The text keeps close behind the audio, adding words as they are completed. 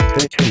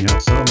Picking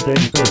up something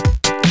good.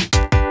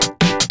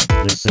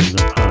 This is a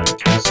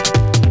podcast.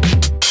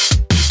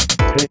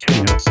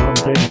 Picking up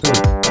something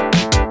good.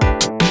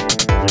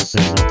 This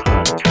is a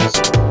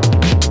podcast.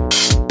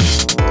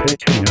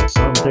 Picking up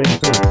something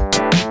good.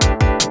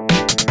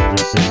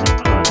 This is a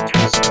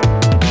podcast.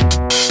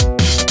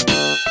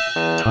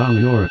 Tom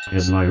York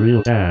is my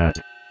real dad.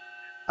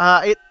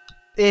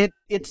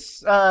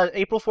 It's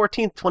April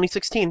 14th,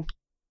 2016.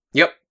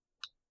 Yep.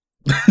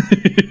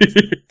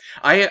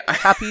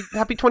 Happy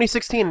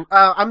 2016.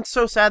 I'm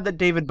so sad that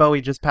David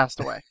Bowie just passed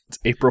away. It's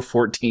April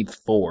 14th,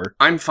 4.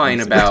 I'm fine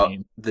 2016.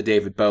 about the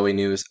David Bowie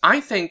news. I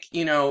think,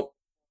 the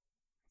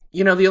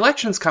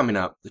election's coming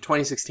up, the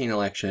 2016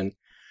 election.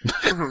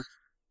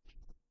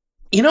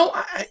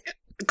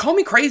 Call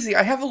me crazy.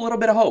 I have a little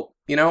bit of hope.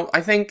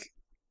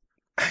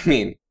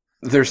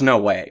 There's no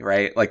way,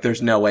 right? Like,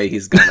 there's no way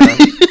he's gonna,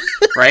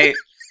 right?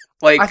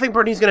 Like, I think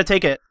Bernie's gonna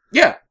take it.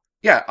 Yeah,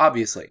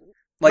 obviously.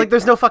 Like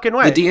there's no fucking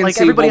way. The DNC like,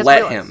 everybody will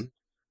let him.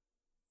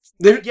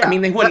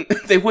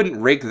 They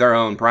wouldn't rig their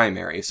own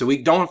primary, so we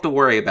don't have to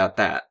worry about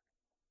that.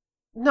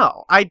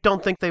 No, I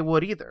don't think they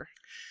would either.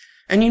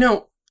 And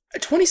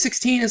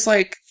 2016 is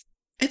like,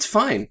 it's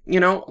fine.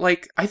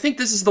 I think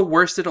this is the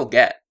worst it'll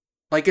get.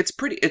 Like, it's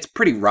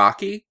pretty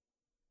rocky.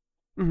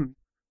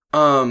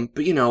 Mm-hmm.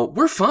 But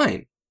we're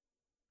fine.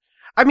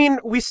 I mean,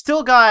 we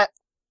still got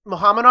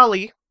Muhammad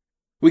Ali.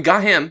 We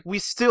got him. We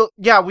still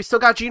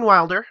got Gene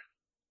Wilder.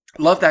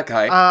 Love that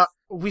guy.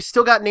 We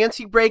still got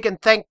Nancy Reagan,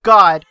 thank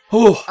God.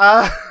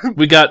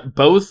 We got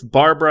both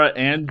Barbara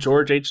and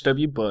George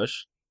H.W.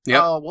 Bush.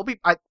 Yeah. We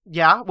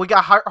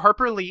got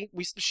Harper Lee.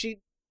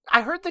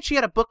 I heard that she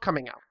had a book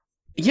coming out.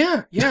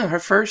 Yeah, her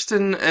first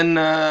in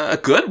a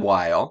good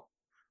while.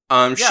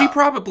 She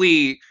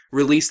probably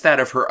released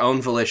that of her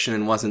own volition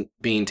and wasn't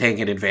being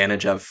taken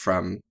advantage of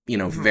from,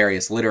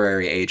 various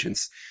literary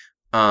agents.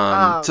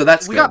 So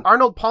that's good. We got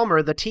Arnold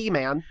Palmer, the tea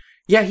man.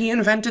 Yeah, he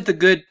invented the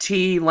good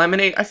tea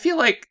lemonade. I feel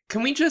like,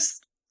 can I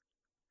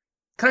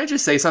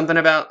just say something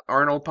about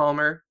Arnold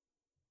Palmer?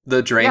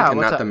 The drink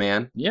and not the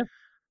man? Yeah.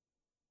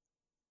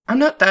 I'm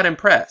not that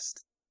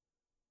impressed.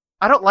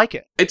 I don't like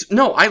it.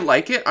 I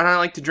like it and I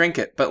like to drink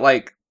it, but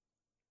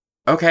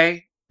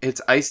okay,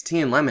 it's iced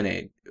tea and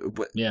lemonade.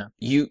 Yeah.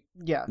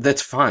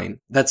 That's fine.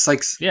 That's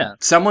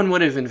someone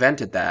would have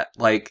invented that.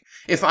 Like,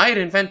 if I had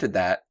invented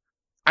that,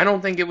 I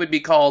don't think it would be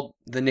called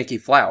the Nikki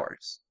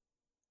Flowers.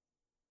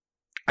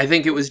 I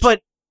think it was.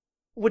 But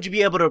would you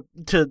be able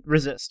to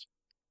resist?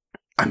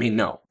 I mean,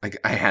 no.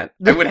 I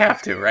would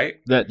have to, right?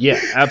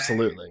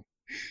 Absolutely.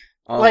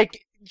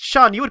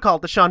 Sean, you would call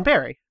it the Sean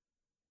Berry.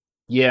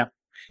 Yeah.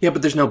 Yeah,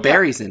 but there's no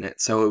berries in it,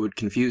 so it would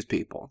confuse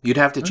people. You'd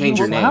have to change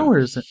your name.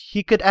 Flowers.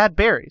 He could add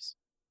berries.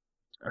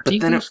 Are tea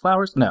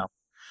flowers? No.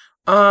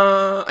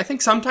 I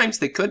think sometimes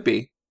they could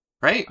be,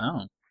 right?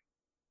 Oh.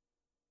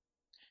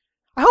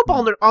 I hope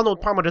Arnold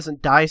Palmer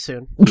doesn't die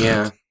soon.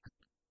 Yeah.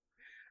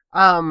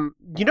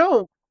 You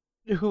know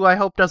who I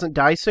hope doesn't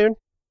die soon?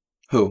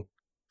 Who?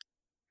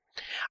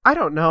 I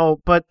don't know,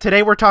 but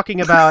today we're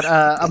talking about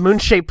A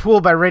Moon-Shaped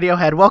Pool by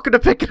Radiohead. Welcome to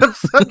Picking Up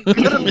Some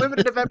Good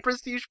Unlimited Event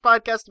Prestige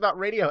podcast about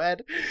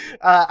Radiohead.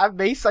 I'm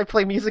Mace. I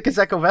play music as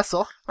Echo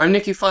Vessel. I'm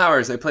Nikki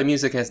Flowers. I play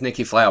music as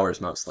Nikki Flowers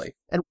mostly.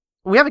 And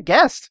we have a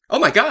guest. Oh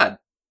my god.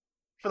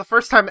 For the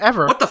first time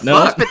ever. What the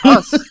fuck?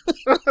 It's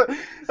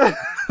been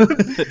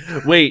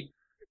us. Wait.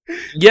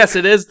 Yes,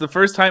 it is the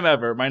first time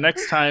ever. My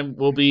next time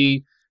will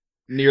be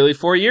nearly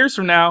 4 years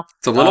from now.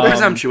 It's a little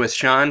presumptuous,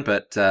 Sean,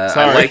 but sorry.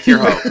 I like your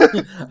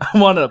hope. I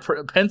want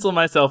to pencil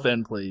myself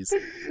in, please.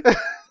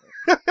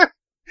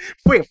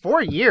 Wait,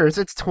 4 years?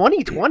 It's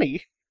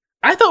 2020.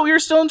 I thought we were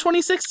still in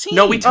 2016.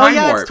 No, we time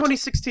warped. It's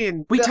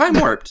 2016. We time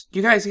warped.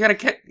 You guys, you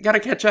gotta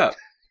catch up.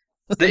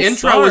 The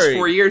intro was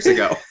 4 years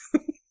ago.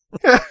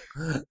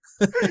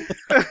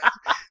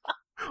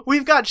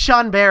 We've got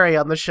Sean Berry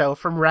on the show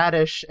from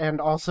Radish and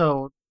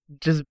also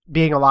just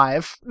being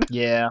alive.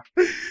 Yeah.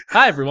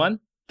 Hi,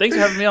 everyone. Thanks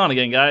for having me on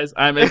again, guys.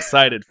 I'm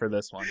excited for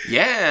this one.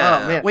 Yeah.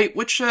 Oh, man. Wait,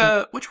 which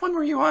one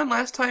were you on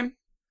last time?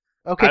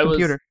 Okay,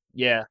 computer.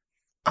 Yeah.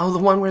 Oh, the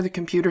one where the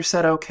computer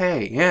said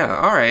okay. Yeah,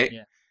 all right.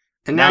 Yeah.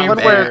 And now you're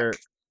back.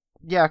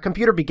 Yeah,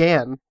 computer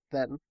began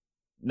then.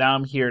 Now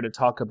I'm here to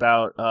talk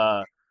about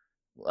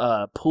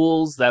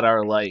pools that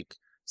are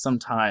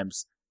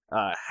sometimes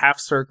half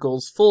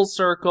circles, full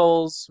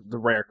circles, the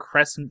rare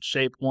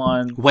crescent-shaped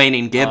one.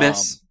 Waning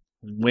gibbous.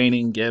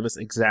 Waning gibbous,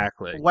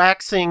 exactly.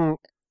 Waxing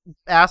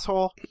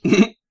asshole.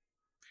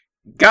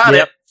 Got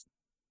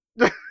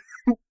it.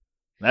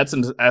 That's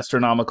an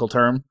astronomical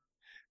term.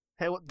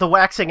 Hey, the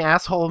waxing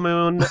asshole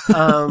moon.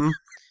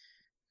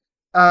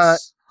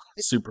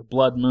 Super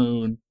blood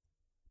moon.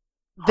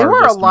 There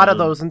were a lot moon. of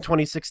those in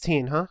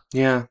 2016, huh?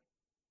 Yeah.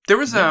 There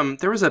was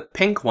a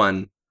pink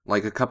one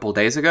a couple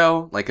days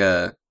ago.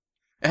 It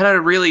had a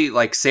really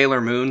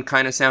Sailor Moon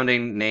kind of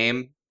sounding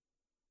name.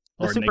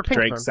 Or Nick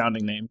Drake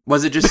sounding name.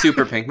 Was it just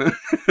Super Pink Moon?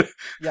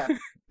 Yeah.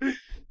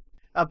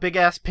 A big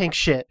ass pink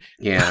shit.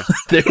 Yeah.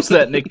 There's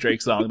that Nick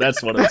Drake song.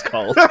 That's what it's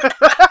called.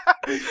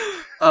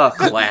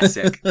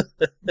 Classic.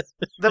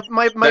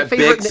 My That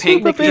favorite big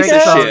pink Nick piece Drake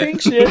of song.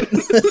 shit.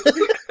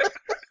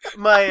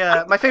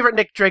 My favorite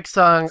Nick Drake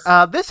song.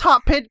 This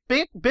hot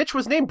bitch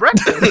was named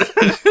Breakfast.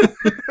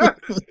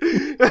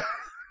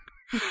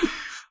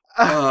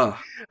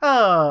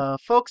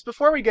 Folks,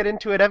 before we get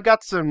into it, I've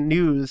got some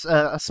news.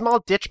 A small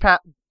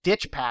dispatch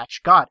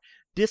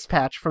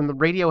from the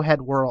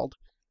Radiohead world.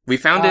 We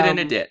found it in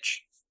a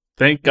ditch.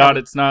 Thank God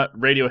it's not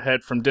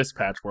Radiohead from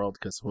Dispatch World,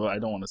 because I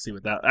don't want to see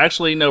what that...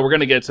 Actually, no, we're going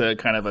to get to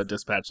kind of a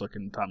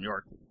Dispatch-looking Tom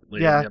York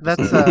later Yeah, in the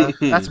episode.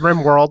 that's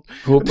Rimworld.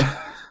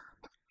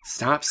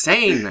 Stop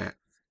saying that.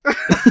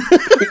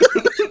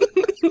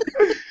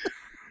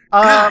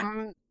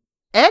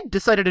 Ed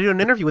decided to do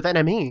an interview with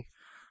NME.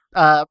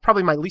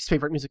 Probably my least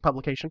favorite music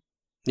publication.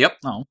 Yep.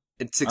 Oh.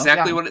 It's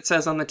exactly what it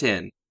says on the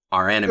tin.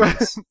 Our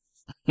enemies.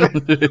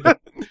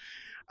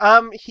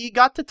 He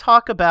got to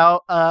talk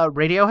about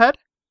Radiohead,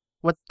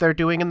 what they're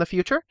doing in the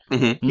future.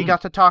 Mm-hmm. He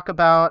got to talk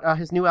about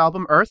his new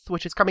album, Earth,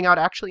 which is coming out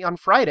actually on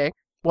Friday.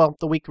 Well,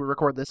 the week we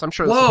record this. I'm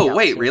sure this will be Whoa, out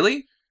wait, soon.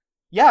 really?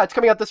 Yeah, it's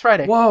coming out this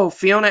Friday. Whoa,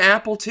 Fiona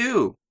Apple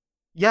too.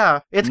 Yeah,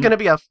 it's gonna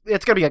be a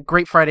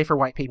great Friday for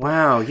white people.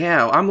 Wow,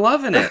 yeah, I'm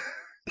loving it.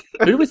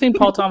 Who do we think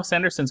Paul Thomas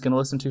Anderson's going to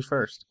listen to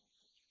first?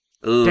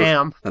 Ugh,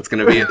 Damn. that's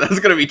gonna be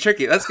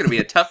tricky. That's gonna be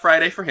a tough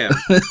Friday for him.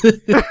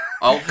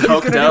 All He's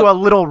coked gonna do a up,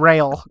 little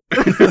rail.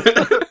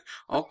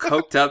 all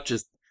coked up,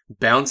 just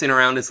bouncing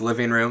around his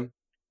living room.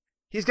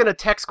 He's gonna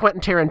text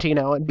Quentin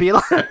Tarantino and be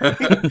like,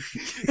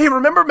 "Hey,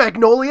 remember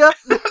Magnolia?"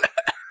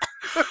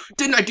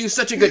 Didn't I do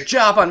such a good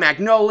job on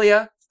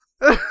Magnolia?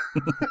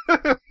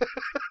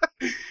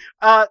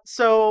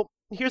 So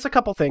here's a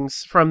couple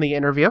things from the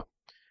interview.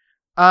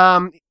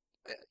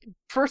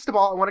 First of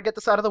all, I want to get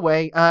this out of the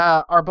way.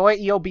 Our boy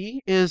EOB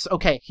is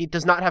okay. He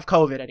does not have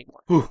COVID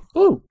anymore.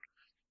 Ooh.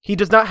 He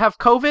does not have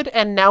COVID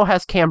and now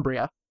has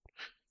Cambria.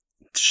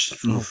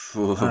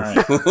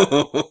 Alright.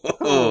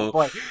 Oh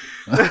boy.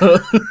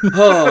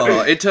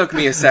 Oh, it took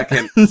me a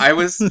second. I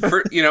was,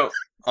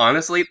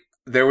 honestly,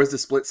 there was a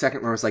split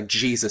second where I was like,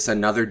 Jesus,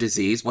 another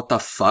disease? What the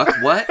fuck?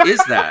 What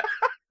is that?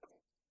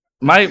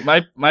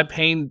 My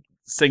pain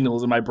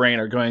signals in my brain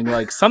are going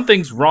like,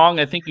 something's wrong.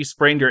 I think you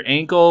sprained your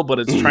ankle, but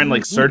it's trying to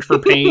like search for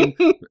pain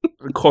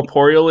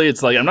corporeally.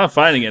 It's like, I'm not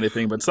finding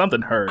anything, but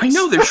something hurts. I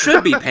know there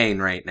should be pain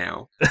right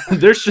now.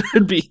 There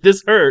should be.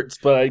 This hurts,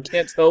 but I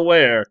can't tell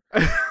where.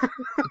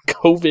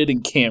 COVID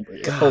and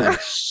Cambria. Holy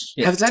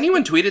shit. Has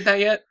anyone tweeted that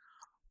yet?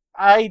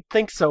 I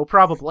think so,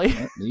 probably.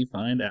 Let me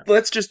find out.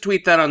 Let's just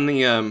tweet that on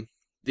the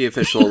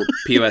official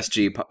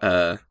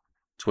POSG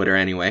Twitter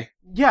anyway.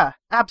 Yeah,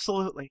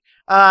 absolutely.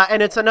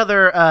 And it's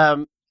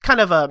another kind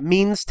of a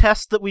means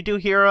test that we do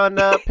here on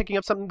Picking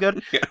Up Something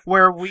Good, Yeah.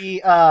 where we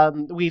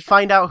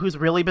find out who's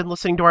really been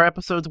listening to our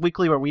episodes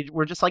weekly, where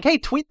we're just like, hey,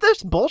 tweet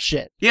this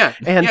bullshit. Yeah.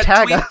 And yeah,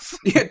 tag tweet, us.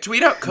 Yeah,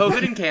 tweet out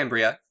COVID and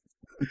Cambria.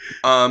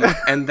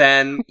 And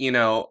then,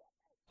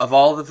 of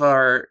all of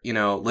our,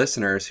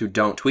 listeners who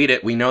don't tweet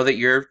it, we know that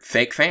you're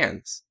fake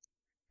fans.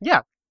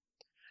 Yeah.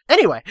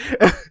 Anyway,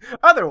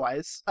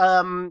 otherwise,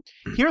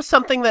 here's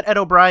something that Ed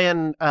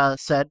O'Brien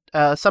said.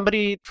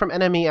 Somebody from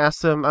NME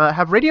asked him,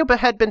 have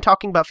Radiohead been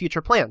talking about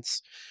future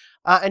plans?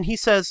 And he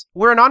says,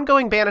 we're an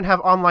ongoing band and have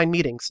online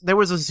meetings. There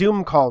was a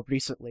Zoom call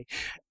recently.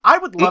 I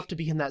would love to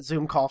be in that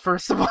Zoom call,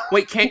 first of all.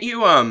 Wait, can't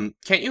you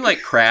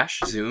like crash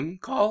Zoom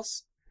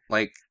calls?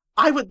 Like,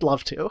 I would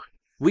love to.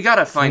 we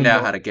gotta find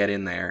out how to get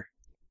in there.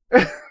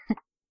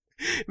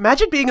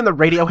 Imagine being in the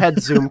Radiohead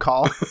Zoom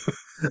call.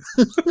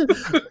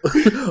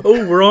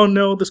 Oh, we're on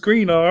the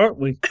screen, aren't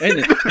we?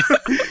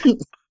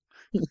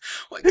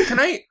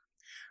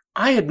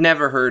 I had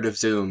never heard of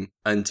Zoom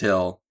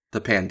until the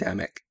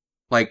pandemic.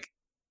 Like,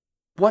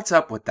 what's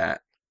up with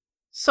that?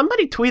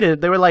 Somebody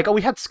tweeted, they were like, oh,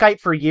 we had Skype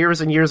for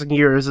years and years and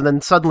years, and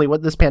then suddenly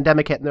this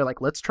pandemic hit, and they're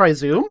like, let's try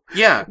Zoom?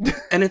 Yeah,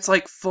 and it's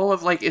like full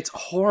of like, it's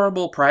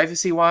horrible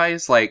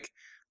privacy-wise, like,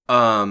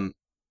 fucking,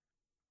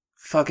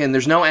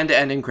 there's no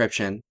end-to-end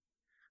encryption.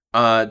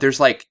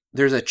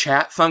 There's a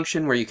chat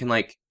function where you can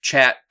like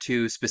chat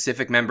to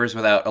specific members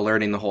without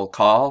alerting the whole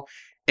call,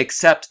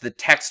 except the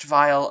text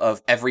file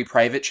of every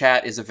private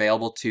chat is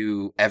available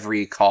to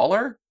every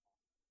caller.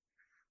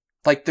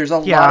 Like, there's a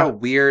lot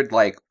of weird,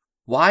 like,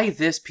 why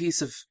this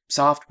piece of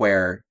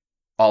software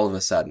all of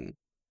a sudden?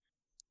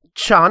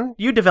 Sean,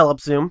 you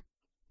developed Zoom.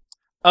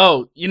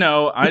 Oh,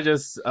 I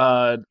just,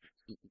 I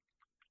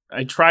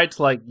tried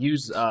to, like,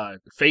 use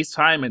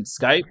FaceTime and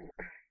Skype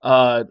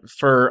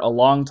for a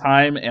long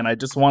time, and I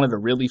just wanted a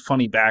really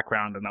funny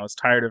background, and I was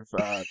tired of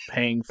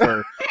paying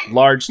for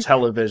large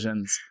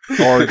televisions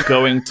or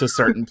going to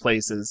certain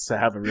places to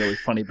have a really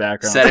funny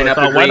background. Setting so up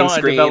a green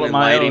screen and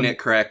lighting it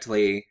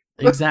correctly.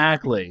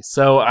 Exactly.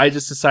 So I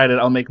just decided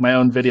I'll make my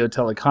own video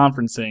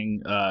teleconferencing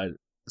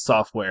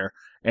software,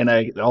 and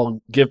I'll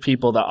give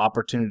people the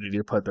opportunity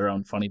to put their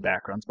own funny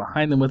backgrounds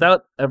behind them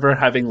without ever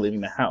having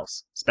leaving the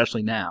house,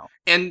 especially now.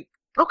 And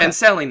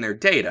selling their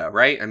data,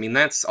 right? I mean,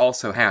 that's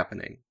also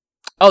happening.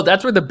 Oh,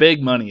 that's where the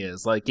big money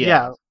is. Like,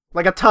 yeah.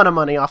 Like a ton of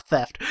money off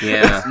theft.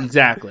 Yeah.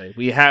 Exactly.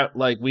 We have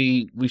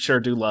we sure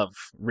do love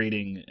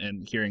reading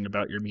and hearing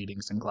about your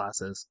meetings and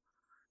classes,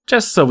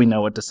 just so we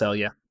know what to sell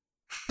you.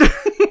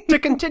 To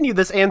continue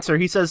this answer,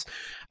 he says,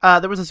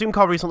 there was a Zoom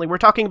call recently. We're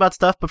talking about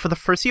stuff, but for the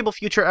foreseeable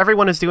future,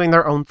 everyone is doing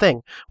their own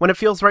thing. When it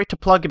feels right to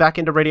plug back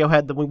into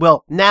Radiohead, then we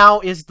will.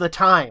 Now is the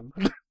time.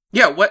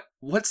 Yeah,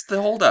 what's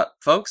the holdup,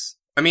 folks?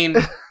 I mean,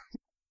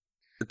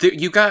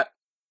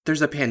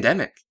 there's a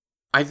pandemic.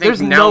 I think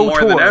There's now no more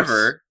than tours.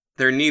 ever,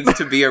 there needs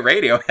to be a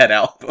Radiohead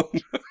album.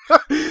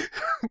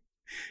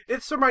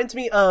 This reminds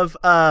me of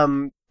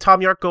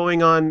Tom York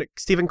going on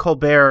Stephen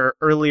Colbert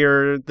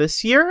earlier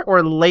this year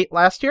or late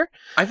last year.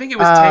 I think it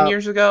was 10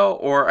 years ago,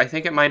 or I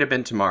think it might have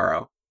been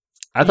tomorrow.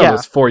 I thought it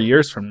was 4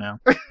 years from now.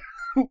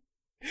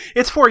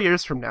 It's 4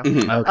 years from now.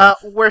 Mhm.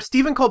 Okay. Where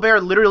Stephen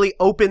Colbert literally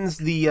opens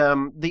the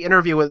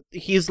interview with,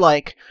 he's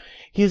like,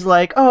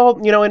 oh,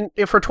 you know, and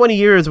for 20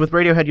 years with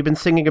Radiohead, you've been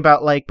singing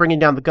about like bringing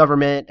down the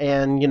government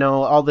and, you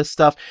know, all this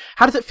stuff.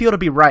 How does it feel to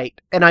be right?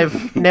 And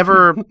I've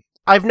never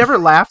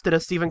laughed at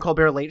a Stephen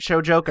Colbert Late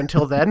Show joke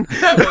until then.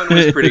 That one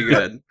was pretty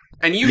good.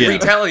 And you Yeah.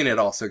 retelling it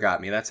also got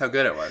me. That's how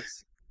good it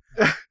was.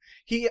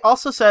 He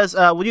also says,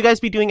 will you guys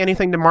be doing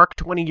anything to mark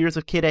 20 years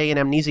of Kid A and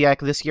Amnesiac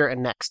this year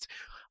and next?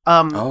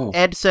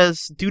 Ed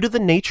says, due to the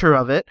nature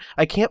of it,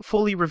 I can't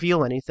fully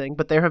reveal anything,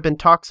 but there have been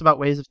talks about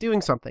ways of doing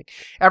something.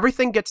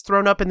 Everything gets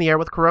thrown up in the air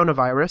with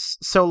coronavirus,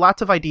 so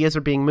lots of ideas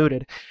are being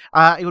mooted.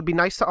 It would be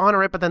nice to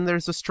honor it, but then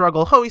there's a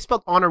struggle. Oh, he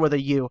spelled honor with a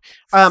U.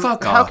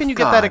 Fuck How off, can you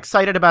get God. that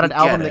excited about an We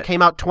album get that it.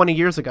 came out 20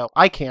 years ago?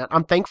 I can't.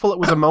 I'm thankful it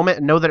was a moment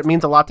and know that it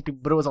means a lot to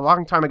people, but it was a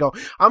long time ago.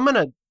 I'm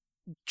gonna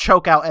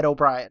choke out Ed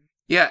O'Brien.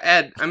 Yeah,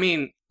 Ed, I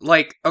mean,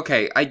 like,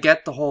 okay, I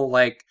get the whole,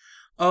 like,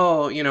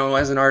 oh, you know,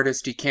 as an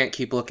artist, you can't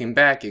keep looking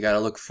back, you gotta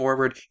look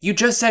forward. You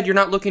just said you're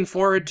not looking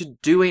forward to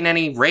doing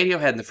any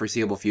Radiohead in the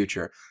foreseeable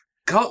future.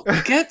 Go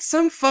get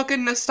some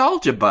fucking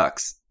nostalgia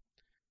bucks.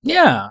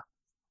 Yeah.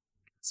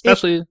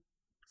 Especially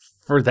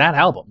for that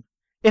album.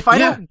 If I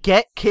Yeah. don't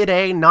get Kid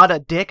A, not a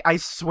dick, I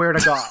swear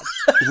to God.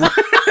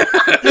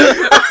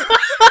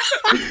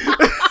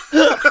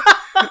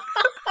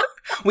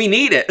 We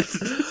need it.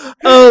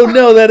 Oh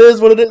no, that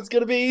is what it is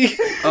gonna be.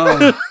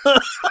 Oh.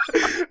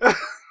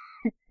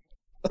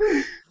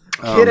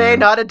 Oh, Kid A, man.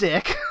 not a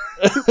dick.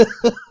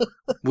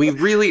 We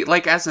really,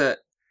 like, as a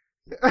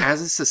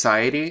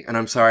society, and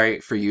I'm sorry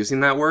for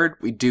using that word,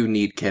 we do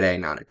need Kid A,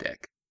 not a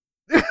dick.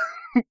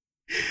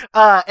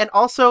 And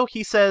also,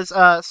 he says,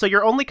 so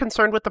you're only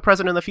concerned with the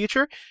present and the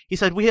future? He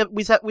said,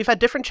 we've had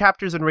different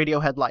chapters in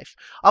Radiohead life.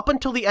 Up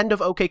until the end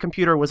of OK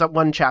Computer was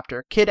one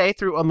chapter. Kid A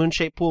through A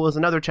Moon-Shaped Pool is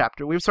another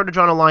chapter. We've sort of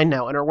drawn a line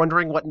now and are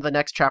wondering what the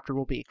next chapter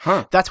will be.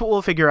 Huh. That's what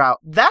we'll figure out.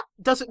 That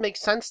doesn't make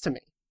sense to me.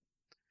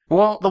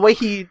 Well, The way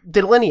he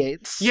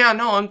delineates. yeah,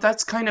 no,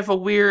 that's kind of a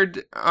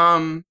weird,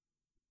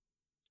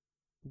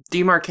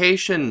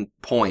 demarcation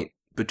point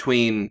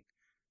between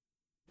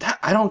that.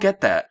 I don't get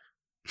that.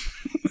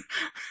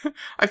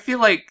 I feel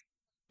like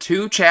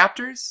 2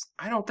 chapters?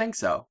 I don't think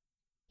so.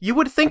 You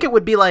would think it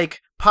would be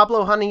like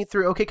Pablo Honey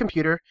through OK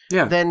Computer,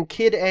 Yeah. then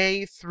Kid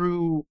A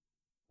through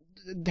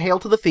Hail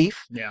to the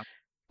Thief, Yeah.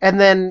 and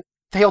then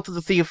Hail to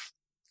the Thief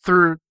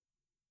through...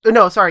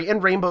 No, sorry,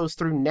 In Rainbows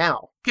through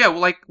Now. Yeah, well,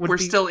 like, Would we're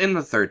be- still in the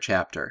 3rd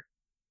chapter.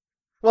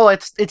 Well,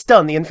 it's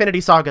done. The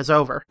Infinity Saga's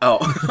over. Oh,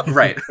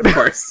 right, of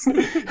course.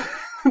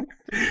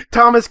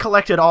 Tom has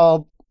collected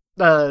all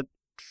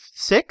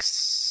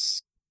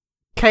 6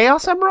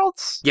 Chaos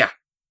Emeralds? Yeah.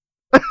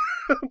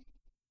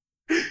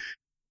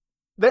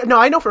 No,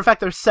 I know for a fact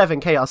there's 7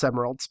 Chaos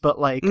Emeralds, but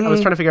like I was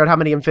Mm. trying to figure out how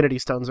many Infinity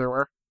Stones there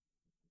were.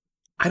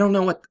 I don't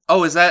know what...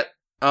 Oh, is that,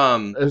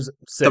 There's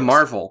 6. the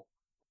Marvel?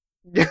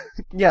 Yeah,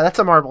 that's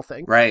a Marvel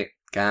thing. Right,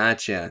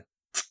 gotcha.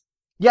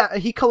 Yeah,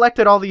 he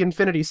collected all the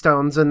Infinity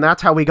Stones, and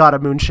that's how we got a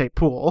Moon-Shaped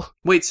Pool.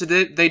 Wait, so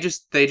they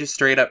just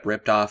straight up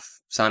ripped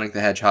off Sonic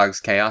the Hedgehog's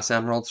Chaos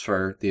Emeralds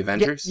for the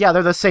Avengers? Yeah,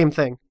 they're the same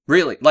thing.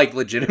 Really? Like,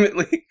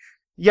 legitimately?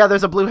 Yeah,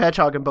 there's a blue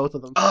hedgehog in both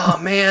of them. Oh,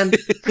 man.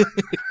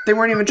 They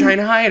weren't even trying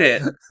to hide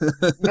it.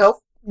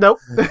 Nope.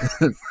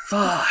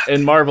 Fuck.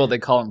 In Marvel, they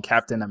call him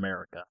Captain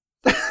America.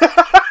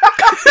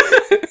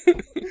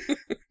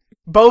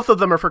 Both of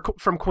them are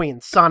from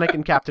Queens, Sonic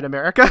and Captain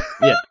America.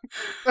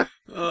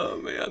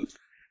 Oh, man.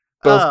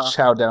 Both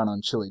chow down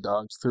on chili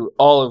dogs through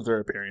all of their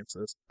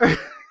appearances.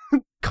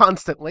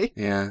 Constantly.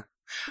 Yeah.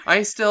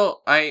 I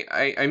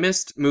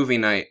missed movie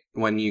night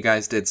when you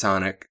guys did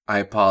Sonic. I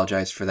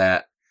apologize for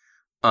that.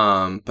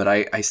 But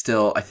I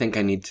think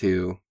I need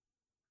to...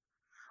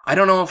 I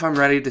don't know if I'm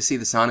ready to see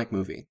the Sonic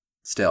movie,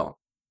 still.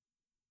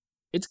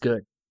 It's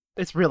good.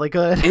 It's really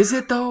good. Is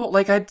it, though?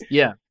 Like,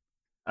 Yeah.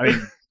 I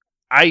mean,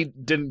 I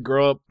didn't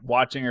grow up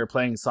watching or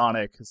playing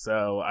Sonic,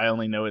 so I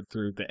only know it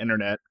through the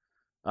internet.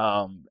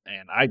 And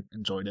I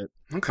enjoyed it.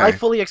 Okay. I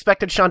fully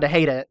expected Sean to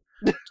hate it.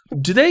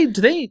 Do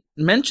they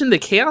mention the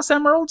Chaos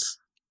Emeralds?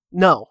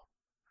 No.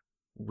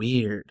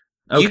 Weird.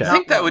 You'd Okay.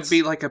 think that would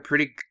be, like, a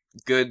pretty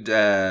good,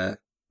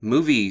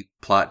 movie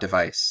plot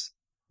device.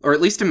 Or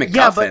at least a MacGuffin.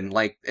 Yeah, but-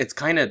 like, it's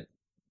kind of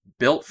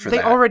built for They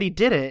that. already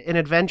did it in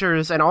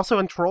Avengers and also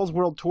in Trolls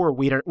World Tour,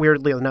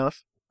 weirdly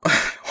enough.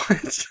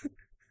 What?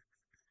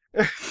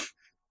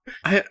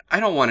 I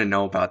don't want to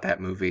know about that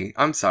movie.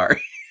 I'm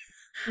sorry.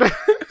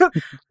 The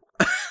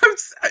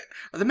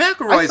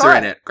McElroys are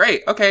in it.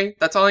 Great. Okay,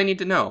 that's all I need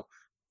to know.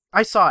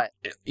 I saw it.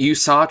 You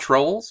saw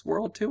Trolls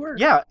World Tour?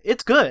 Yeah,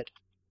 it's good.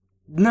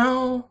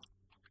 No.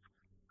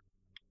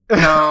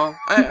 No,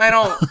 I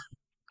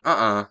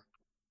don't.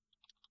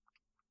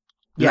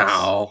 Yes.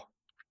 No.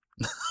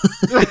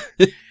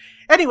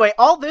 Anyway,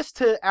 all this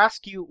to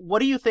ask you, what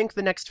do you think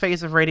the next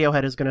phase of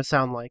Radiohead is going to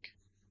sound like?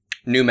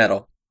 New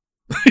metal.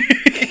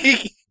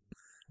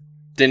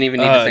 Didn't even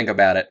need to think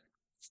about it.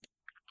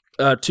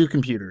 2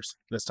 computers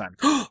this time.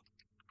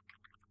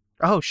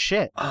 Oh,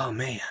 shit. Oh,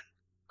 man.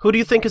 Who do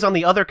you think is on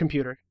the other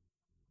computer?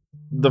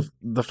 The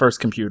first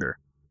computer.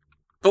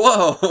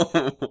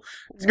 Whoa!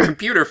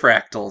 Computer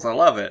fractals. I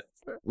love it.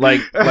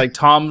 Like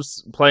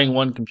Tom's playing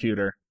one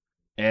computer,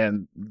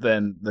 and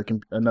then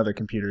another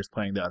computer is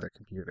playing the other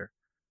computer.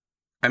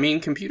 I mean,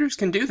 computers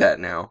can do that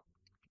now.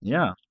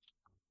 Yeah.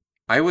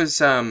 I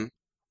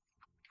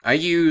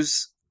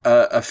use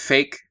a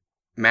fake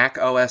Mac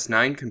OS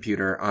 9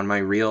 computer on my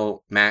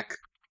real Mac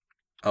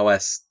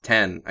OS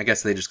 10. I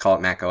guess they just call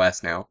it Mac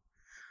OS now.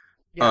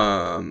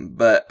 Yeah.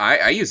 But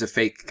I use a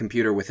fake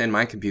computer within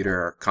my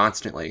computer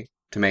constantly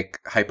to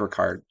make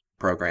HyperCard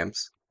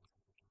programs.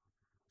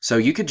 So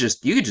you could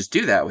just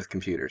do that with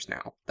computers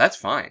now. That's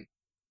fine.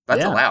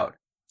 That's allowed.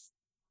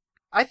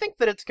 I think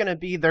that it's gonna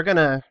be they're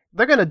gonna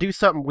do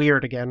something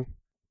weird again.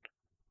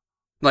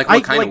 Like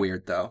what kind of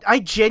weird though? I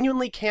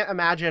genuinely can't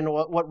imagine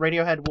what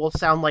Radiohead will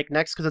sound like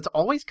next because it's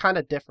always kind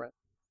of different.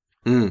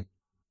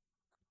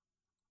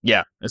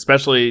 Yeah,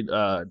 especially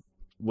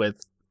with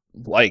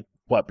like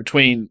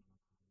between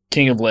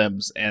King of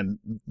Limbs and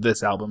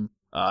this album.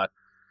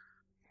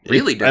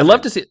 Really different.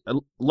 I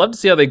love to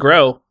see how they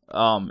grow.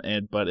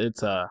 But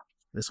it's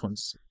this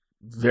one's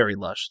very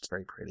lush. It's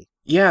very pretty.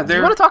 Yeah, do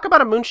you want to talk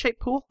about a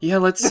moon-shaped pool? Yeah,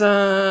 let's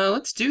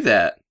do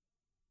that.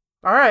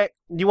 All right.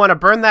 You want to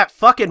burn that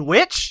fucking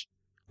witch?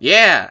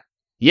 Yeah.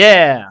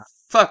 Yeah.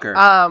 Fuck her.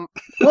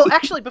 Well,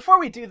 actually, before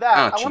we do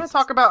that, I want to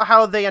talk about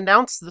how they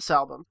announced this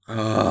album. He's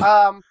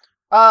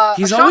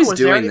Sean always was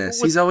doing there.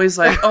 this. He's always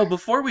like, "Oh,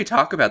 before we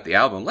talk about the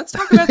album, let's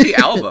talk about the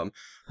album."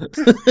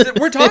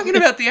 We're talking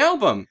about the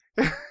album.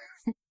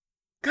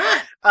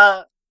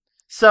 God.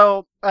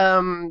 So,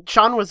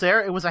 Sean was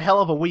there. It was a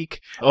hell of a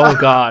week. Oh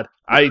God,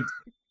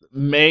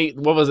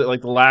 what was it,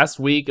 like the last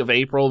week of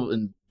April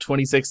in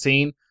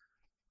 2016?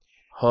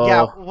 Oh.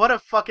 Yeah, what a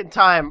fucking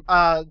time.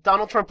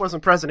 Donald Trump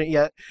wasn't president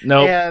yet.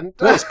 No. And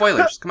whoa,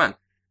 spoilers! Come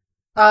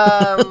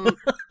on.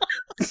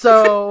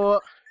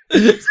 So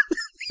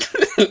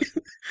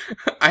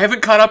I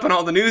haven't caught up on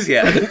all the news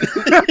yet.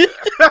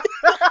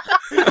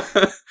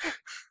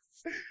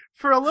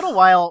 For a little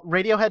while,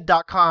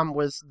 Radiohead.com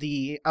was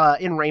the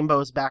In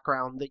Rainbows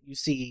background that you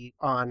see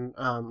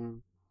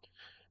on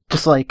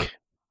just like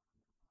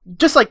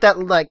that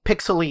like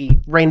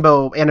pixely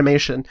rainbow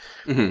animation.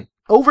 Mm-hmm.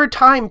 Over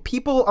time,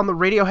 people on the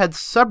Radiohead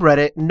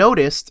subreddit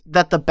noticed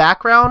that the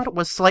background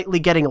was slightly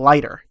getting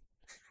lighter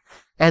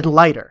and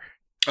lighter.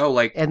 Oh,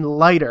 like and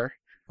lighter.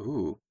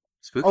 Ooh,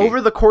 spooky.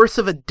 Over the course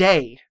of a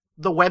day,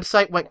 the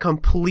website went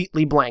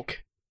completely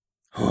blank.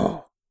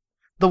 The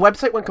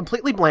website went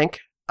completely blank.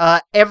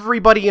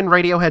 Everybody in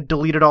Radiohead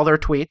deleted all their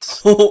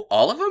tweets.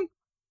 All of them?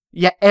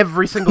 Yeah,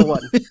 every single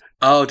one.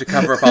 Oh, to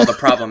cover up all the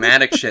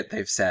problematic shit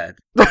they've said.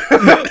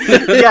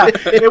 Yeah,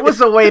 it was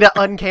a way to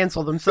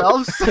uncancel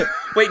themselves.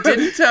 Wait,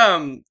 didn't,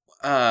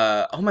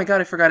 oh my god,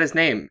 I forgot his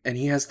name, and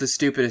he has the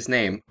stupidest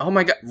name. Oh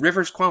my god,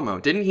 Rivers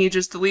Cuomo. Didn't he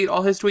just delete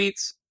all his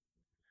tweets?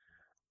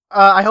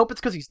 I hope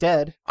it's because he's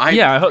dead.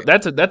 I hope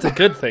that's a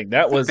good thing.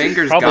 That was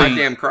fingers probably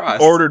goddamn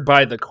crossed. Ordered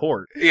by the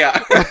court.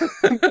 Yeah.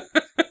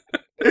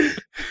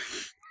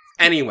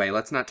 Anyway,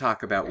 let's not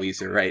talk about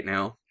Weezer right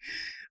now.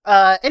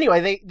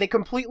 Anyway, the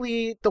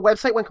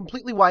website went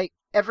completely white.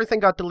 Everything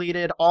got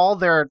deleted. All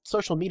their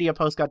social media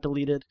posts got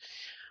deleted.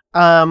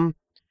 And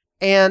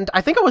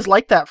I think it was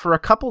like that for a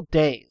couple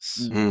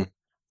days. Mm-hmm.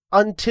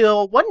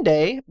 Until one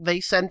day, they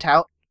sent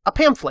out a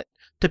pamphlet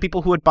to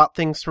people who had bought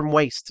things from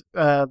Waste,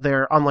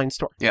 their online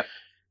store. Yep.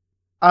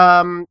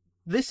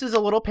 This is a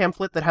little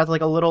pamphlet that has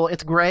like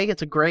it's gray.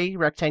 It's a gray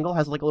rectangle,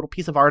 has like a little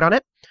piece of art on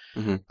it.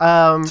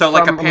 Mm-hmm. So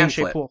like a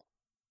pamphlet?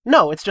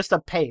 No, it's just a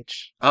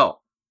page. Oh.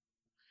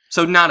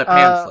 So not a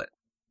pamphlet.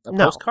 A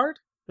postcard?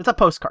 It's a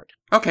postcard.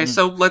 Okay,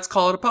 so let's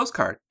call it a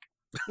postcard.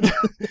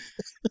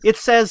 It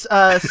says,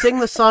 sing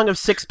the song of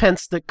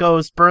sixpence that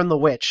goes, burn the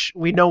witch,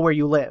 we know where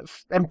you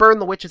live. And burn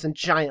the witch is in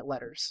giant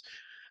letters.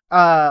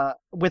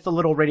 With a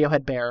little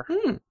Radiohead bear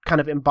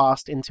kind of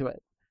embossed into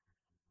it.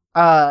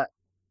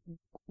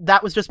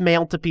 That was just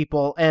mailed to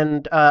people,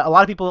 and a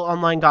lot of people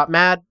online got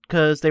mad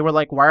because they were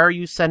like, why are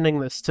you sending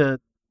this? This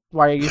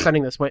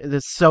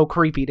is so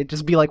creepy to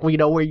just be like, we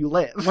know where you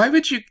live. Why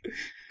would you...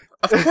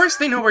 Of course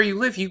they know where you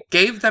live. You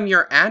gave them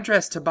your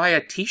address to buy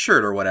a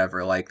t-shirt or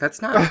whatever. Like,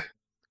 that's not...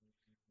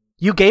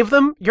 You gave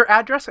them your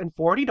address and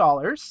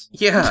 $40.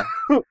 Yeah.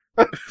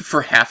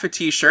 For half a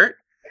t-shirt?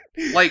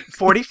 Like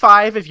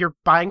 45 if you're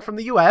buying from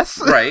the US.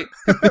 right.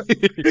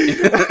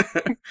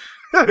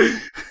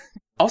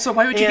 Also,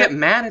 why would you get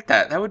mad at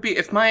that? That would be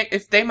if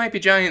They Might Be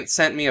Giant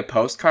sent me a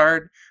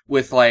postcard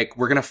with like,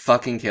 "We're gonna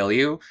fucking kill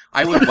you,"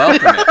 I would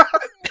welcome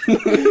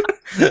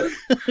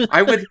it.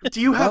 I would.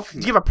 Do you have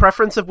a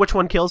preference of which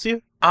one kills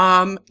you?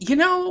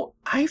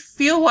 I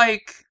feel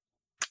like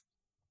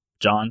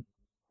John.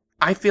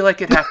 I feel like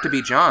it'd have to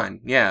be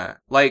John. Yeah.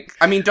 Like,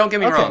 I mean, don't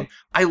get me wrong.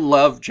 I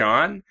love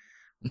John,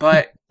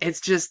 but it's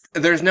just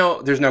there's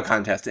no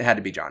contest. It had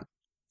to be John.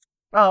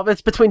 Oh,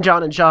 it's between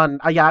John and John.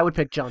 Yeah, I would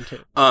pick John too.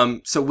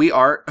 So we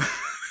are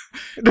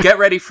get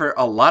ready for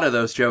a lot of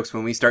those jokes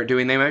when we start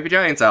doing They Might Be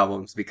Giants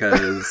albums,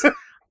 because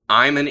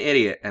I'm an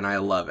idiot and I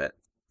love it.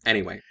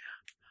 Anyway.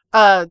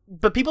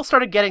 But people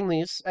started getting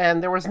these,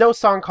 and there was no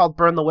song called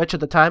Burn the Witch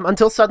at the time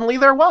until suddenly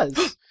there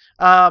was.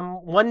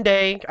 One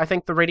day, I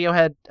think the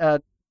Radiohead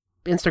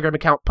Instagram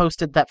account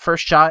posted that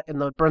first shot in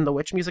the Burn the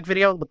Witch music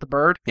video with the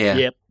bird. Yeah.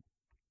 Yep.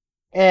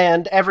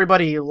 And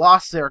everybody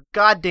lost their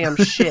goddamn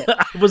shit.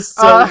 I was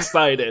so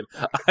excited.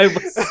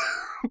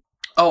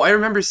 Oh, I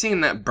remember seeing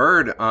that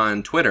bird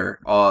on Twitter,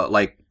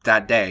 like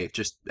that day.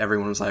 Just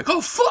everyone was like, "Oh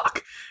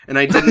fuck!" And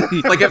I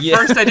didn't like at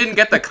first. I didn't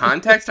get the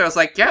context. I was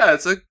like, "Yeah,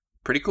 it's a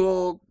pretty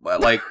cool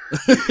like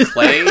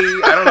play."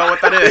 I don't know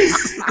what that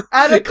is.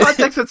 Out of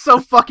context, it's so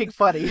fucking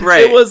funny.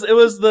 Right. It was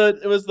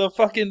the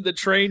fucking the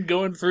train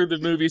going through the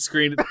movie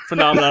screen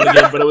phenomenon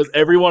again, but it was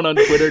everyone on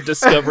Twitter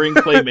discovering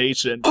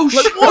claymation. Oh,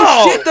 like,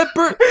 oh shit! That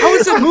bird. How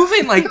is it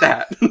moving like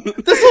that?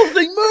 This whole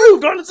thing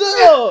moved on its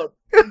own.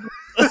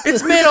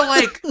 It's made of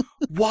like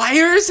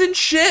wires and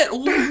shit.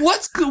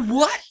 What's good?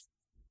 What?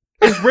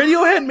 Is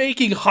Radiohead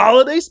making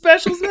holiday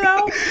specials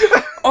now?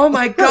 Oh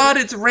my god,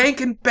 it's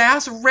Rankin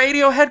Bass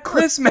Radiohead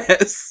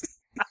Christmas.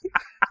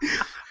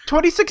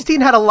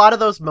 2016 had a lot of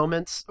those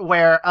moments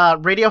where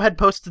Radiohead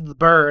posted the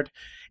bird,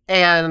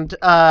 and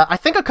I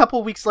think a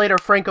couple weeks later,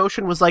 Frank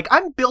Ocean was like,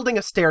 "I'm building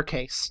a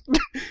staircase."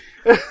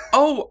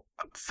 Oh,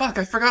 fuck,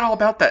 I forgot all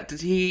about that.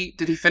 Did he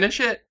finish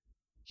it?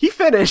 He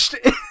finished.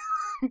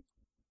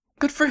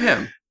 Good for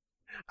him.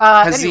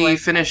 Has he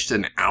finished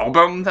an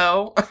album,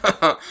 though?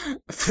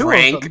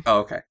 Frank? Oh,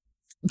 okay.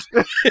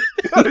 I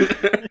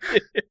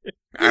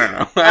don't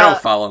know. I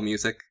don't follow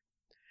music.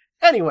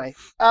 Anyway,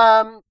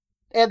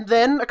 and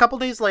then a couple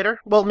days later,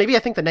 well, maybe I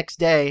think the next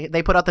day,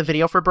 they put out the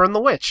video for Burn the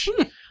Witch.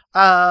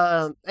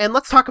 And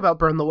let's talk about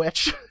Burn the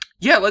Witch.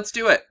 Yeah, let's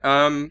do it.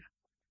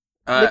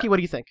 Nikki, what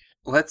do you think?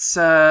 Let's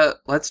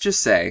just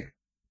say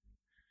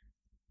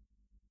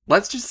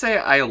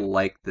I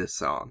like this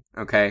song,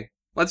 okay?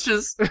 Let's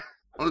just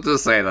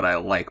say that I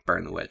like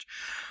Burn the Witch.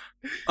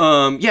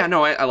 Yeah,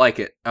 no, I like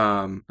it.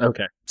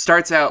 Okay.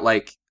 Starts out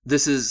like,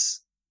 this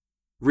is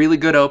really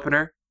good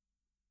opener.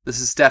 This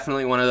is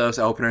definitely one of those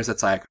openers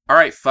that's like, all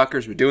right,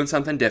 fuckers, we're doing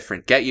something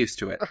different. Get used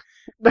to it.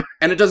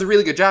 And it does a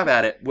really good job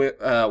at it,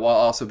 while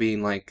also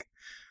being like,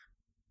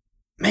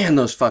 man,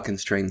 those fucking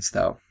strings,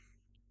 though.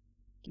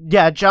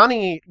 Yeah,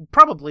 Johnny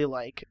probably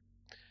like...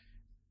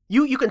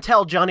 You can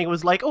tell Johnny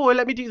was like, "Oh,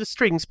 let me do the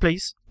strings,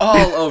 please."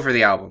 All over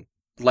the album.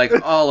 Like,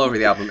 all over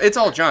the album. It's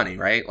all Johnny,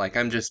 right? Like,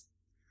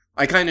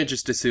 I kind of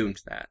just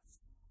assumed that.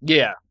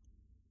 Yeah.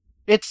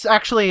 It's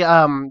actually,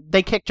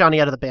 they kicked Johnny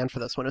out of the band for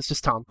this one. It's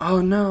just Tom. Oh,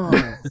 no.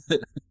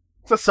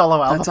 It's a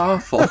solo album. That's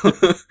awful.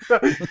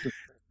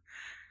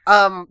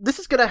 This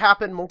is going to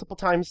happen multiple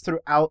times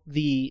throughout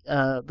the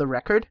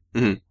record.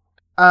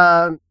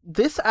 Mm-hmm.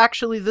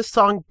 This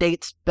song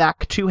dates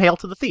back to Hail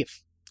to the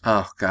Thief.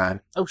 Oh,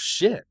 God. Oh,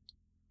 shit.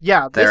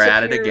 Yeah, they're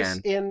at it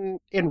again. In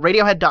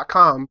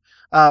Radiohead.com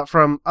of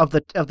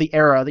the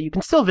era that you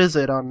can still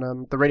visit on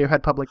the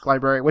Radiohead Public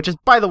Library, which is,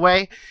 by the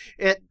way,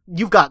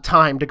 you've got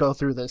time to go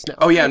through this now.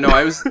 Oh yeah, no,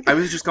 I was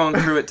just going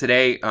through it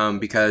today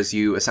because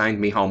you assigned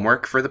me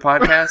homework for the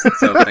podcast,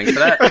 so thanks for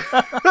that.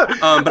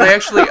 But I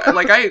actually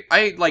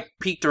I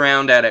peeked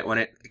around at it when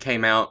it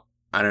came out.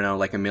 I don't know,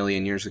 like a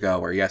million years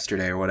ago or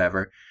yesterday or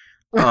whatever.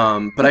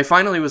 But I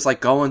finally was like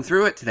going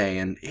through it today,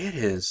 and it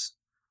is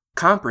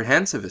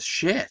comprehensive as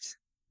shit.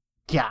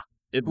 Yeah.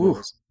 It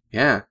was.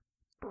 Yeah.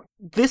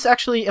 This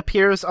actually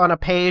appears on a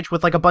page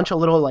with like a bunch of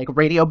little like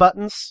radio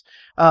buttons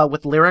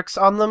with lyrics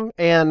on them,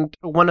 and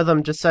one of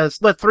them just says,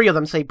 three of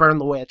them say "Burn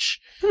the Witch,"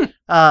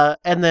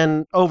 and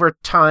then over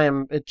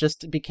time it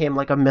just became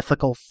like a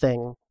mythical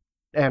thing,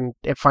 and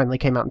it finally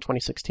came out in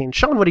 2016.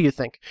 Sean, what do you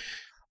think?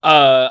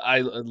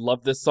 I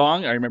love this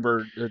song. I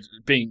remember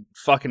being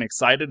fucking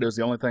excited. It was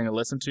the only thing I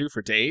listened to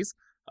for days.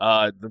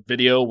 The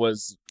video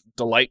was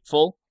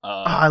delightful.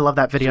 I love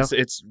that video.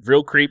 It's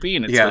real creepy,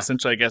 and it's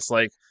essentially, I guess,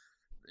 like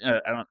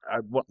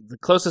the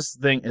closest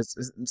thing is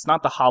it's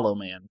not the Hollow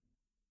Man.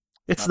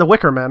 It's the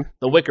Wicker Man.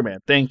 The Wicker Man.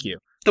 Thank you.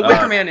 The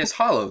Wicker Man is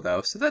hollow,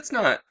 though, so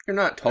you're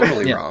not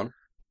totally wrong.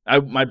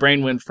 My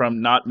brain went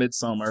from not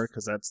Midsommar,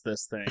 because that's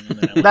this thing.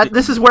 And then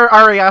this is where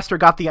Ari Aster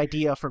got the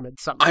idea for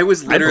Midsommar. I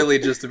was literally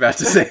just about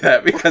to say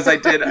that, because I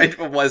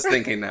was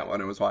thinking that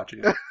when I was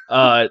watching it.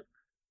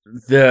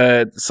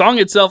 The song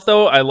itself,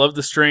 though, I love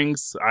the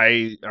strings.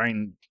 I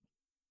mean,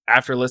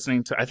 after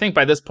listening to, I think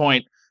by this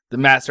point, the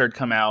master had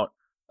come out.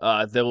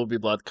 There Will Be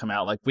Blood come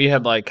out, like we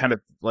had like kind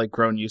of like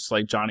grown used to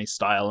like Johnny's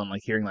style and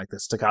like hearing like the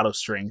staccato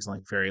strings and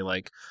like very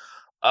like,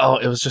 oh,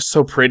 it was just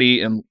so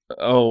pretty. And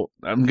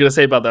I'm gonna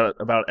say about that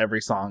about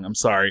every song. I'm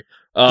sorry.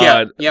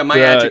 My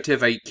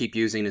adjective I keep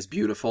using is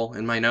beautiful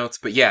in my notes,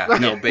 but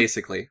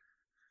basically.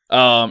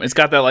 It's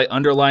got that like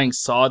underlying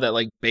saw, that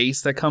like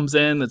bass that comes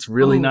in that's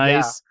really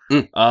nice.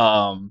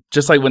 Yeah.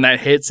 Just like when that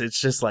hits, it's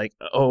just like,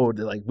 oh,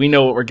 like we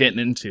know what we're getting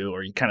into,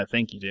 or you kind of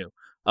think you do.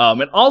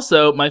 And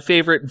also my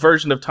favorite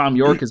version of Tom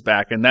York is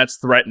back, and that's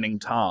Threatening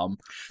Tom.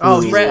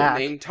 Oh, he's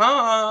Threatening back.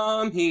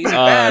 Tom, he's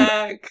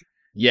back.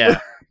 Yeah.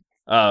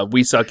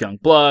 We Suck Young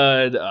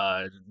Blood,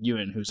 You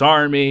and Whose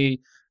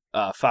Army,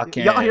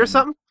 fucking Y'all hear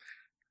something?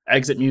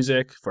 Exit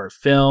music for a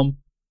film.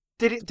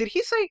 Did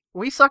he say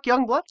We Suck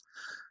Young Blood?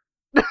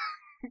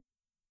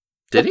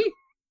 Did he?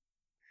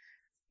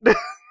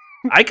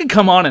 I could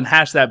come on and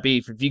hash that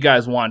beef if you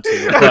guys want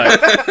to, but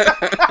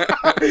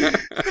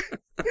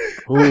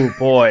oh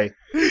boy.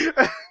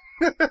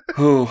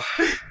 Oh,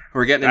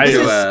 we're getting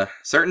into a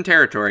certain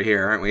territory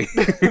here, aren't we?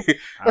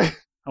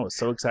 I was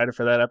so excited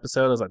for that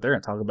episode. I was like, they're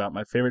going to talk about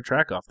my favorite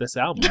track off this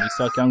album, We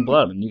Suck Young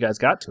Blood, and you guys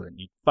got to it, and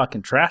you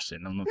fucking trashed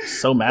it, and I'm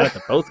so mad at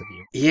the both of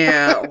you.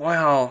 Yeah,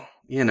 well,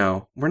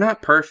 we're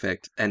not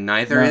perfect, and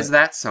neither is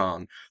that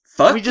song.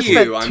 Fuck we just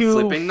you, I'm spent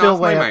flipping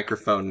off my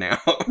microphone now.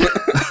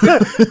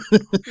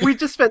 We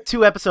just spent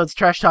 2 episodes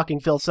trash-talking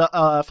Phil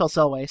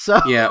Selway,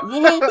 so... Yeah,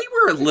 well, we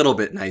were a little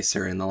bit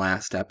nicer in the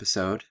last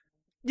episode.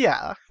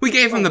 Yeah. We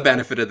gave him the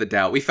benefit of the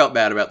doubt. We felt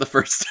bad about the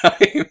first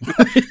time.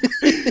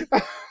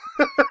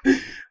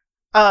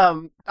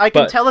 I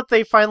can tell that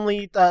they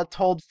finally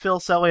told Phil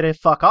Selway to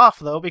fuck off,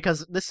 though,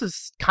 because this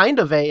is kind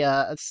of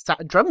a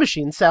drum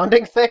machine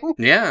sounding thing.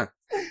 Yeah.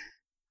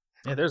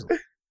 Yeah, there's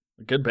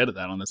a good bit of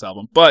that on this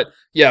album. But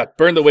yeah,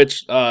 Burn the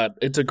Witch,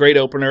 it's a great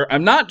opener.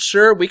 I'm not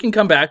sure, we can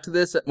come back to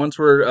this once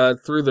we're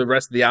through the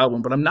rest of the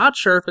album, but I'm not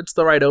sure if it's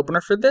the right opener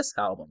for this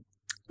album.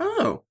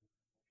 Oh.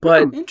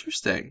 But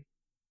interesting.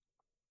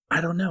 I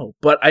don't know.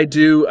 But it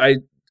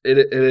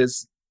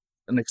is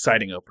an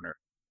exciting opener.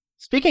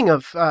 Speaking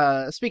of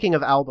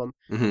album,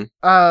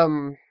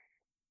 mm-hmm.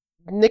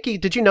 Nikki,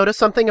 did you notice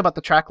something about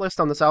the track list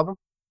on this album?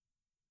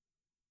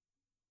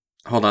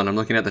 Hold on, I'm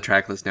looking at the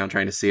track list now,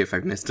 trying to see if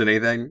I've missed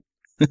anything.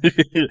 Do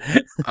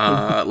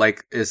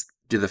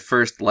the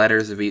first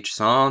letters of each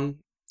song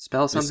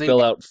spell something? They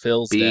spell out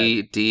Phil's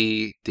B,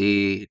 D,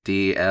 D,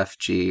 D, F,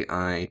 G,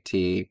 I,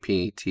 T,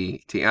 P,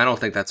 T, T. I don't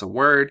think that's a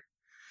word.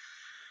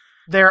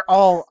 They're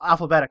all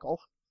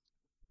alphabetical.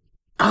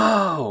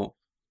 Oh.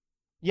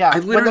 Yeah. I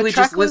literally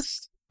just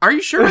list. Are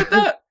you sure about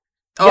that?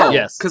 Yeah. Oh,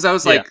 yes. Because I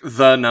was like,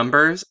 the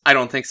numbers? I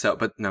don't think so,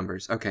 but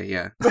numbers. Okay,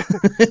 yeah.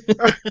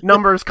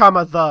 Numbers,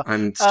 comma, the.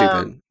 I'm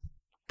stupid.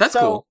 That's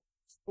cool.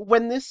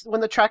 When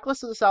the track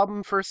list of this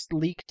album first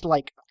leaked,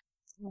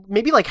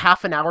 maybe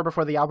half an hour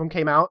before the album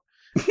came out,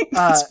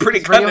 it's pretty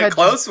kind of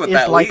close with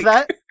that leak.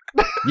 That.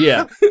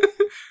 Yeah.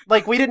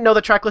 We didn't know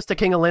the track list of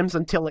King of Limbs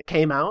until it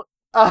came out.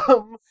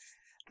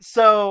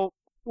 So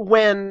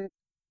when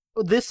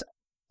this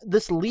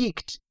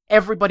leaked,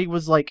 everybody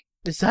was like,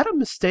 is that a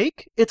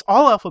mistake? It's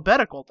all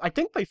alphabetical. I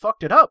think they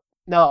fucked it up.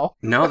 No.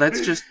 No, they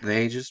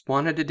just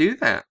wanted to do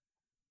that.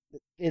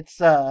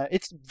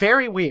 It's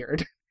very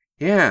weird.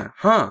 Yeah,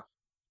 huh.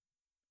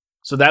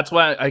 So that's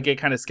why I get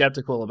kind of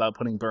skeptical about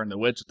putting Burn the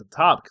Witch at the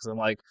top, because I'm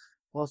like,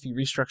 well, if you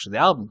restructure the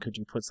album, could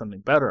you put something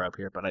better up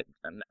here? But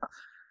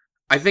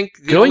I think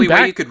the only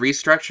way you could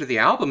restructure the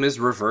album is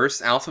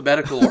reverse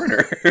alphabetical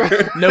order.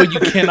 No, you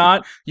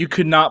cannot. You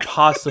could not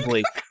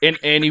possibly, in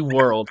any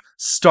world,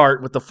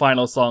 start with the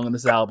final song on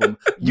this album.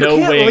 You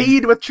can't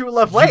lead with True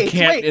Love Waits.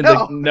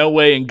 No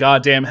way in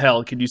goddamn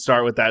hell can you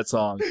start with that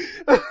song.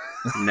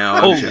 No,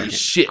 holy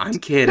shit. I'm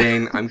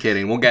kidding.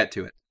 We'll get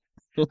to it.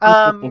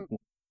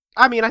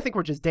 I mean, I think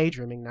we're just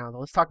daydreaming now, though.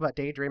 Let's talk about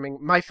daydreaming.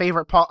 My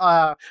favorite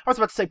I was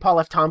about to say Paul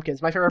F.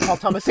 Tompkins. My favorite Paul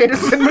Thomas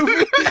Anderson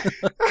movie.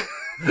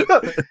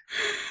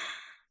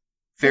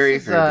 Very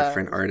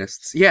different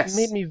artists. Yes.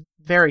 It made me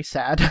very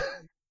sad.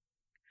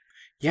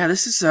 Yeah,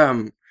 this is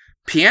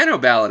Piano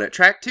Ballad at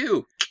track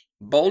 2.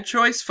 Bold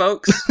choice,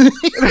 folks. Nikki,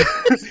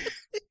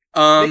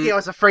 I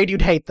was afraid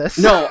you'd hate this.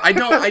 No, I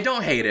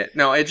don't hate it.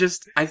 No, I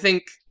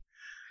think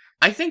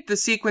the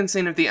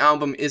sequencing of the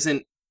album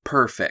isn't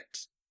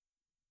perfect.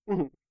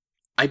 Mm-hmm.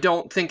 I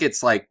don't think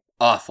it's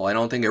awful. I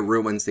don't think it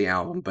ruins the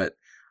album, but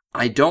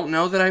I don't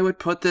know that I would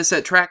put this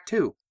at track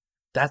 2.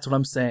 That's what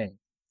I'm saying.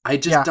 I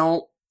just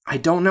don't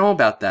know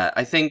about that.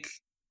 I think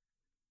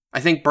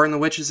Burn the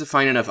Witch is a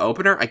fine enough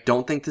opener. I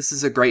don't think this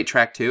is a great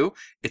track 2.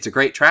 It's a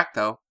great track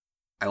though.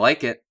 I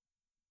like it.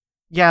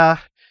 Yeah.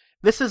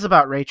 This is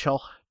about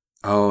Rachel.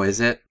 Oh, is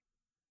it?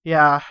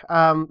 Yeah.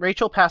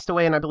 Rachel passed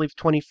away in, I believe,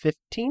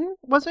 2015,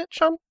 was it,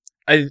 Sean?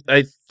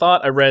 I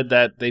thought I read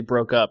that they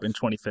broke up in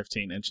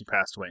 2015 and she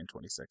passed away in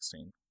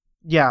 2016.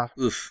 Yeah.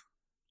 Oof.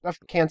 Of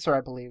cancer, I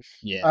believe.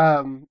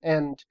 Yeah.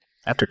 And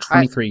after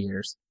 23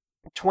 years.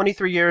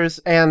 23 years,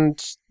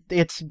 and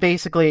it's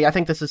basically, I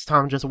think this is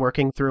Tom just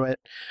working through it.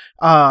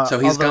 So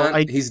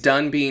he's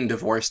done being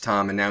divorced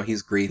Tom, and now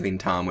he's grieving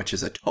Tom, which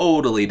is a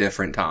totally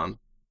different Tom.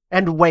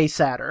 And way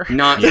sadder.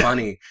 Not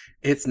funny.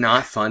 It's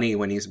not funny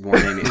when he's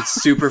mourning.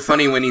 It's super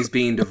funny when he's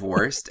being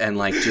divorced and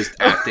like just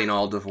acting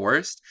all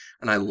divorced.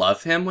 And I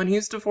love him when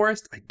he's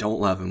divorced. I don't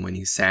love him when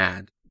he's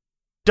sad.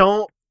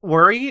 Don't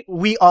worry.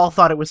 We all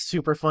thought it was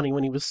super funny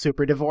when he was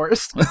super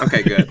divorced.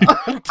 Okay, good.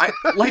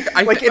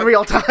 Like in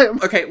real time.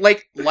 Okay,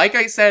 like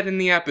I said in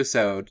the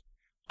episode,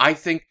 I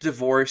think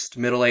divorced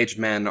middle-aged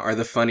men are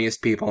the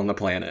funniest people on the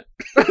planet.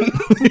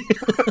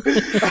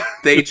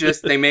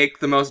 They make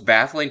the most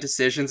baffling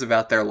decisions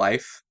about their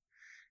life.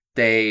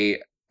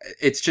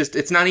 It's just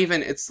a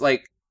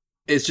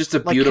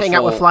beautiful... Like hang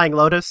out with Flying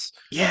Lotus?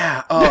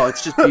 Yeah, oh,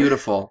 it's just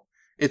beautiful.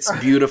 It's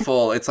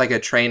beautiful. It's like a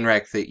train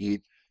wreck that you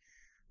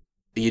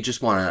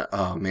just want to...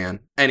 Oh, man.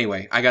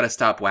 Anyway, I gotta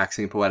stop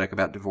waxing poetic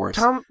about divorce.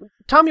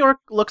 Tom York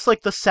looks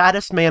like the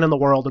saddest man in the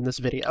world in this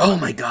video. Oh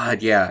my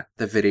god, yeah,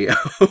 the video.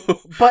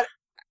 But,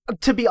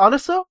 to be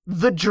honest though,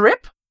 the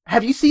drip...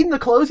 Have you seen the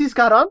clothes he's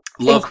got on?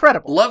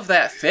 Incredible. Love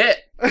that fit.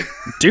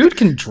 Dude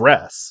can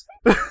dress.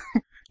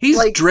 He's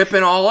like,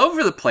 dripping all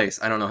over the place.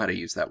 I don't know how to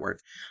use that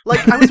word.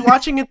 Like, I was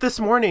watching it this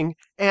morning,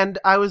 and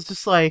I was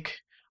just like,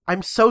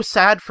 I'm so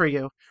sad for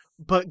you,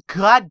 but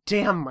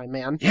goddamn, my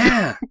man.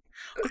 Yeah.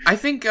 I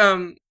think,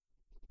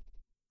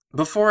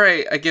 before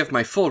I give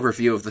my full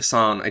review of the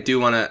song, I do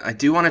want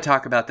to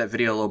talk about that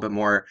video a little bit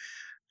more.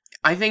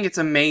 I think it's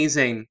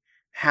amazing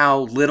how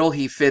little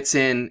he fits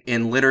in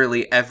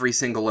literally every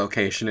single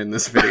location in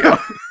this video.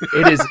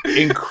 It is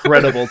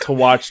incredible to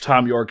watch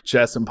Tom York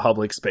just in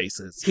public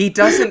spaces. He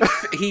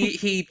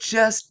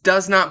just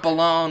does not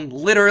belong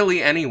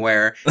literally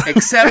anywhere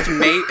except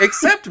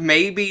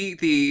maybe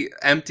the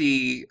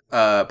empty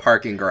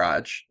parking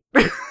garage.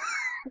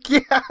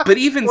 Yeah. But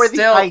even or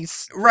still, the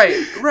ice.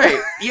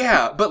 Right.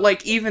 Yeah, but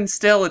like even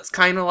still, it's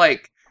kind of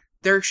like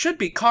there should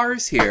be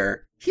cars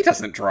here. He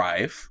doesn't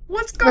drive.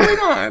 What's going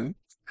on?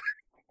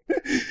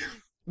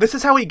 This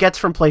is how he gets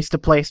from place to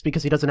place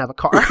because he doesn't have a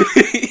car.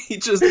 He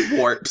just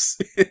warps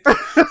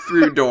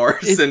through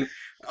doors and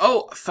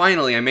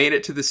finally I made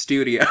it to the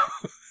studio.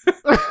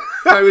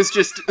 I was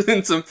just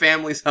in some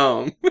family's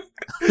home.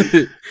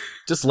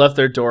 Just left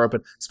their door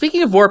open.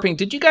 Speaking of warping,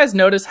 did you guys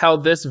notice how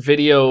this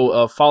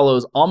video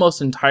follows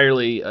almost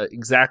entirely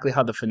exactly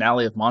how the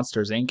finale of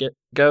Monsters, Inc.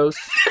 goes?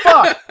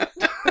 Fuck!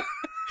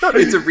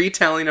 It's a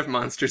retelling of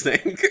Monsters,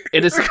 Inc.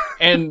 It is,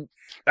 and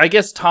I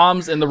guess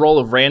Tom's in the role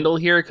of Randall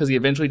here because he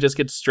eventually just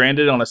gets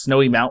stranded on a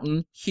snowy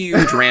mountain.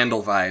 Huge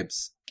Randall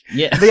vibes.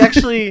 Yeah. They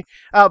actually,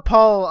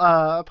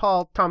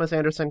 Paul Thomas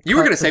Anderson. You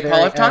were going to say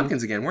Paul F.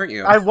 Tompkins again, weren't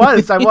you? I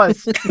was. And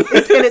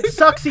it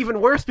sucks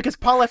even worse because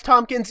Paul F.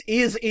 Tompkins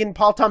is in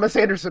Paul Thomas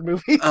Anderson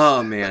movies.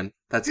 Oh, man.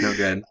 That's no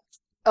good.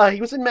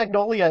 He was in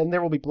Magnolia and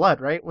There Will Be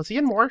Blood, right? Was he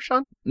in more,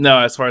 Sean? No,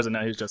 as far as I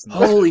know, he was just in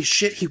Holy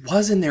shit, he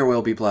was in There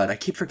Will Be Blood. I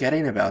keep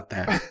forgetting about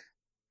that.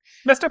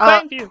 Mr.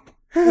 Plainview.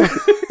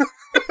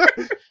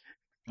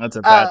 That's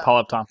a bad Paul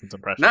F. Tompkins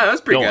impression. No, that was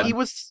pretty good.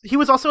 He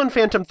was also in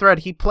Phantom Thread.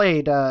 He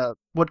played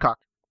Woodcock.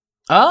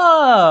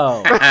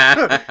 Oh!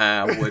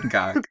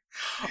 Woodcock.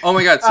 Oh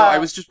my god, so I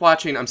was just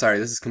watching... I'm sorry,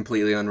 this is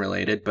completely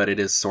unrelated, but it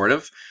is sort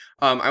of.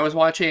 I was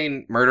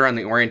watching Murder on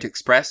the Orient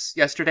Express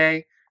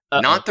yesterday.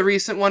 Uh-oh. Not the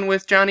recent one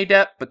with Johnny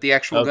Depp, but the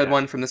actual good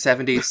one from the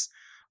 70s.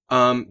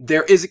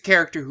 There is a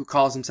character who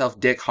calls himself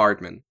Dick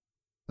Hardman.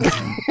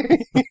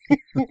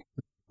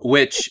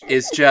 Which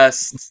is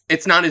just,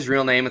 it's not his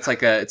real name. It's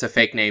a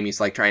fake name.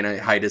 He's like trying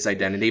to hide his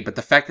identity. But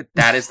the fact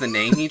that is the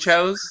name he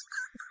chose,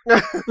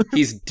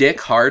 he's Dick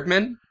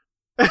Hardman.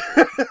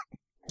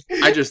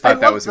 I just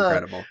thought that was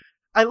incredible.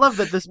 I love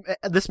that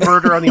this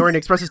Murder on the Orient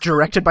Express is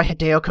directed by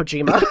Hideo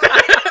Kojima.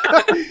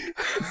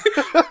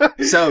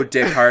 So,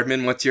 Dick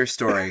Hardman, what's your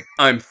story?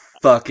 I'm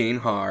fucking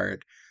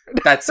hard.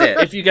 That's it.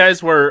 If you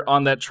guys were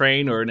on that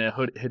train or in a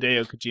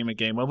Hideo Kojima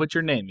game, what would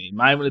your name be?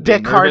 Mine would be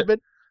Dick Hardman.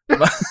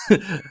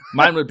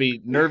 Mine would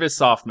be Nervous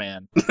Soft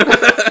Man.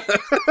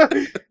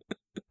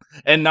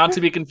 And not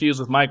to be confused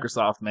with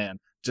Microsoft Man,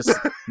 just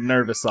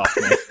Nervous Soft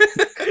Man.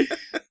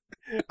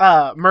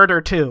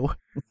 Murder 2.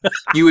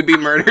 You would be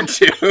Murder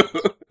 2.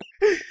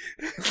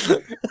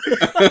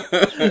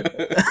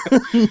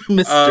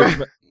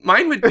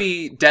 Mine would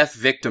be Death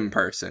Victim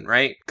Person,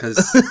 right?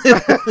 Because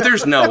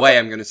there's no way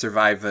I'm going to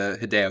survive a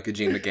Hideo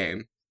Kojima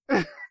game.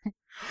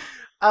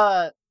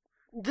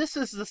 This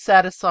is the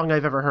saddest song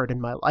I've ever heard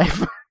in my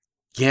life.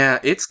 Yeah,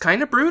 it's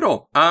kind of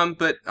brutal.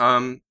 But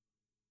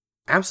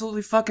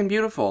absolutely fucking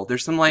beautiful.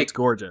 There's some like it's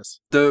gorgeous.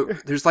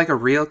 There's like a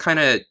real kind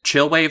of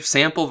chill wave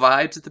sample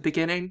vibes at the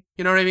beginning.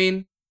 You know what I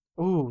mean?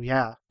 Ooh,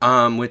 yeah.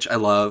 Which I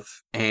love,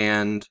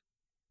 and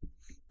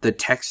the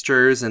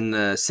textures and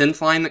the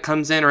synth line that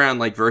comes in around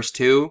like verse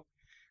 2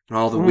 and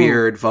all the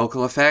weird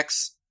vocal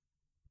effects.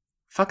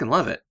 Fucking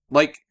love it.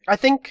 Like, I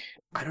think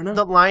I don't know.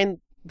 The line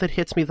that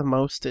hits me the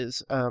most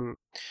is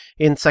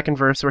in second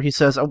verse where he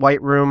says, "A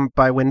white room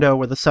by window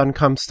where the sun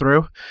comes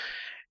through."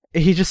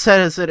 He just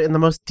says it in the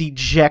most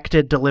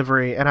dejected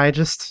delivery, and I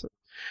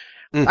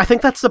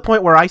think that's the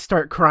point where I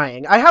start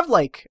crying. I have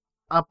like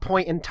a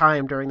point in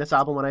time during this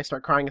album when I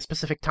start crying, a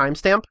specific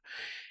timestamp,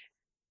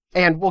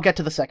 and we'll get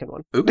to the second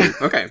one. Ooh,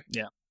 okay.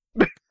 Yeah.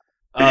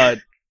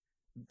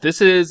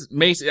 this is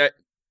Macy.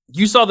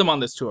 You saw them on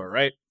this tour,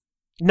 right?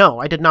 No,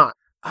 I did not.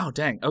 Oh,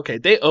 dang. Okay,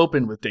 they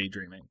opened with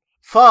Daydreaming.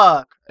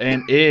 Fuck.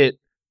 And it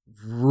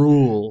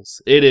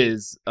rules. It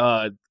is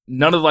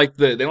none of like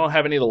they don't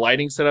have any of the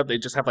lighting set up. They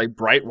just have like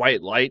bright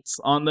white lights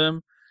on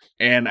them.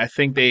 And I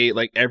think they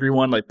like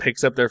everyone like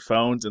picks up their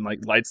phones and like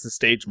lights the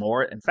stage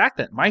more. In fact,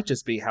 that might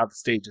just be how the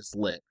stage is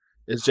lit.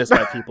 It's just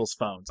by people's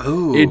phones.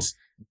 Ooh. It's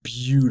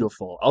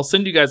beautiful. I'll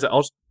send you guys.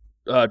 I'll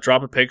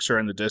drop a picture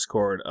in the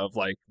Discord of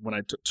like when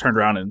I turned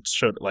around and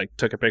showed like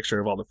took a picture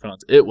of all the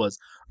phones. It was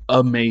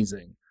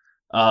amazing.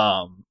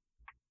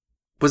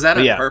 Was that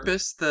on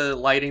purpose, the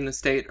lighting the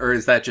state, or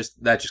is that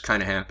just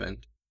kind of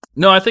happened?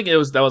 No, I think that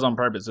was on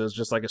purpose. It was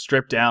just like a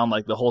stripped down,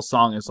 like the whole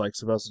song is like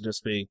supposed to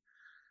just be,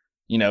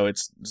 you know,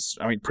 it's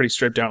pretty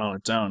stripped down on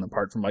its own,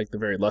 apart from like the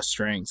very lush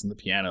strings and the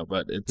piano.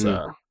 But it's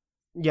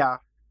yeah,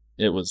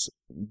 it was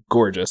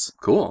gorgeous.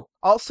 Cool.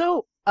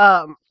 Also,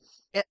 and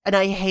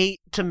I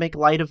hate to make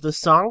light of this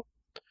song,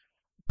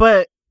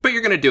 but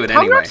you're gonna do it Tom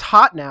anyway. York's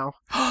hot now.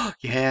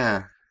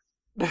 Yeah.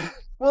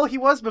 Well, he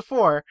was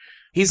before.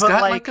 He's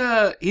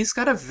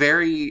got a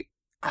very,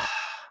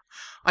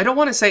 I don't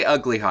want to say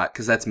ugly hot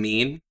because that's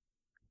mean.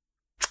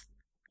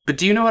 But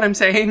do you know what I'm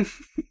saying?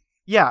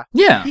 Yeah.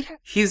 Yeah.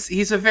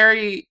 He's a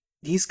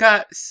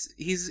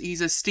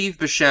Steve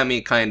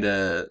Buscemi kind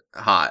of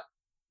hot.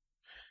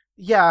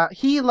 Yeah,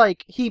 he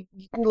if you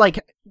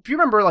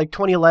remember like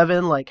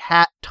 2011, like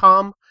Hat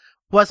Tom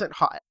wasn't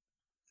hot.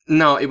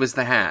 No, it was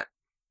the hat.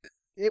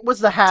 It was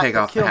the hat Take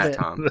that off the killed hat, it.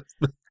 Tom.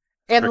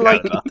 And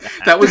like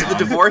that was the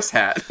divorce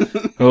hat.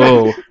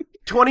 Oh.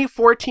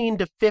 2014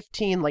 to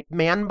 15, like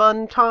Man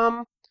Bun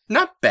Tom.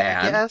 Not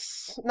bad.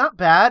 Yes, not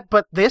bad.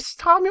 But this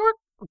Tom York,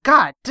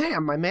 god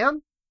damn, my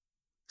man.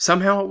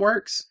 Somehow it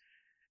works.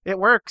 It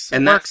works.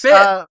 And it that works.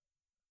 fit.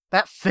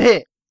 That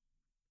fit.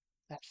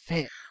 That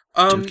fit.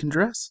 Dude can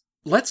dress.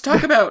 Let's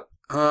talk about.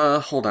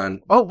 Hold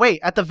on. Oh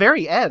wait, at the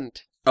very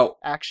end. Oh,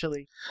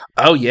 actually.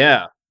 Oh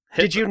yeah.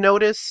 Did you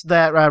notice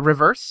that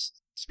reverse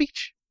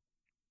speech?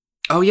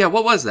 Oh yeah,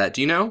 what was that? Do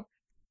you know?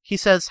 He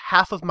says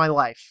half of my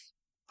life.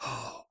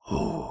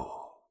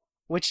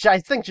 Which I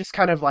think just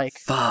kind of like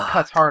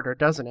cuts harder,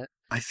 doesn't it?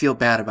 I feel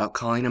bad about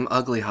calling him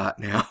ugly hot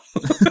now.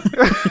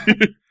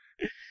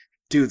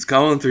 Dude's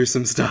going through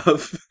some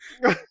stuff.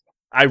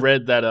 I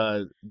read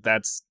that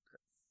that's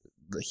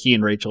he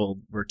and Rachel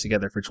were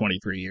together for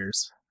 23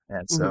 years.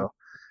 And so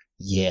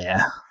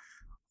yeah.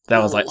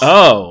 That was like,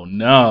 oh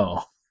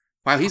no.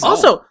 Wow, he's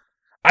also old.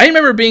 I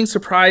remember being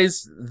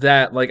surprised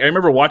that like I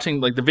remember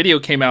watching like the video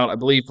came out I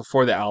believe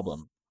before the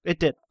album. It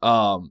did.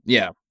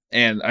 Yeah.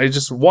 And I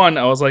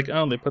was like,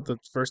 oh, they put the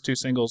first two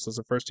singles as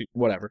the first two,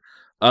 whatever.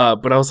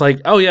 But I was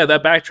like, oh yeah,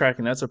 that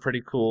backtracking, that's a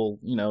pretty cool,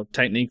 you know,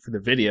 technique for the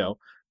video.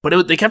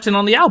 But they kept it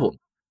on the album.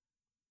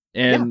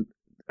 And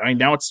I mean,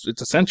 now it's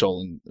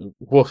essential. And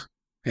woof.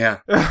 Yeah.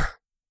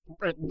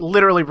 It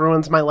literally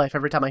ruins my life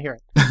every time I hear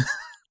it.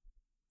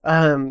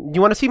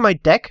 You want to see my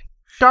deck,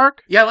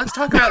 Dark? Yeah, let's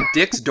talk about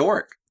Dick's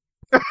Dork.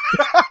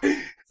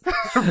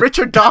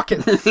 Richard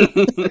Dawkins.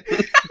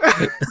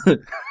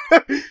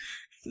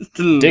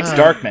 Dick's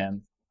Dark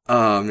Man.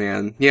 Oh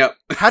man, yep.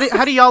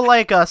 How do y'all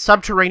like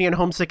Subterranean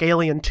Homesick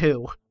Alien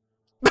 2?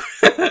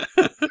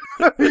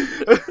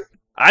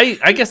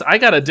 I guess I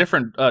got a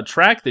different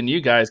track than you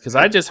guys because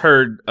I just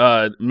heard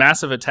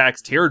Massive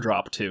Attack's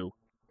Teardrop 2.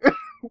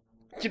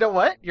 You know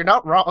what? You're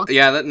not wrong.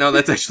 Yeah,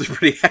 that's actually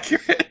pretty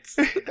accurate.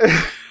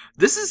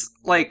 This is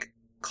like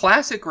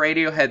classic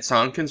Radiohead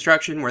song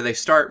construction where they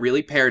start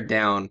really pared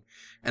down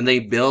and they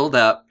build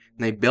up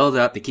and they build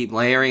up. They keep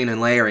layering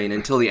and layering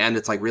until the end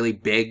it's like really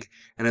big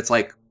and it's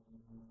like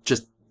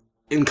just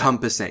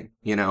encompassing,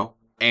 you know?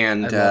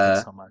 And I love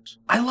it so much.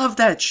 I love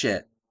that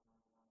shit.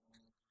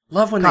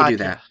 Love when they do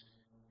that.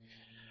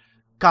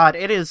 God,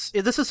 this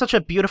is such a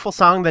beautiful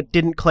song that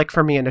didn't click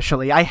for me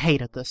initially. I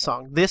hated this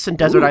song. This and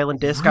Desert Island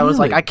Disc, really? I was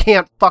like, I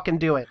can't fucking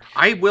do it.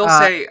 I will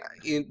say,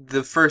 in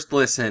the first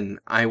listen,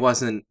 it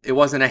wasn't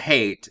a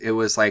hate. It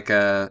was like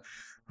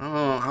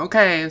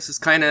okay, this is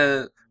kind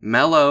of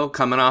mellow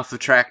coming off of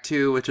track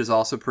 2, which is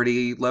also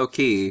pretty low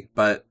key,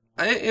 but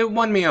it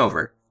won me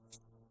over.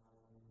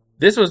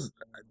 This was,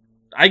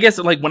 I guess,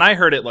 like when I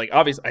heard it, like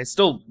obviously, I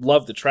still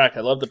love the track.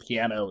 I love the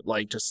piano,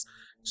 like just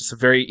a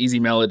very easy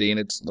melody and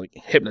it's like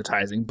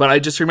hypnotizing. But I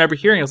just remember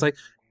hearing it, I was like,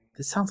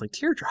 this sounds like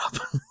Teardrop.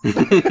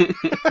 And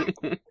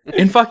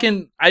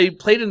I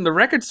played it in the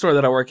record store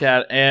that I work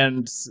at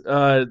and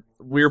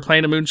we were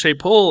playing a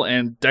Moonshaped Pool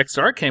and Dick's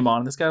Dark came on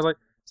and this guy was like,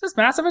 is this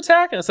Massive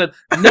Attack? And I said,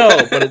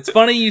 no, but it's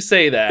funny you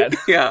say that.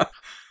 Yeah.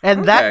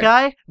 And that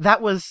guy,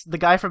 that was the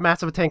guy from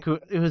Massive Attack who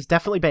was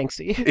definitely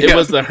Banksy. It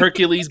was the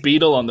Hercules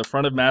beetle on the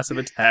front of Massive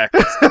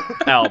Attack's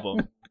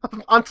album.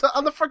 on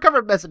the front cover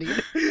of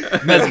Mezzanine.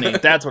 Mezzanine,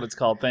 that's what it's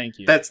called. Thank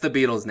you. That's the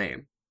Beatles'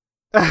 name.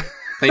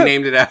 They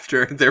named it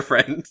after their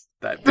friend,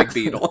 that big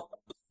beetle.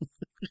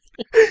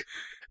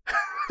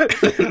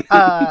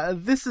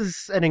 This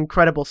is an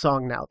incredible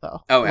song now,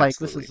 though. Oh, like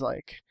absolutely. this is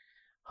like,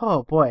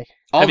 oh boy.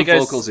 All the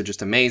vocals are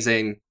just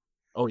amazing.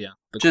 Oh yeah,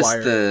 The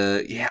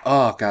choir.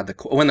 Oh god,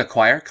 when the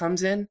choir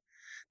comes in,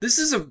 This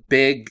is a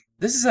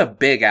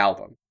big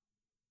album.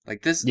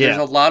 Like this, Yeah.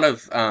 there's a lot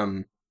of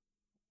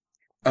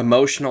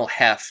emotional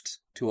heft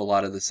to a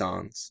lot of the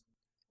songs.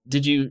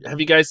 Have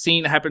you guys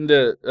happened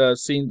to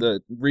seen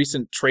the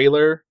recent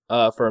trailer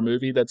for a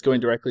movie that's going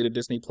directly to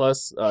Disney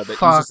Plus that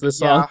uses this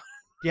song?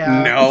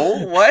 Yeah.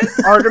 No, what?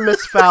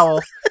 Artemis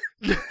Fowl.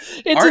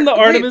 It's in the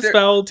Artemis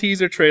Fowl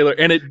teaser trailer,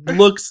 and it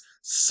looks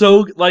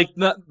so like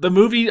the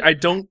movie.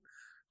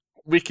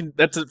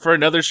 That's it for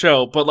another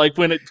show. But like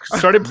when it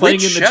started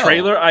playing in the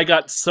trailer, I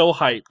got so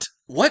hyped.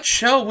 What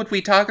show would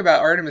we talk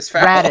about Artemis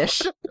Fowl?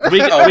 Radish. We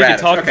can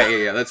talk.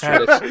 Okay, yeah, that's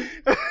true.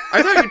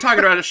 I thought you were talking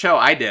about a show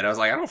I did. I was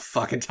like, I don't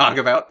fucking talk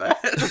about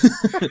that.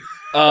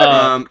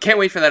 Can't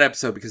wait for that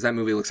episode because that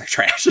movie looks like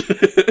trash.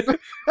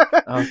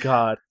 Oh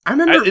God! I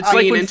remember it's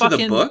being like into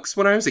the books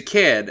when I was a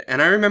kid,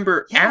 and I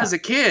remember as a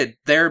kid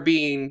there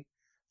being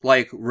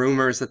like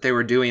rumors that they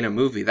were doing a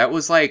movie. That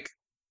was like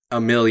a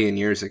million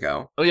years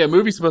ago. Oh yeah,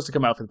 movie's supposed to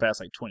come out for the past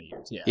like 20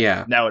 years.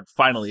 Yeah. Now it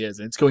finally is,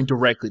 and it's going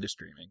directly to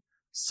streaming.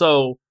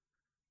 So,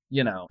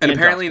 you know, and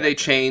apparently they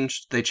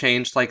changed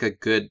like a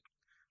good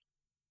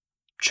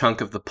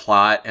chunk of the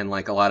plot and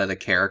like a lot of the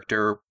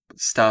character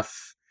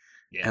stuff,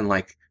 and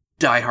like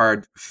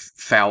diehard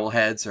foul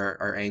heads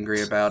are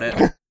angry about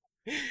it.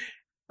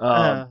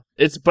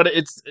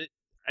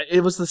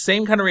 It was the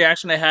same kind of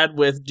reaction I had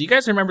with. Do you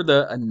guys remember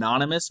the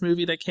Anonymous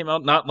movie that came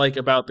out? Not like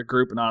about the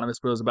group Anonymous,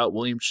 but it was about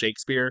William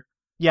Shakespeare.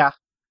 Yeah,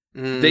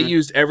 they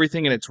used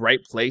everything in its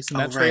right place in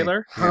that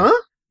trailer. Huh?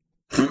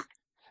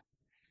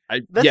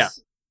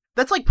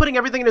 That's like putting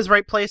everything in its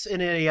right place in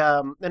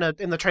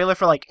the trailer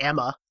for like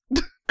Emma.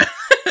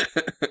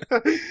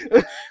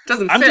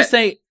 Doesn't fit. I'm just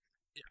saying,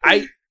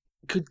 I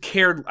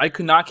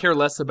could not care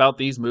less about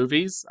these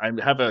movies. I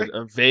have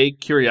a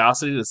vague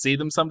curiosity to see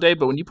them someday,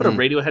 but when you put a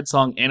Radiohead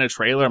song in a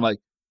trailer, I'm like,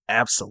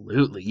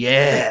 absolutely,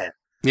 yeah.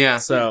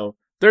 So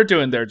they're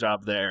doing their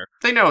job there.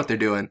 They know what they're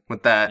doing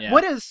with that. Yeah.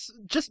 What is,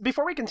 just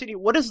before we continue,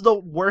 what is the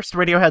worst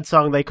Radiohead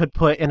song they could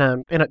put in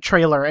a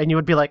trailer and you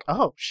would be like,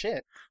 oh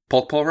shit?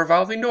 Pull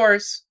Revolving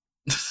Doors.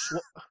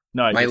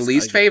 No, my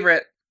least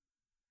favorite.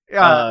 We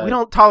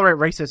don't tolerate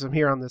racism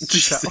here on this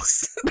show.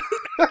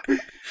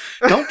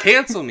 Don't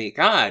cancel me,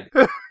 God.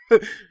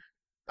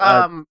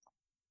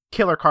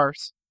 Killer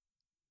Cars.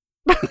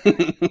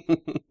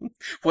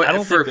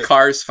 What for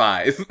Cars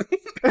 5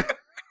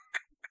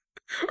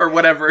 or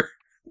whatever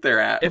they're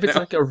at. If it's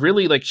like a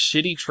really like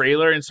shitty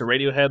trailer and it's a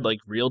Radiohead like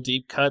real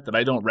deep cut that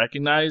I don't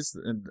recognize,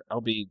 and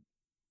I'll be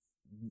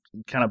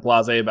kind of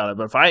blasé about it.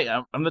 But if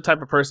I'm the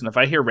type of person, if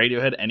I hear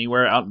Radiohead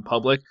anywhere out in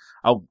public,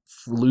 I'll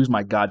lose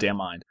my goddamn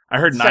mind. I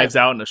heard Knives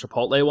Out in a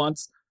Chipotle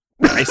once.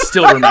 I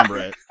still remember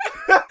it.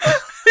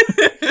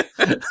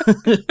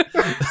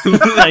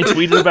 I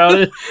tweeted about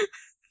it.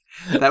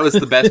 That was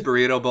the best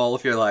burrito bowl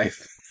of your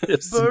life.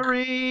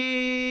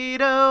 Burrito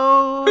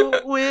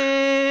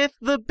with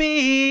the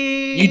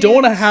beans. You don't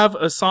want to have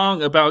a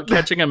song about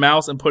catching a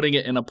mouse and putting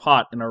it in a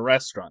pot in a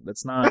restaurant.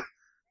 That's not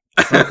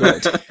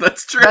good.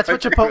 That's true. That's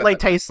what Chipotle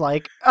tastes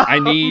like. I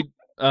need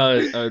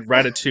a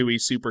Ratatouille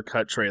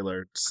supercut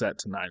trailer set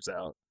to Knives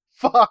Out.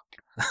 Fuck.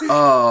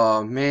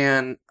 Oh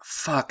man,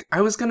 fuck.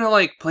 I was gonna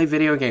like play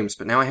video games,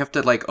 but now I have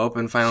to like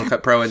open Final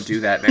Cut Pro and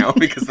do that now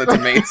because that's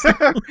amazing.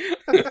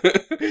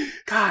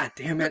 God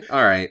damn it.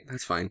 Alright,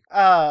 that's fine.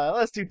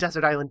 Let's do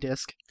Desert Island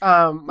Disc.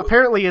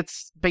 Apparently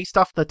it's based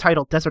off the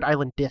title Desert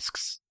Island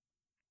Discs.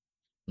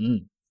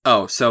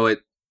 Oh, so they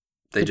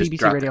the just BBC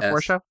dropped Radio the 4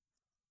 S. show?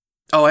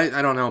 Oh, I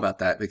don't know about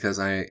that because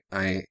I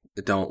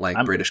don't like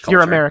British culture.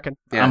 You're American.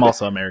 Yeah. I'm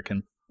also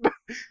American.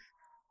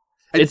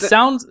 It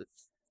sounds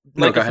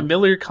like a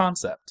familiar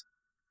concept.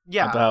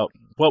 Yeah. About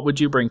what would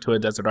you bring to a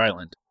desert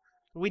island?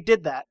 We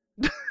did that.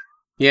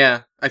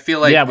 Yeah, I feel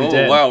like, we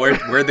did. Wow,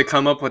 where'd they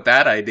come up with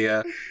that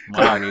idea?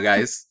 Come on, you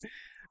guys.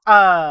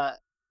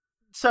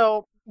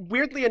 So,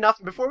 weirdly enough,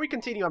 before we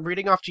continue, I'm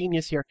reading off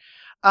Genius here.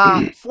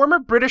 Former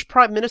British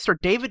Prime Minister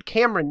David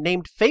Cameron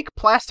named Fake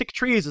Plastic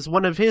Trees as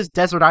one of his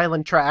desert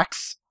island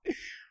tracks.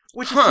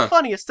 Which is the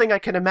funniest thing I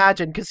can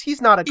imagine, because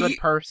he's not a good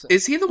person.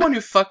 Is he the one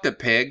who fucked a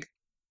pig?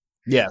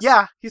 Yes.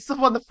 Yeah, he's the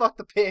one that fucked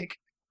the pig.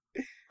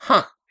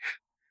 Huh.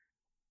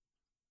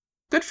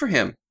 Good for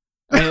him.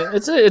 I mean,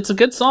 it's a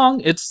good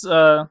song. It's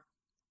but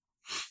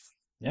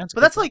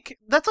that's like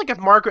if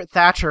Margaret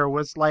Thatcher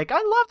was like, I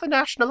love the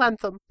national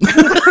anthem.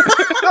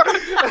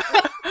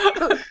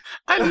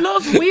 I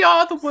love We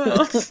Are the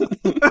World.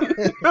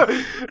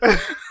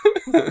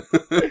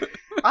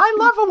 I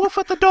love a wolf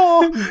at the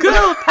door.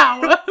 Girl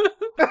power.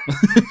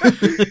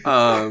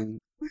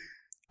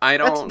 I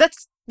don't.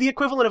 That's the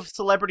equivalent of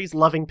celebrities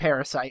loving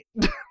Parasite.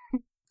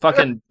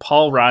 Fucking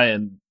Paul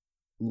Ryan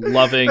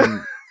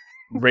loving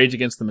Rage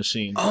Against the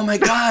Machine. Oh my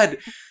god.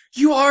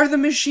 You are the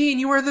machine.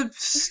 You are the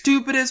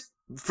stupidest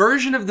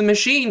version of the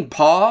machine,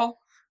 Paul.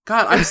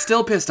 God, I'm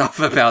still pissed off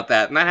about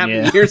that. And that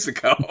happened years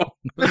ago.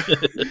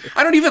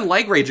 I don't even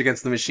like Rage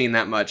Against the Machine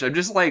that much. I'm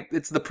just like,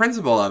 it's the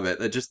principle of it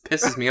that just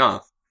pisses me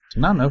off. Do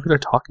you not know who they're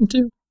talking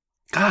to?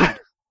 God.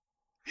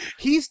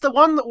 He's the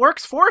one that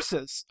works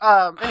forces.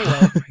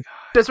 Anyway,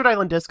 Desert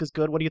Island Disc is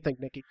good. What do you think,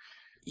 Nikki?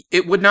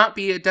 It would not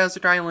be a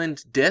Desert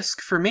Island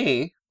disc for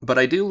me, but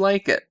I do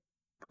like it.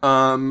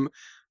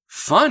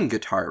 Fun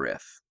guitar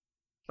riff.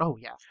 Oh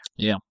yeah.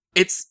 Yeah.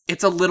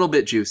 It's a little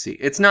bit juicy.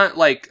 It's not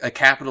like a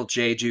capital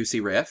J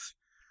juicy riff.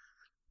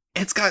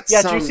 It's got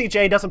some... Juicy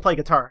J doesn't play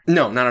guitar.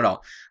 No, not at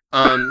all.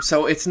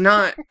 So it's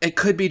not... It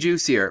could be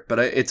juicier, but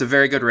it's a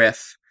very good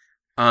riff.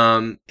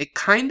 It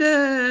kind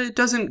of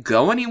doesn't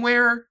go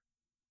anywhere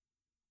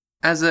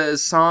as a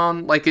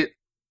song. Like,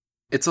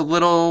 it's a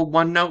little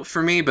one note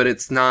for me, but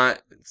it's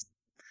not...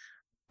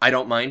 I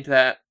don't mind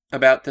that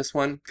about this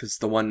one, because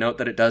the one note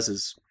that it does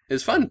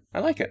is fun. I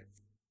like it.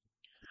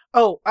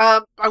 Oh,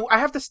 I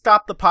have to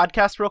stop the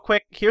podcast real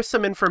quick. Here's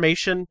some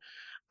information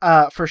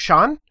for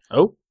Sean.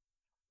 Oh?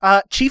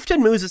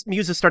 Chieftain Muse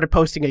has started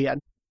posting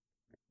again.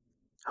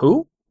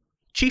 Who?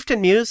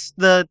 Chieftain Muse,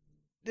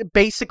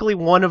 basically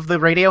one of the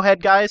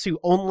Radiohead guys who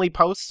only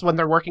posts when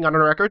they're working on a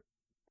record.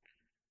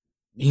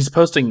 He's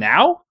posting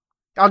now?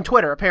 On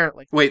Twitter,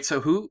 apparently. Wait,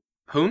 so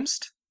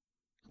whomst?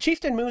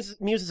 Chieftain Muse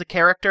is a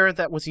character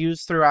that was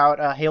used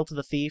throughout Hail to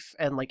the Thief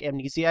and like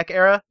Amnesiac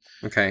era.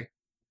 Okay.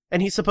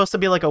 And he's supposed to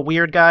be like a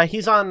weird guy.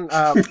 He's on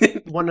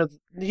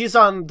he's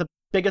on the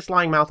biggest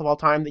lying mouth of all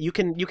time that you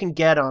can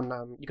get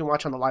on you can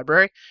watch on the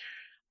library.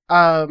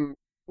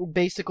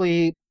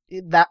 Basically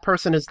that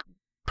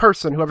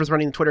whoever's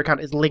running the Twitter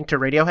account is linked to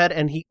Radiohead,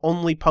 and he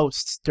only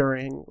posts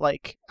during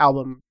like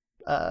album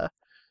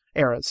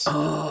eras.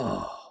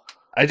 Oh.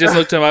 I just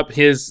looked him up.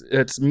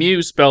 It's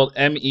Muse spelled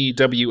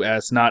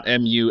MEWS, not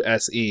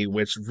MUSE,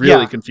 which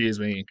really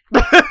confused me.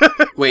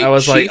 Wait, I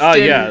was like, oh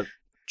yeah.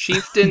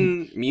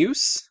 Chieftain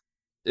Muse?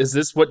 Is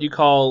this what you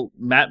call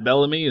Matt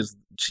Bellamy? Is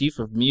Chief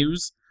of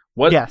Muse?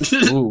 What? Yes.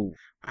 Ooh.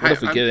 What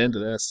if we get into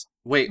this?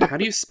 Wait, how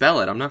do you spell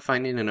it? I'm not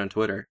finding it on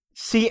Twitter.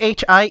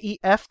 CHIEFTAN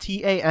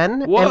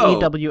Whoa.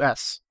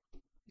 MEWS.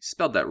 You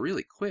spelled that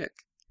really quick.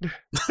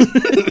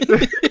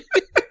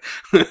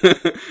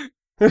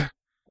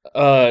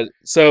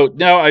 So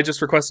now I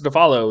just requested to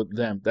follow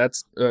them.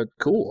 That's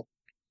cool.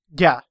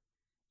 Yeah.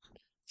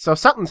 So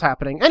something's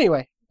happening.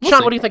 Anyway, We'll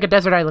Sean, see. what do you think of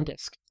Desert Island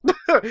Disc?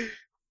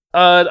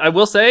 I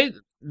will say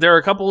there are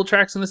a couple of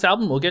tracks in this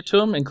album. We'll get to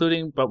them,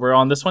 but we're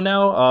on this one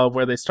now,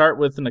 where they start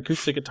with an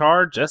acoustic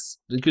guitar, just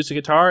the acoustic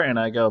guitar, and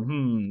I go,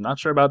 not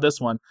sure about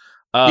this one.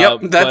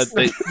 That's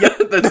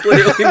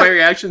literally my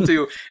reaction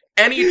to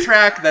any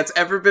track that's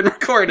ever been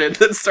recorded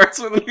that starts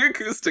with an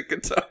acoustic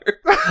guitar.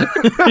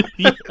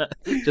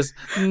 Just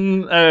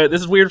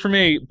this is weird for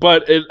me,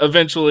 but it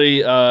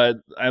eventually I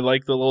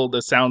like the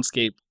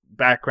soundscape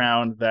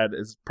background that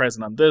is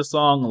present on this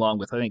song, along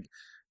with I think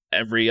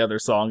every other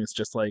song is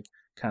just like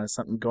kind of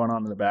something going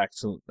on in the back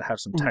to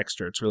have some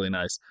texture. It's really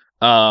nice.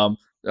 Tom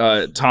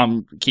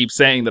keeps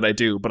saying that I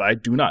do, but I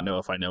do not know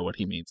if I know what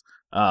he means.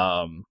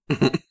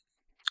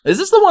 Is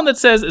this the one that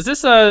says, is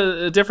this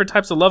different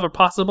types of love are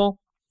possible?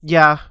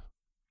 Yeah.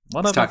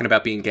 What He's talking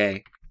about being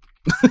gay.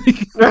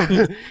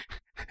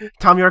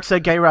 Tom York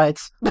said gay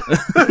rights.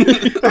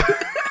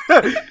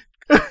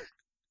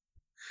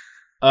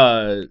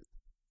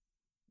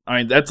 I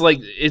mean, that's like,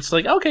 it's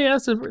like, okay, yeah,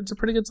 it's a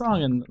pretty good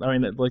song. And I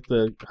mean, like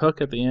the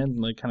hook at the end,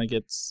 like kind of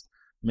gets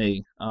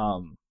me.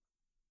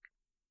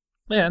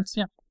 It's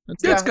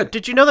good.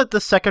 Did you know that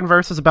the second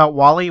verse is about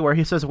Wally, where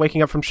he says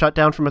waking up from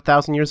shutdown from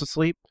 1,000 years of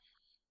sleep?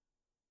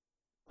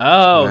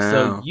 Oh, Wow.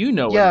 so you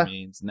know what it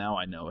means. Now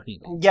I know what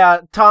he means. Yeah,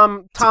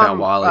 Tom about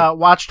Wally.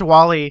 Watched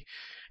Wally,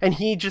 and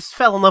he just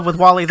fell in love with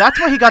Wally. That's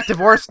why he got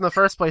divorced in the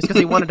first place, because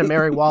he wanted to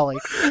marry Wally.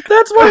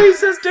 That's why he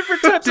says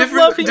different types of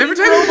love. He means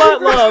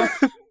robot love.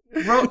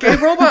 Gay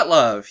robot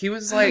love. He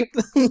was like,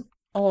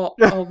 oh,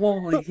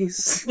 Wally,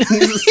 he's watching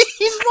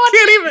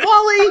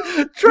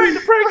Wally trying to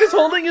practice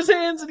holding his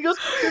hands, and he goes,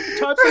 different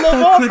types of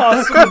love are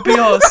possible. be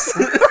us.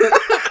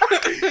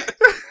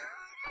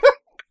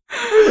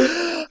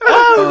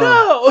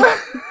 Oh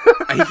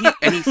no!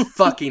 And he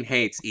fucking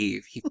hates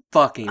Eve. He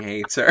fucking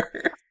hates her.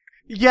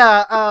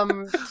 Yeah,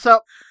 so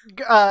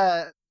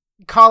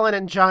Colin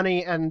and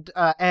Johnny and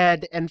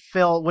Ed and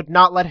Phil would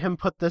not let him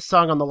put this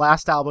song on the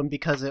last album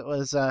because it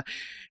was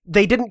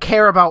they didn't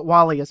care about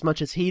Wally as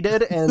much as he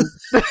did, and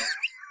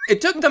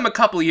it took them a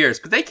couple years,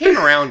 but they came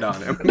around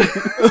on him.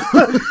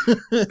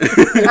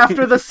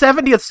 After the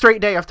 70th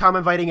straight day of Tom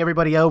inviting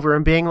everybody over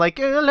and being like,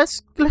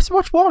 let's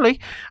watch Wally,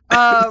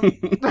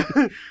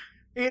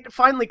 it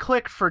finally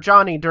clicked for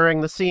Johnny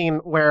during the scene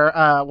where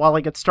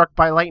Wally gets struck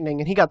by lightning,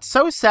 and he got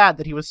so sad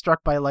that he was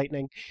struck by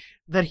lightning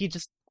that he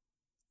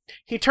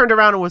turned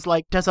around and was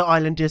like, Desert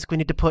Island Disc, we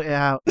need to put it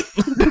out.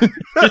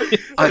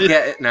 I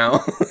get it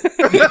now.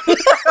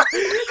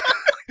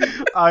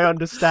 I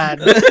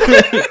understand.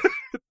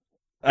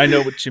 I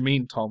know what you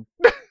mean, Tom.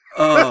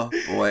 Oh,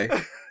 boy.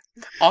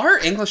 Our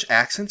English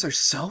accents are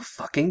so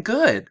fucking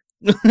good.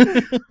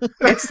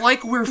 It's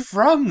like we're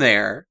from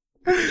there.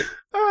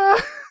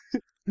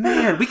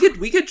 Man, we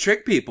could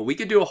trick people. We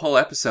could do a whole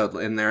episode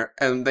in there,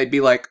 and they'd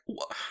be like,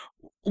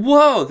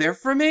 whoa, they're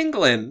from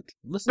England.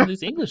 Listen to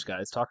these English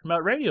guys talking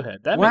about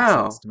Radiohead. That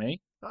Wow. makes sense to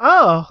me.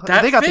 Oh,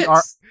 That they got fits. the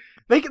art.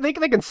 They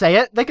can say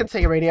it. They can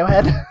say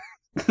Radiohead.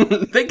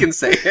 They can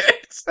say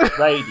it.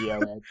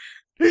 Radiohead.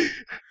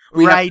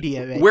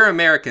 Radiohead. We're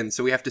Americans,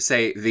 so we have to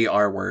say the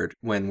R word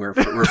when we're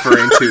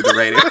referring to the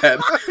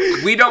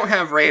Radiohead. We don't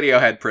have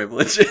Radiohead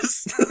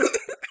privileges.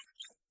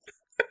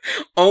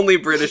 Only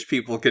British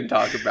people can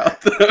talk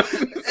about them.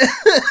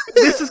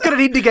 This is going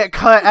to need to get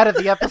cut out of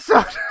the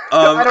episode.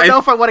 I don't know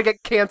if I want to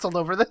get canceled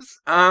over this.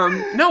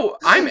 No,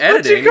 I'm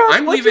editing.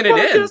 I'm leaving it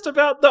in. Just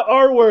about the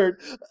R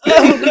word.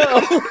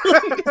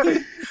 Oh no!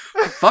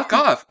 Fuck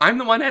off! I'm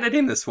the one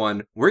editing this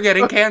one. We're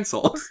getting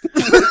canceled.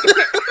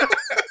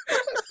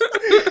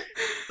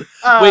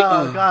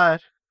 Oh God!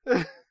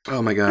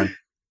 Oh my God!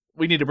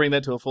 We need to bring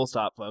that to a full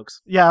stop,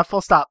 folks. Yeah,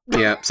 full stop.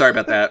 Yeah, sorry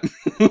about that.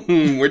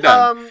 We're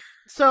done.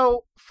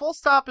 So Full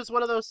Stop is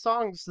one of those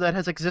songs that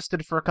has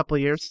existed for a couple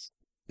of years.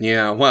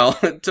 Yeah, well,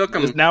 it took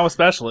them now,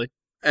 especially,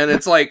 and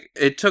it's like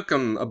it took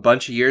them a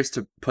bunch of years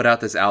to put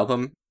out this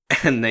album,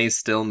 and they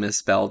still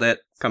misspelled it.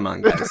 Come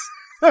on, guys.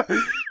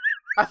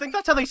 I think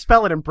that's how they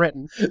spell it in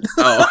Britain.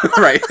 Oh,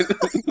 right.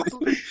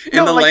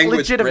 In the like,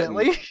 language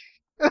legitimately.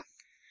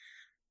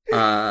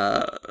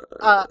 No,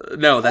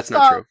 that's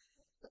not true.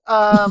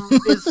 I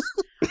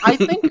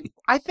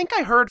think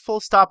I heard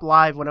Full Stop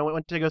live when I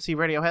went to go see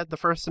Radiohead the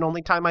first and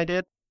only time I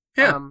did.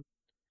 Yeah.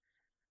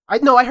 I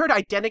heard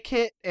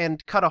Identikit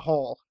and Cut a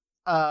Hole,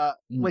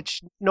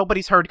 which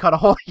nobody's heard Cut a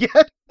Hole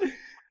yet.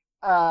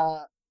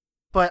 But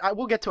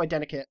we'll get to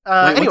Identikit.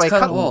 Anyway,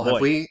 Cut a Hole?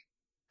 Have we?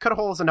 Cut a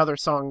Hole is another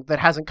song that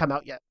hasn't come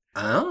out yet.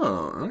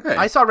 Oh, okay.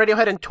 I saw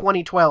Radiohead in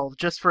 2012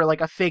 just for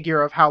like a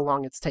figure of how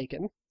long it's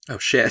taken. Oh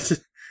shit.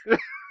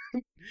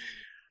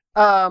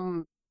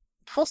 Full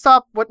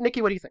Stop.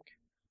 Nikki? What do you think?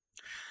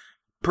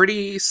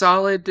 Pretty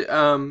solid.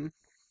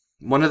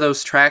 One of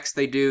those tracks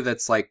they do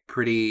that's like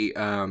pretty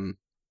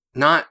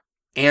not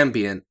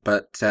ambient,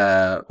 but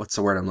what's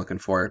the word I'm looking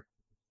for?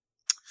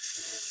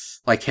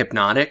 Like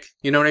hypnotic.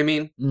 You know what I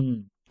mean?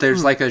 Mm.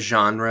 There's like a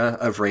genre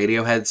of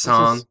Radiohead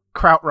song. This is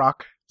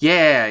krautrock.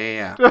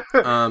 Yeah.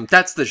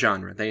 That's the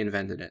genre. They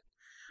invented it.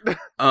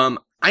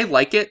 I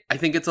like it. I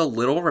think it's a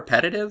little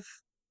repetitive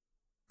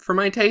for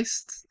my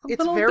taste.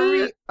 It's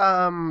very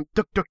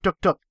duk duk duk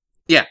duk.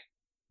 Yeah.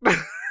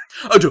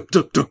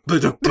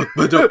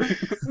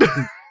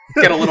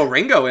 Get a little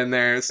Ringo in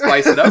there,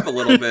 spice it up a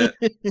little bit.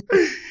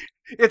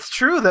 It's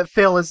true that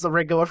Phil is the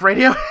Ringo of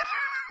Radiohead.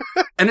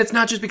 And it's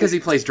not just because he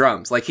plays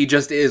drums. Like, he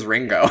just is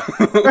Ringo.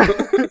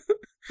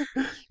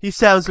 He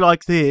sounds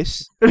like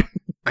this.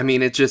 I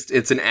mean,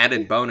 it's an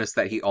added bonus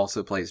that he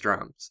also plays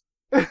drums.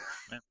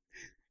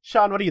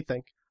 Sean, what do you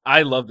think?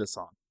 I love this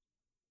song.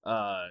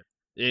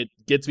 It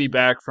gets me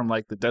back from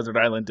like the Desert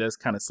Island Disc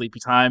kind of sleepy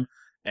time,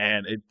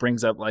 and it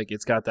brings up like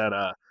it's got that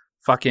I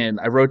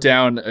wrote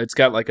down it's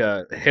got like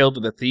a Hail to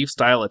the Thief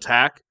style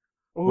attack.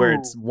 Ooh. Where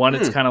it's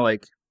kind of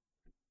like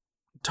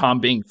Tom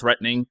being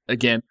threatening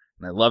again,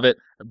 and I love it,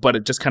 but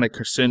it just kind of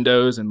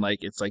crescendos and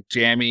like it's like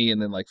jammy,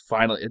 and then like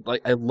finally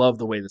I love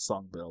the way the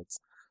song builds.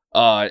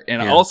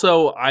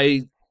 Also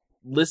I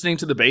listening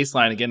to the bass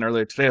line again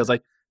earlier today, I was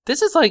like,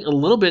 this is like a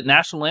little bit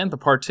National Anthem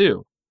Part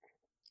 2.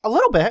 A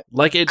little bit.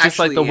 Like it just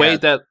actually, like the way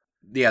that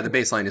the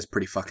bass line is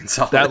pretty fucking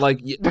solid. That like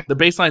the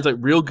bass line's like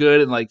real good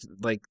and like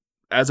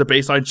as a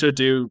bass line should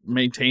do,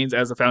 maintains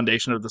as a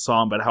foundation of the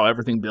song, but how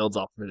everything builds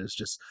off of it is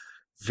just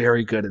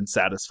very good and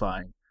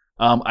satisfying.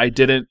 I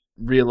didn't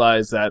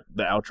realize that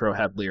the outro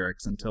had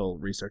lyrics until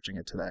researching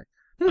it today.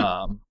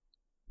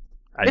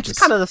 It's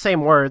kind of the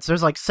same words.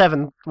 There's like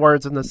 7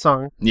 words in this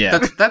song. Yeah.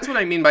 That's what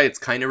I mean by it's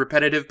kind of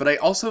repetitive, but I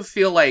also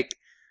feel like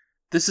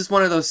this is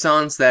one of those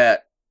songs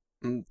that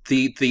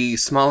the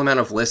small amount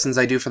of listens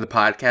I do for the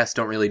podcast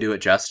don't really do it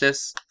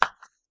justice.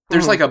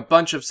 There's like a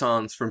bunch of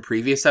songs from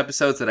previous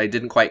episodes that I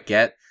didn't quite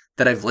get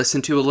that I've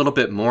listened to a little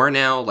bit more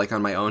now, like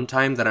on my own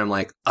time, that I'm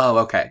like, oh,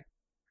 okay.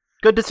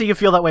 Good to see you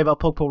feel that way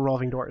about Poke Pole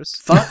Revolving Doors.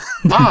 Fuck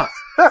off.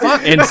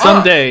 Fuck and off.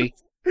 Someday,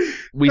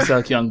 we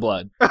suck young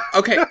blood.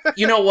 Okay,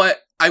 you know what?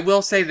 I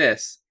will say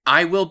this.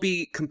 I will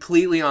be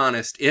completely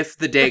honest if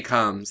the day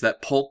comes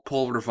that Polk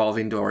Pole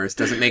Revolving Doors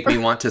doesn't make me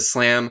want to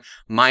slam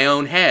my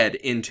own head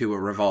into a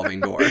revolving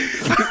door.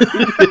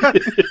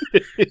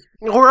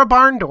 Or a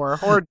barn door,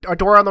 or a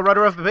door on the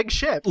rudder of a big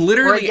ship.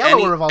 Literally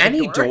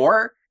any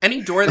door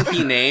that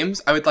he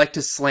names, I would like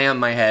to slam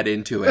my head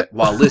into it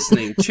while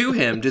listening to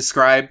him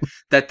describe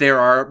that there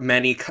are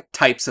many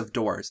types of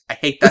doors. I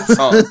hate that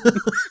song.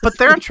 But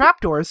there are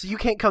trapdoors you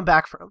can't come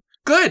back from.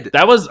 Good.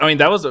 That was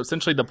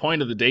essentially the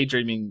point of the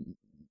Daydreaming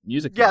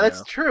music video. Yeah,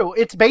 that's true.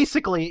 It's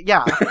basically,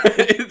 yeah.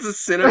 It's a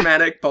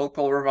cinematic Polk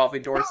Pole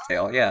Revolving Doors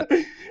tale, yeah.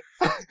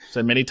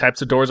 So many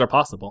types of doors are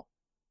possible.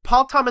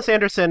 Paul Thomas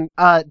Anderson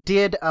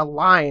did a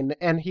line,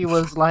 and he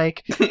was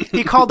like,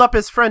 he called up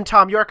his friend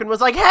Tom York and was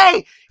like,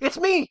 "Hey, it's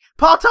me,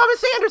 Paul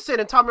Thomas Anderson."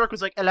 And Tom York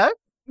was like, "Hello?"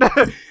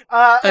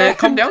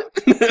 Calm down.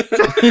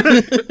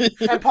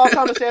 And Paul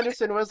Thomas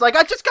Anderson was like,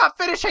 "I just got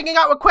finished hanging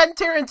out with Quentin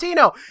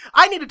Tarantino.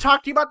 I need to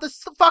talk to you about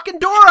this fucking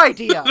door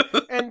idea."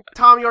 And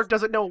Tom York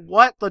doesn't know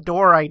what the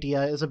door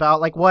idea is about,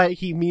 like what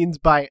he means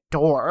by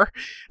door.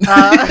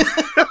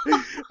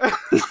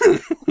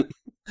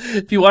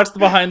 If you watch the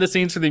behind the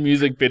scenes for the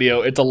music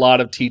video, it's a lot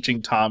of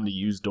teaching Tom to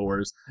use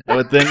doors.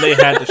 But then they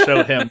had to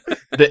show him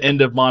the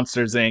end of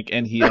Monsters Inc.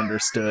 and he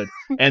understood.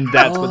 And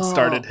that's what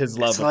started his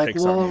love of like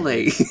Pixar.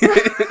 Wall-E.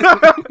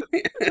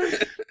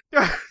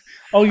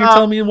 Oh, you're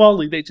telling me in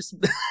Wall-E they just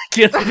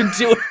can't even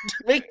do it to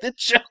make the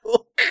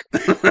joke.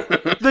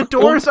 The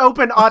doors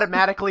open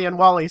automatically in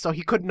Wall-E, so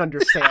he couldn't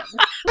understand.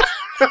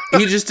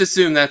 He just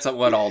assumed that's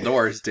what all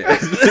doors did.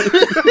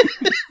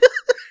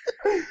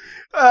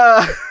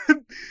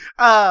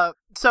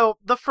 So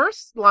the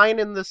first line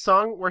in this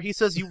song where he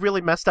says, "You really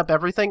messed up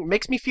everything,"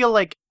 makes me feel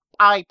like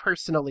I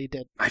personally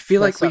did. I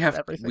feel like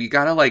everything. we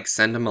gotta like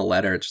send him a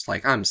letter, just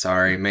like, I'm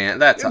sorry, man.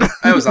 That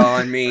was all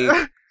on me.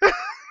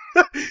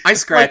 I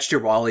scratched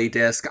your Wall-E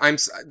disc. I'm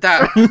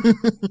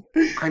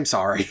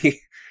sorry.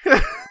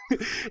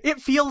 It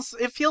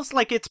feels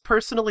like it's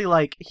personally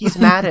like he's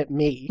mad at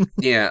me.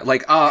 Yeah,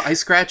 like, I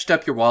scratched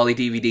up your Wall-E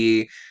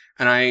DVD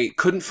and I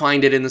couldn't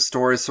find it in the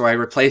stores, so I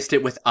replaced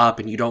it with Up,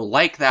 and you don't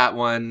like that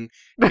one.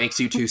 It makes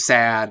you too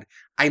sad.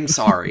 I'm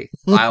sorry.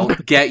 I'll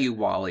get you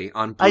Wall-E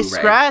on Blu-ray. I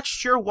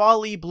scratched your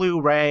Wall-E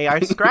Blu-ray. I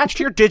scratched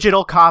your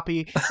digital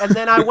copy, and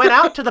then I went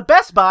out to the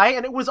Best Buy,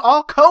 and it was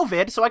all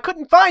COVID, so I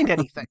couldn't find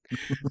anything.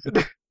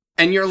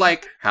 And you're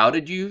like, how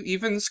did you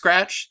even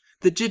scratch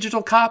the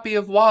digital copy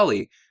of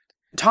Wall-E?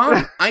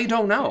 Tom, I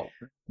don't know.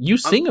 You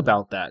sing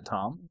about that,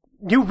 Tom.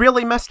 You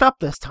really messed up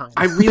this time.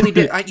 I really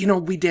did.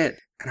 We did.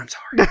 And I'm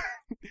sorry.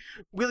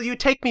 Will you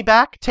take me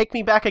back? Take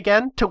me back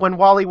again to when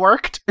Wall-E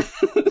worked?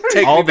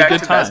 Take all me back the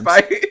good to times.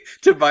 Best Buy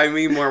to buy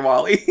me more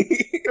Wall-E.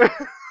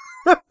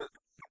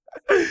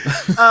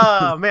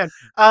 Oh, man.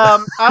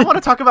 I want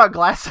to talk about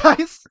Glass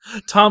Eyes.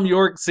 Tom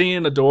York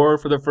seeing a door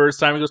for the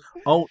first time. He goes,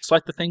 "Oh, it's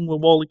like the thing where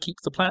Wall-E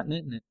keeps the platinum,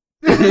 isn't it?"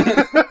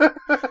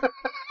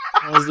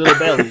 His little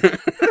belly.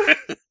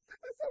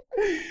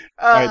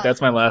 All right,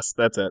 that's my last.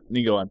 That's it.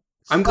 You go on.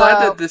 I'm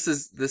glad that this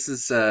is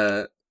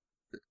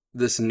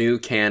this new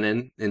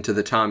canon into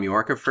the Tom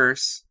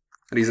York-verse,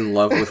 that he's in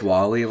love with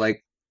Wall-E.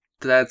 Like,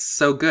 that's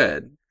so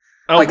good.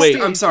 Oh, like,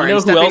 wait. I'm sorry, You know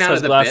I'm who stepping else out has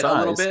of the glass bit a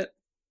little eyes? bit.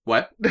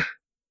 What?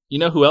 You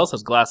know who else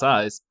has glass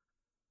eyes?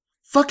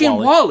 Fucking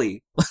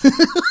Wall-E. Wall-E.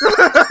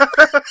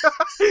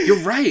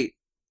 You're right.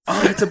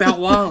 Oh, it's about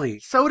Wall-E.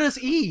 So does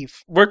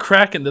Eve. We're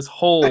cracking this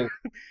whole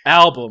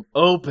album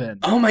open.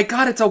 Oh my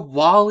god, it's a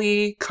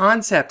Wall-E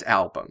concept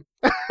album.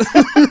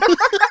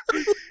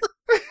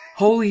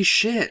 Holy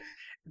shit.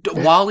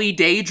 Wall-E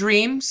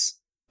daydreams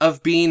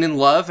of being in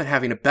love and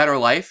having a better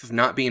life, of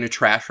not being a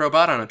trash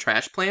robot on a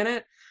trash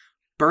planet.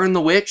 Burn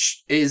the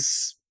Witch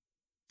is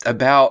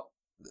about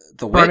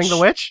the witch. Burning the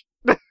Witch?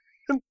 The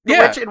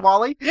Witch in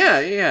Wall-E?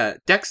 Yeah.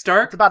 Dex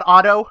Stark. It's about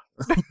Otto.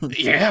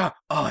 Yeah.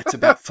 Oh, it's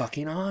about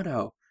fucking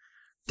Otto.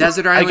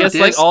 Desert I Island guess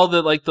Disc. like all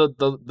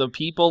the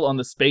people on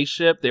the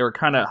spaceship, they were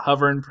kind of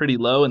hovering pretty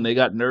low and they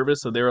got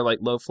nervous, so they were like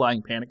low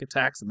flying panic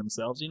attacks in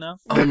themselves, you know?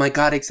 Oh my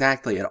god,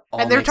 exactly. It all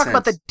And they're makes talking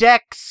about the sense.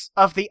 decks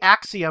of the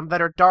Axiom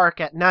that are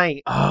dark at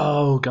night.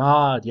 Oh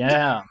god,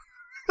 yeah.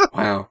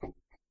 Wow.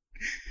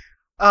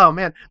 Oh,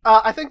 man.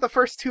 I think the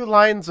first two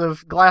lines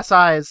of Glass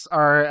Eyes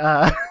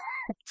are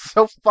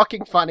so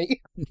fucking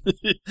funny.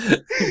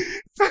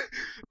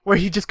 Where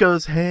he just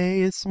goes,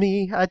 "Hey, it's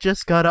me. I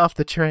just got off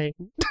the train."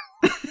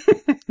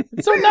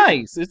 It's so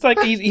nice. It's like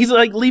he's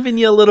like leaving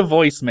you a little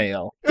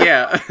voicemail.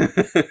 Yeah.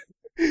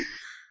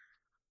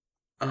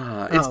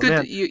 It's good.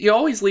 Man. You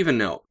always leave a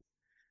note.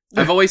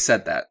 I've always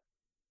said that.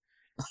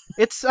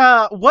 It's,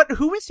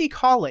 who is he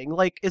calling?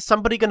 Like, is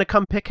somebody gonna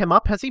come pick him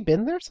up? Has he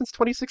been there since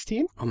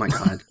 2016? Oh my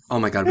god.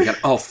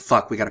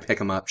 We gotta pick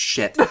him up.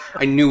 Shit.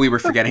 I knew we were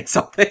forgetting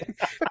something.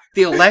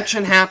 The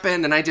election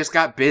happened and I just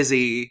got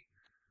busy.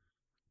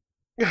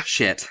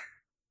 Shit.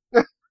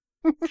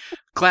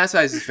 Glass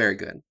Eyes is very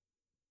good.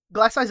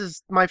 Glass Eyes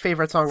is my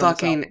favorite song on this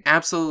Fucking album.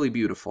 absolutely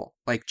beautiful.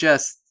 Like,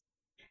 just,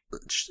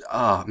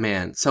 oh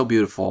man, so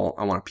beautiful.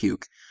 I want to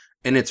puke.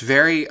 And it's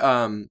very,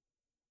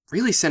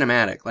 really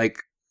cinematic. Like,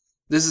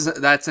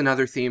 that's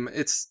another theme.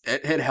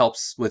 It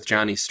helps with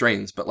Johnny's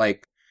strings, but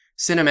like,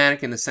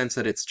 cinematic in the sense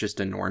that it's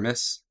just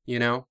enormous, you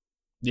know?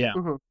 Yeah.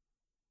 Mhm.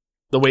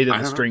 The way I that the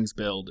don't know. strings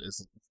build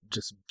is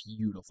just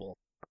beautiful.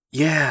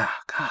 Yeah,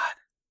 God.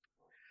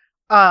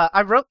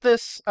 I wrote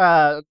this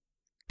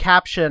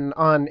caption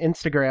on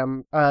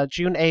Instagram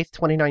June 8th,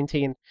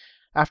 2019,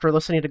 after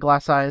listening to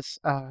Glass Eyes.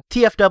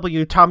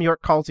 TFW, Tom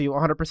York calls you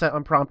 100%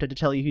 unprompted to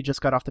tell you he just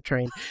got off the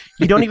train.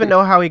 You don't even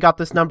know how he got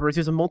this number, as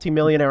he's a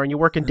multimillionaire and you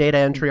work in data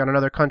entry on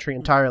another country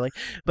entirely.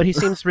 But he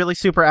seems really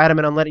super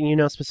adamant on letting you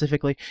know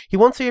specifically. He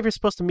won't say if you're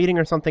supposed to meeting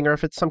or something, or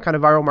if it's some kind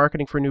of viral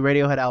marketing for a new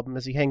Radiohead album,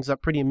 as he hangs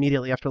up pretty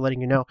immediately after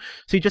letting you know.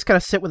 So you just kind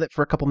of sit with it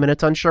for a couple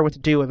minutes, unsure what to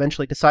do,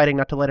 eventually deciding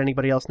not to let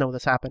anybody else know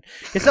this happened.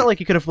 It's not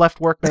like you could have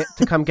left work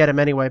to come get him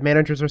anyway.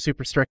 Managers are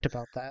super strict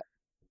about that.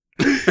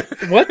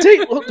 What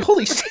day?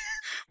 Holy shit.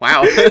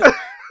 Wow.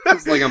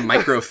 It's like a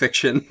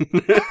microfiction.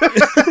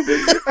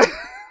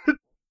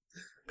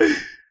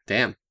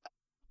 Damn.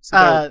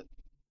 So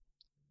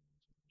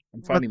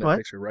I'm finding what? that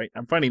picture, right?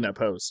 I'm finding that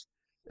post.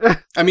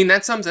 I mean,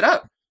 that sums it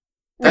up.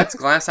 That's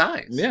Glass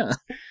Eyes. Yeah.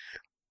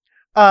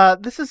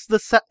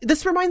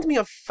 This reminds me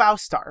of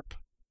Faustarp.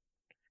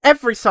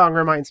 Every song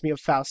reminds me of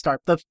Faustarp,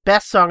 the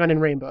best song on In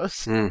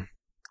Rainbows.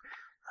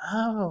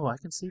 Oh, I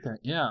can see that.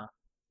 Yeah.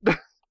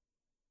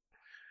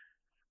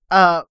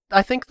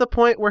 I think the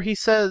point where he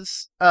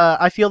says,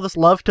 I feel this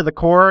love to the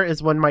core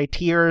is when my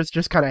tears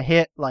just kind of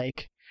hit,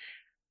 like,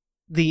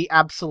 the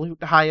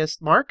absolute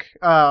highest mark,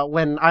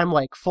 when I'm,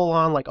 like, full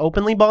on, like,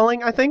 openly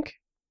bawling, I think.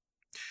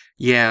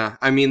 Yeah,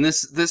 I mean,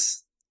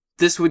 this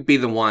would be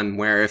the one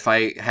where if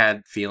I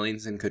had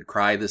feelings and could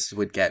cry, this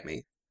would get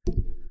me.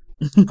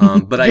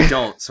 But I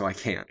don't, so I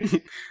can't.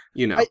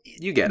 You know,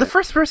 you get it. The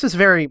first verse is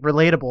very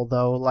relatable,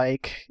 though.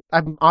 Like,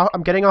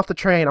 I'm getting off the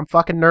train, I'm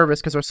fucking nervous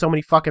because there's so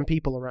many fucking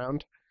people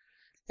around.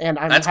 And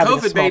I'm That's having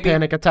COVID, a small baby.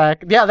 panic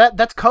attack. Yeah,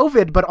 that's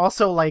COVID, but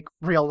also, like,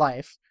 real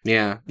life.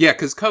 Yeah,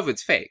 because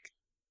COVID's fake.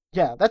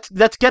 Yeah,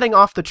 that's getting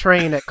off the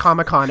train at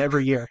Comic-Con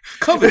every year.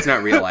 COVID's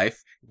not real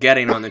life.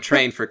 Getting on the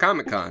train for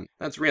Comic-Con,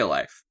 that's real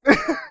life.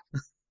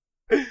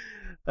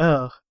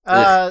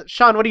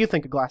 Sean, what do you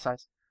think of Glass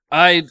Eyes?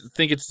 I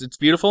think it's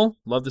beautiful.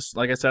 Love this.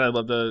 Like I said, I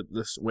love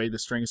this way the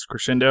strings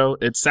crescendo.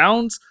 It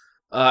sounds.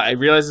 I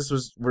realized this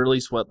was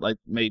released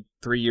made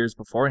 3 years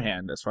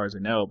beforehand, as far as I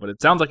know. But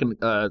it sounds like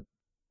a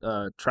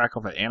track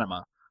off of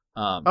Anima.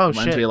 Reminds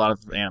shit. me a lot of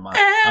Anima.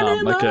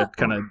 Like a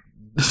kind of.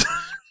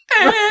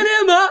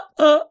 Anima.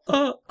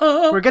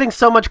 We're getting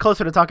so much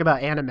closer to talk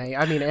about anime.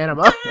 I mean,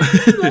 Anima.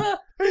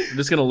 I'm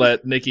just gonna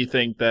let Nikki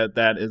think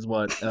that is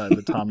what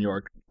the Tom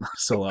York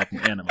solo album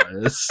Anima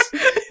is.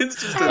 It's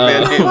just a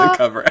Van Halen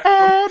cover.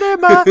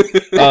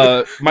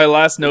 Anima. My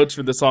last notes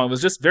for the song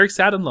was just very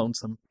sad and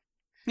lonesome.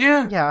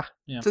 Yeah. Yeah.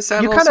 It's a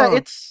sad You little kind song.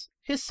 of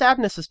his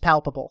sadness is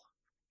palpable.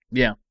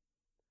 Yeah.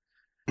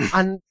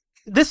 And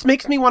this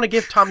makes me want to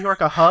give Tom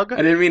York a hug. I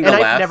didn't mean to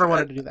and laugh. I've never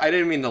wanted to do that. I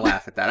didn't mean to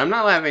laugh at that. I'm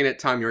not laughing at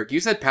Tom York. You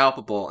said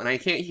palpable, and I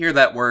can't hear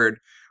that word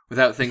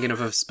without thinking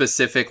of a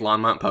specific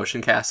Longmont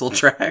Potion Castle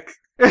track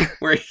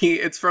where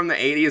it's from the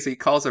 80s. He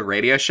calls a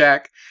Radio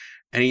Shack,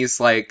 and he's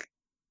like,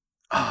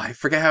 I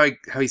forget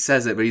how he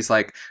says it, but he's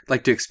like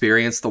to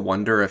experience the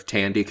wonder of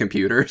Tandy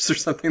computers or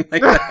something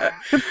like that.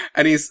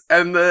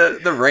 and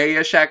the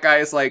Radio Shack guy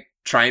is like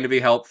trying to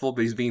be helpful,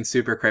 but he's being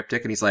super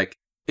cryptic, and he's like,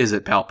 "Is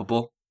it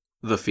palpable?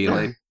 The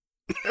feeling."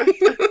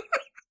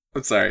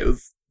 I'm sorry,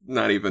 it's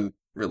not even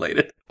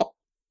related.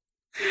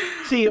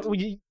 See,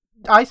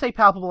 I say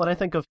palpable and I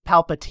think of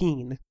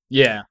Palpatine.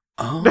 Yeah.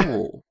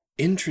 Oh,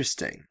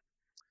 interesting.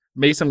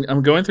 Mason,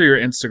 I'm going through your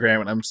Instagram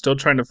and I'm still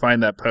trying to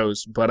find that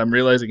post, but I'm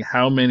realizing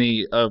how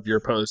many of your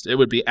posts, it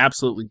would be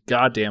absolutely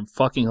goddamn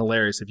fucking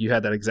hilarious if you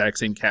had that exact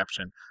same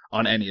caption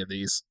on any of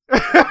these.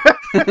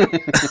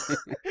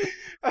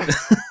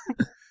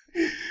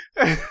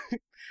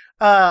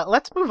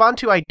 Let's move on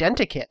to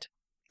Identikit.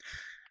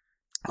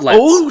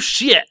 Oh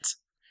shit!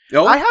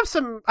 Oh, I have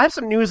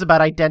some news about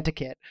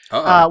Identikit.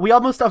 We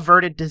almost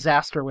averted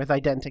disaster with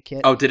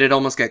Identikit. Oh, did it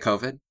almost get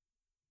COVID?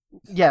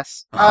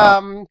 Yes.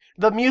 Uh-huh.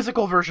 The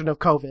musical version of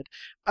COVID.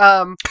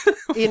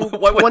 In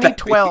What would that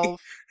 2012,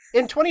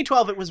 in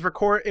 2012, it was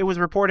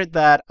reported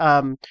that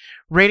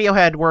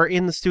Radiohead were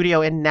in the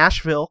studio in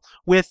Nashville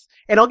with,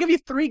 and I'll give you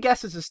 3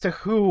 guesses as to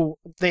who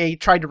they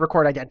tried to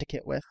record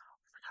Identikit with.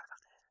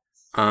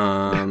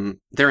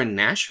 They're in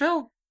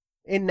Nashville?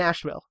 In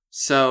Nashville.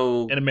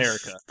 So In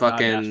America,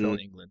 fucking not Nashville,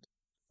 England.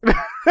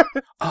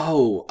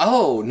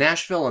 Oh,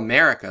 Nashville,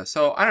 America.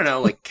 So I don't know,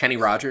 like Kenny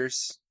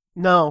Rogers,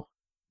 No.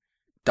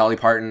 Dolly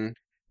Parton.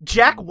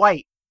 Jack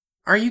White.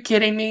 Are you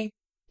kidding me?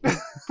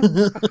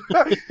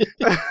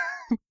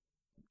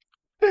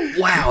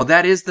 Wow,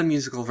 that is the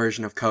musical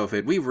version of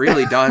COVID. We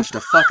really dodged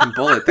a fucking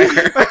bullet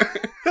there.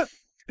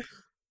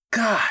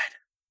 God, I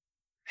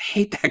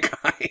hate that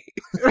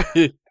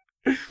guy.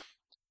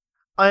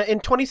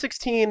 In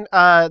 2016,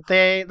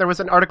 there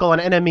was an article on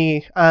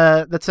NME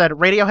that said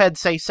Radiohead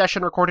say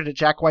session recorded at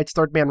Jack White's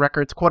Third Man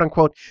Records, quote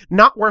unquote,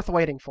 not worth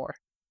waiting for.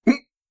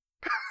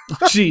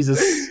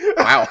 Jesus.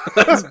 Wow,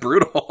 that's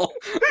brutal.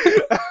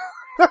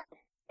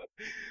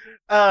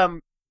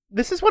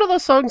 This is one of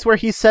those songs where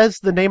he says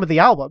the name of the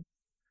album.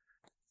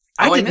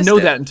 I I didn't missed know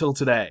it. that until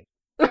today.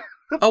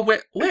 Oh,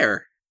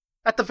 where?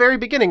 At the very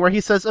beginning, where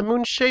he says, a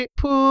moon-shaped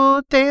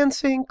pool,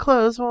 dancing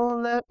clothes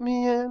won't let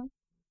me in.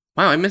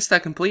 Wow, I missed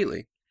that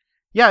completely.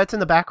 Yeah, it's in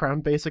the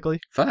background, basically.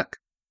 Fuck.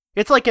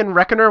 It's like in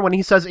Reckoner when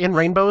he says in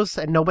rainbows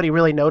and nobody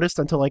really noticed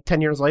until like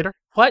 10 years later.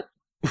 What?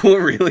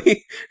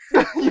 Really?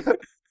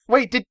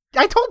 Wait,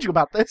 I told you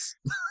about this.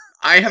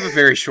 I have a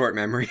very short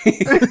memory.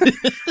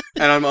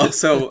 And I'm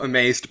also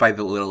amazed by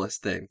the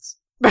littlest things.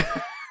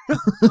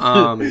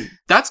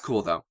 That's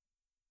cool, though.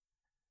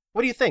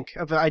 What do you think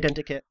of the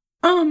Identikit?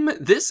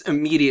 This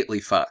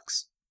immediately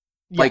fucks.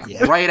 Yeah. Like,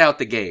 right out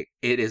the gate,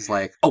 it is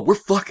like, oh, we're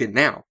fucking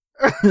now.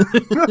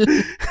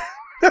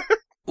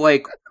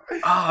 Like,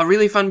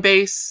 really fun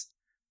bass.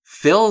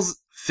 Phil's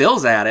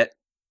at it.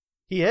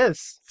 He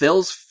is.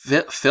 Phil's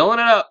filling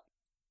it up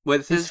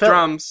with his Phil.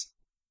 drums.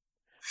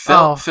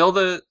 Oh. Fill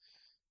the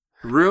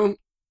room.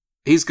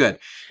 He's good.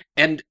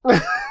 And,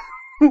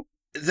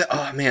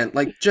 oh man,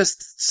 like,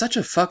 just such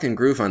a fucking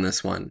groove on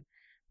this one.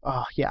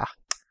 Oh, yeah.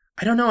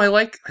 I don't know. I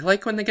like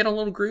when they get a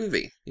little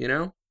groovy, you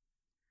know?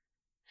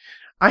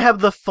 I have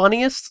the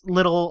funniest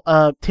little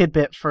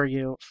tidbit for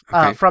you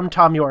Okay. from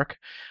Tom York.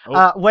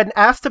 Oh. When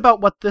asked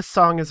about what this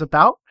song is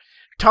about,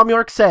 Tom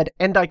York said,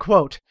 and I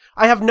quote,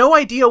 "I have no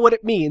idea what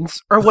it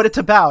means, or what it's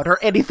about, or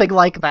anything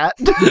like that."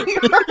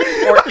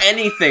 Or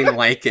anything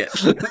like it.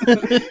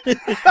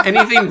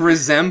 Anything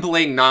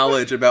resembling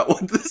knowledge about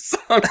what the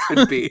song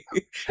could be.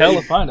 Hell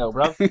if I know,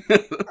 bro.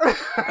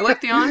 I like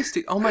the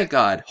honesty. Oh my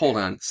god. Hold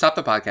on. Stop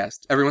the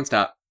podcast. Everyone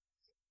stop.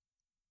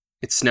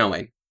 It's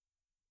snowing.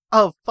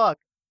 Oh, fuck.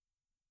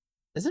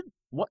 Is it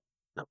what?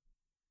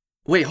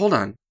 Wait, hold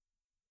on.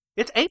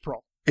 It's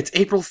April. It's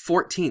April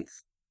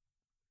 14th.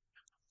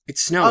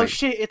 It's snowing. Oh,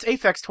 shit, it's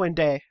Aphex Twin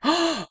Day.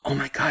 Oh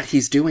my god,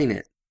 he's doing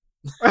it.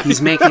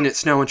 He's making it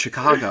snow in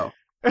Chicago.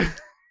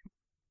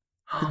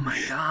 Oh my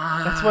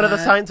god. That's one of the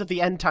signs of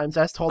the end times,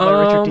 as told by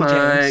Richard D.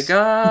 James.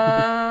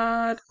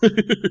 Oh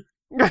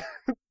my god.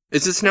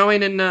 Is it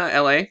snowing in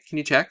LA? Can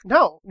you check?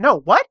 No,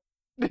 what?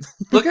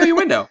 Look out your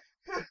window.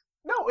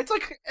 No, it's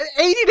like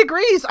 80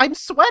 degrees. I'm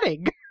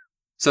sweating.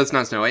 So it's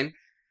not snowing?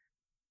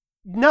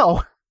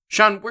 No.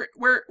 Sean,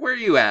 where are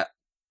you at?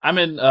 I'm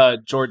in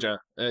Georgia.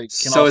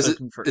 So is it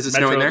Metro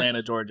snowing there?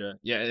 Atlanta, Georgia.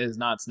 Yeah, it is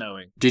not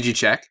snowing. Did you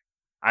check?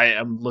 I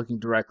am looking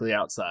directly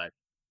outside.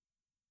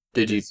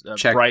 Did It you is,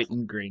 check? bright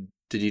and green.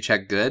 Did you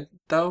check good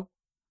though?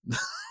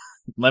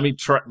 Let me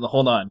try.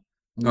 Hold on.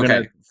 I'm Okay.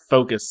 gonna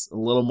focus a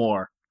little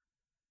more.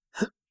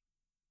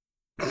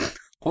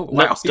 Oh, Nope,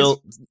 wow.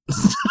 still,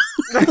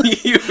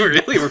 You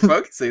really were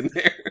focusing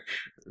there.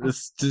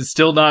 it's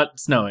still not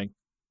snowing.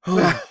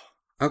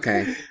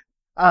 Okay.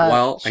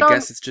 Well, Sean, I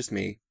guess it's just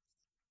me.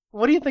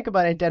 what do you think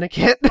about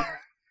Identikit?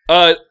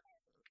 I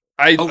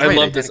right,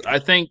 love this. Identikit. I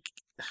think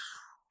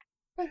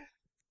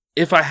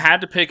if I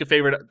had to pick a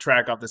favorite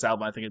track off this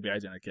album, I think it'd be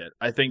Identikit.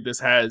 I think this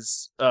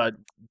has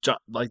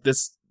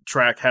this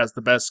track has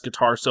the best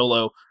guitar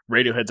solo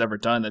Radiohead's ever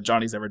done, that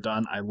Johnny's ever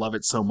done. I love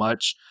it so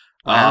much.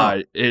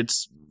 Wow.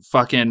 It's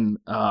fucking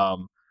I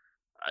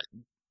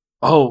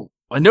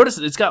noticed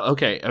it's got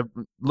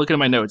looking at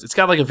my notes. It's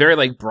got like a very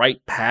like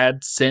bright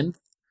pad synth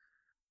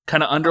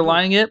kind of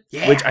underlying it,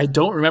 Yeah. which I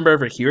don't remember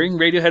ever hearing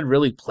Radiohead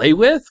really play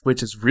with,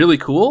 which is really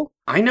cool.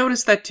 I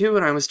noticed that too,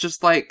 and I was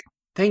just like,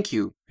 thank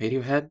you,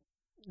 Radiohead.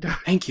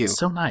 Thank you. It's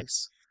so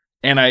nice.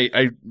 And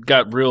I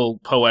got real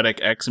poetic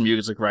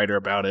ex-music writer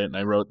about it, and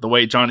I wrote the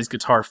way Johnny's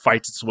guitar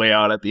fights its way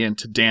out at the end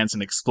to dance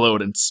and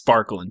explode and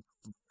sparkle and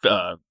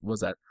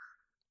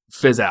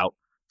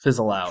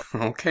fizzle out.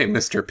 Okay,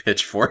 Mr.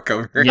 Pitchfork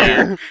over Yeah.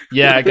 here.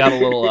 Yeah, I got a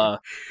little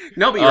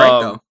No, but you're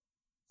right, though.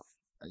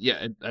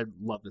 yeah, I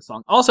love this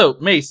song. Also,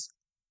 Mace,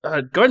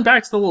 going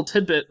back to the little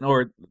tidbit,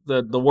 or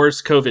the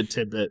worst COVID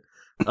tidbit,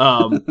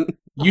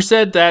 you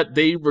said that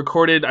they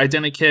recorded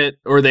Identikit,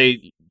 or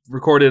they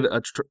recorded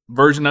a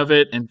version of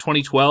it in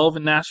 2012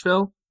 in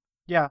Nashville?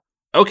 Yeah.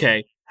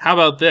 Okay, how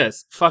about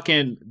this?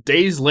 Fucking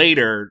days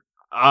later,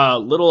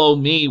 little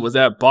old me was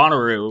at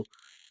Bonnaroo,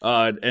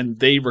 and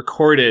they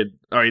recorded,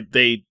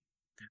 they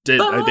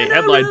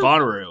headlined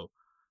Bonnaroo.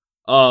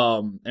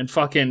 And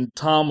fucking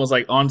Tom was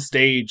like on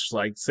stage,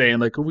 like saying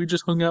like, "We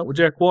just hung out with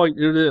Jack White,"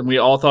 and we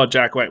all thought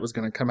Jack White was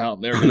gonna come out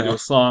and they were gonna have a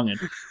song, and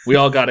we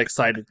all got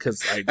excited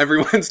because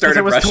Everyone started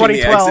it was rushing the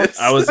 2012. exits.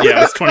 it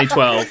was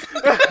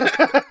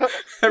 2012.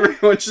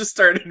 Everyone just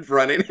started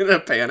running in a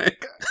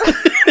panic.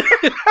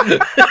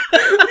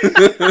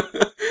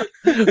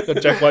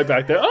 Got Jack White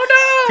back there.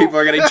 Oh no! People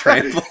are getting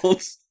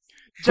trampled.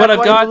 Jack I've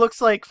White got-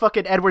 looks like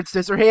fucking Edward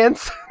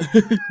Scissorhands.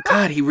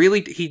 God,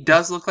 he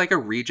does look like a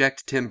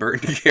reject Tim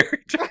Burton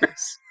character.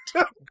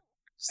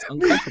 It's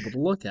uncomfortable to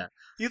look at.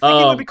 You think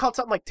he would be called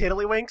something like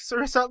Tiddlywinks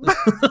or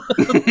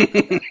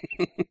something?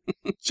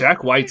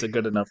 Jack White's a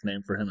good enough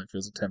name for him if he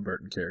was a Tim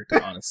Burton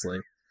character, honestly.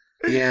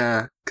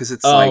 Yeah, because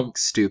it's like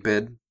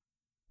stupid.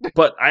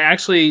 But I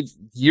actually,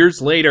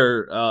 years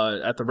later,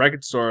 at the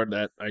record store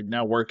that I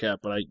now work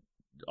at, but I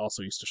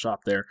also used to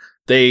shop there,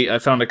 I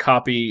found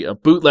a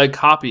bootleg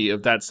copy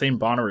of that same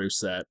Bonnaroo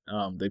set.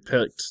 They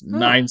picked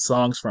 9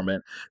 songs from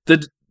it.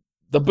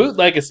 The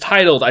bootleg is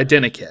titled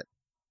Identikit.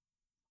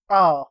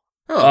 Oh.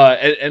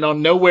 And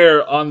on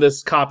nowhere on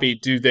this copy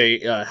do they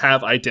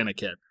have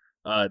Identikit.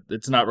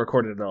 It's not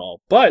recorded at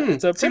all. But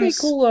it's a pretty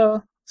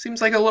cool...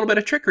 Seems like a little bit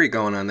of trickery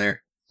going on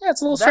there. Yeah,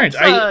 it's a little strange.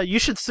 You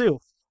should sue.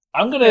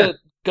 I'm going to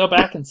go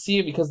back and see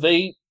it because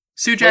they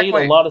Sue Jack played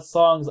White. a lot of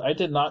songs I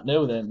did not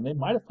know then. They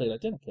might have played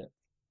Identikit.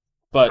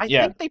 But I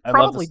yeah, think they I love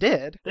probably this-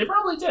 did. They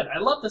probably did. I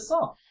love this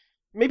song.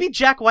 Maybe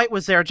Jack White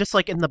was there just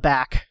like in the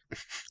back,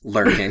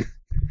 Lurking.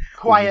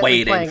 quietly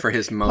Waiting playing, for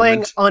his playing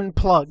moment.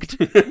 unplugged.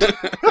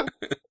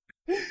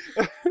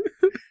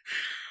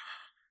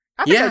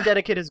 I think Yeah.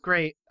 Identikit is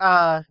great,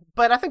 but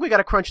I think we got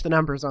to crunch the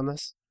numbers on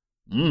this.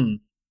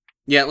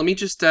 Yeah, let me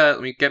just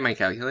let me get my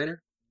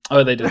calculator.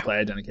 Oh, they did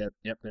play Identikit.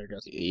 Yep, there it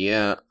goes.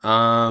 Yeah.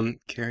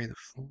 Carry the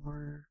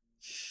 4.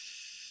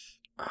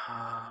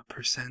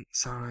 Percent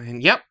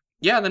sign. Yep.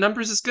 Yeah, the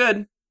numbers is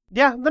good.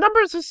 Yeah, the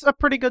numbers is a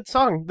pretty good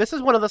song. This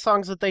is one of the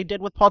songs that they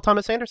did with Paul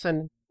Thomas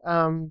Anderson,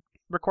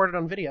 recorded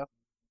on video.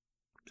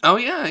 Oh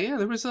yeah,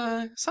 there was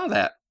saw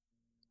that.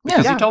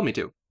 Because Yeah. you told me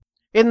to.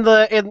 In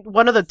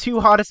one of the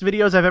 2 hottest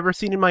videos I've ever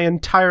seen in my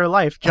entire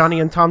life, Johnny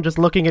and Tom just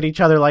looking at each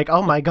other like,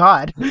 oh my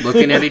god.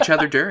 Looking at each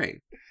other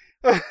during.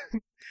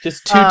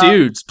 Just 2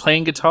 dudes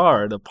playing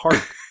guitar at a park.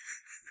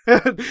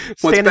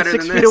 Standing better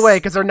 6 than feet this? away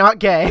because they're not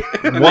gay.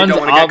 And they One's don't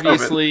wanna get COVID.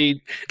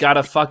 obviously got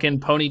a fucking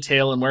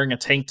ponytail and wearing a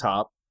tank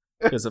top,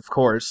 because of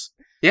course.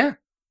 Yeah.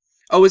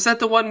 Oh, is that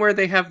the one where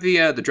they have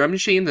the drum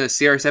machine, the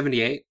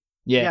CR-78?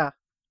 Yeah. Yeah.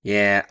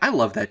 Yeah, I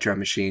love that drum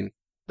machine.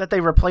 That they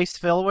replaced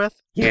Phil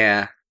with.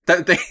 Yeah.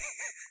 The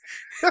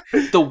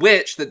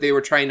witch that they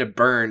were trying to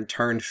burn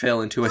turned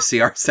Phil into a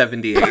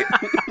CR-78.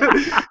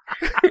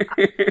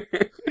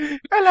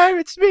 Hello,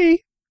 it's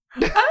me.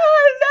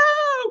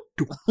 Oh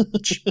no!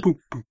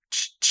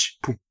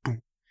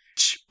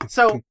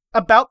 So,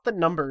 about the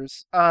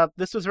numbers,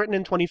 this was written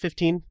in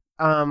 2015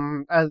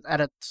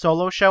 at a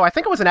solo show. I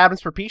think it was an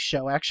Adams for Peace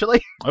show,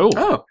 actually.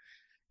 Oh.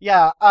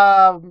 Yeah,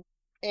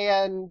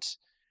 and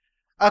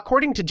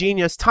according to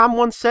Genius, Tom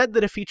once said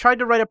that if he tried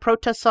to write a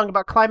protest song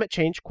about climate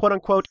change, quote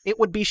unquote, it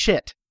would be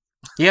shit.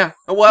 Yeah.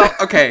 Well,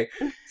 okay.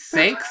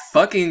 Thank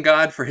fucking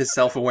God for his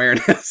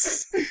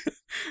self-awareness.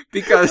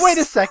 Because... Wait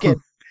a second.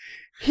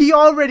 He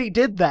already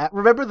did that.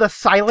 Remember the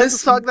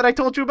Silence song that I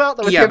told you about?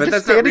 That was Yeah, him but just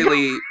that's not standing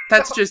really...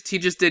 That's just... He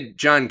just did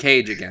John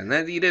Cage again.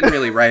 He didn't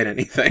really write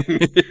anything.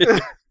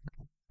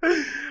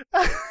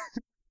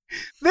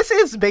 This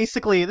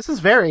is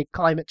very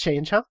climate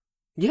change, huh?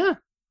 Yeah.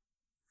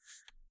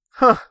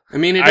 Huh. I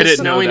mean, it I is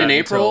didn't know snowing that in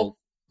April,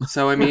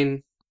 so I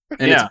mean...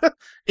 And Yeah.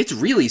 it's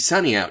really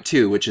sunny out,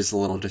 too, which is a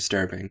little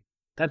disturbing.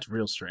 That's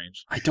real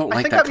strange. I don't I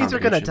like think that that means they're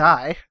gonna combination.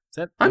 die. Is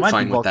that I'm might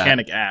fine be with that.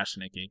 volcanic ash,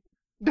 Nikki.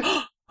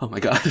 Oh my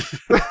god.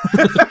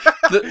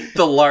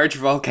 the large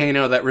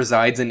volcano that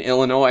resides in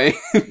Illinois.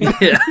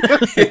 Yeah.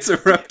 It's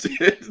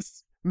erupted.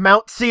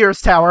 Mount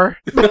Sears Tower.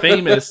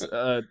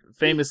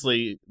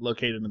 Famously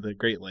located in the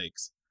Great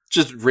Lakes.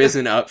 Just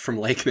risen up from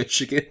Lake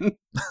Michigan.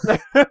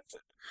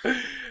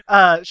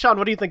 Sean,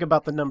 what do you think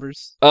about the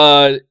numbers?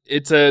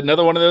 It's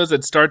another one of those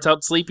that starts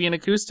out sleepy and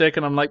acoustic,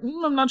 and I'm like,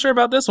 I'm not sure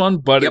about this one,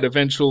 but Yep. it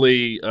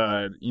eventually,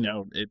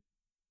 it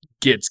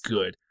gets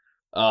good.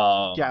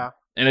 Yeah.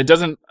 And it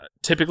doesn't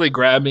typically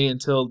grab me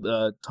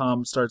until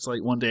Tom starts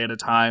like one day at a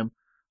time,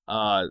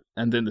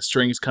 and then the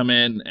strings come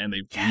in, and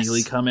they Yes.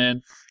 really come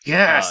in.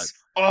 Yes.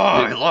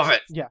 I love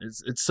it.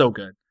 It's so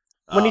good.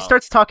 When he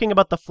starts talking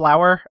about the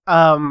flower,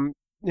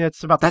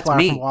 it's about the That's flower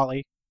me. from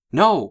Wall-E.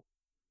 No.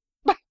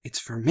 It's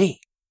for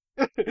me.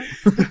 Yeah,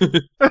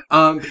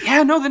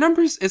 no, the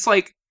numbers, it's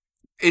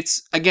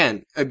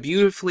again, a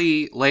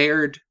beautifully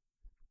layered,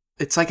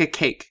 it's like a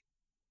cake.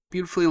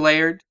 Beautifully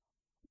layered,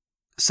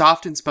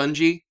 soft and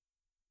spongy,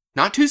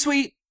 not too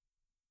sweet,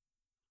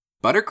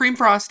 buttercream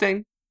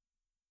frosting,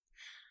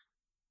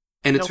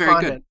 and it's No very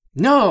fondant.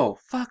 good. No,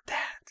 fuck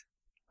that.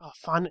 Oh,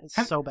 fondant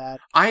is so bad.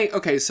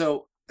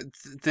 So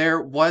there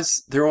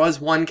was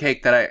one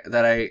cake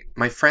that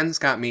my friends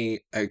got me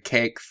a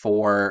cake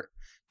to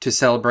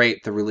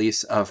celebrate the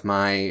release of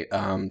my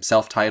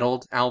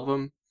self-titled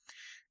album.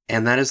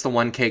 And that is the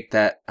one cake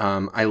that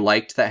I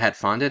liked that had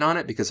fondant on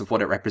it because of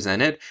what it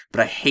represented.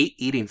 But I hate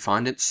eating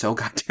fondant so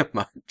goddamn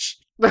much.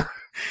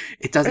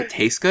 It doesn't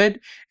taste good.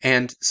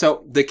 And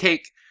so the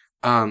cake,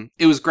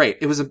 it was great.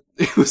 It was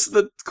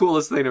the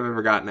coolest thing I've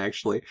ever gotten,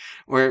 actually.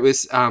 Where it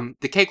was,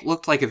 the cake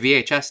looked like a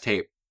VHS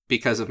tape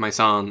because of my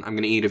song, I'm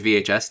Gonna Eat a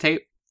VHS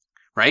Tape.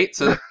 Right?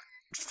 So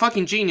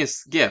fucking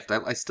genius gift.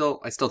 I still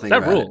think that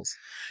about rules.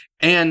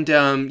 it. And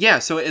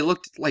so it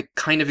looked like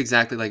kind of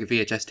exactly like a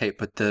VHS tape,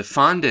 but the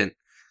fondant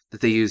that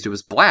they used, it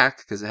was black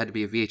because it had to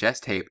be a VHS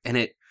tape,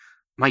 and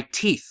my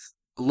teeth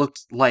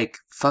looked like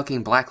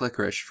fucking black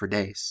licorice for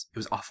days. It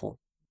was awful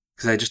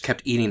because I just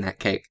kept eating that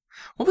cake.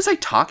 What was I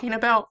talking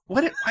about?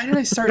 Why did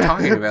I start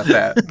talking about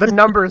that? The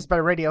Numbers by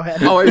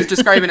Radiohead. Oh, I was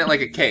describing it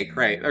like a cake,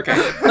 right?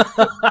 Okay.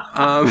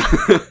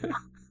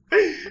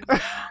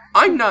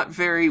 I'm not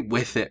very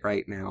with it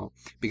right now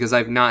because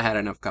I've not had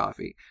enough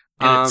coffee.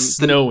 And it's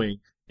snowing.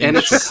 And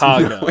in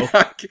Chicago.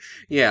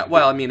 Yeah,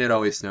 well, I mean, it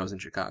always snows in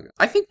Chicago.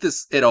 I think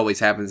it always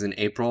happens in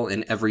April,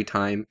 and every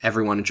time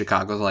everyone in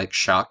Chicago is like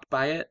shocked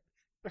by it,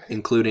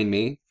 including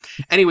me.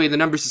 Anyway, the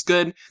numbers is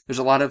good. There's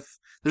a lot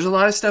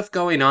of stuff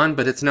going on,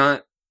 but it's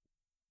not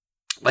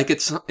like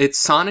it's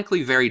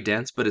sonically very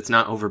dense, but it's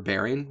not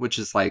overbearing, which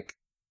is like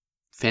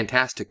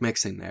fantastic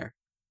mixing there.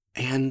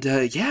 And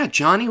yeah,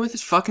 Johnny with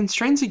his fucking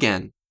strings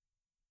again,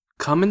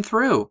 coming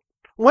through.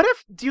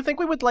 Do you think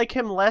we would like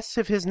him less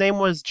if his name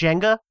was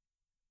Jenga?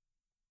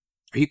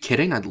 Are you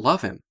kidding? I'd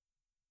love him.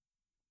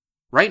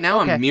 Right now,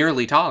 Okay. I'm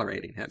merely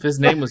tolerating him. If his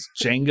name was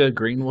Jenga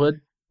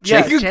Greenwood,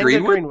 Jenga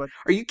Greenwood?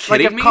 Are you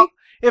kidding me?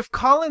 If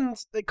Colin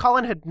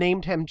had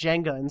named him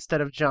Jenga instead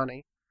of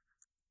Johnny.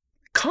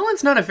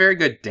 Colin's not a very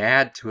good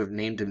dad to have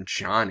named him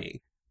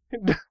Johnny.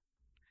 not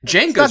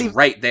Jenga's even-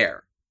 right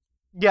there.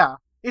 Yeah,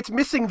 it's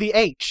missing the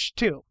H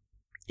too.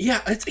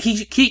 Yeah,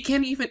 he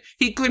couldn't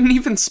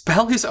even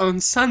spell his own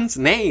son's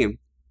name.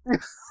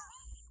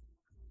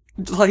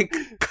 Like,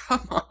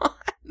 come on,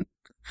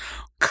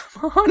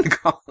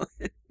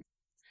 Colin.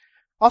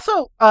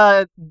 Also,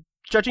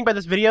 judging by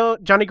this video,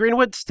 Johnny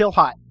Greenwood still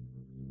hot.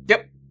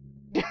 Yep.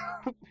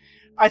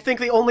 I think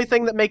the only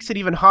thing that makes it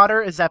even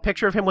hotter is that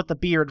picture of him with the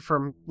beard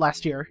from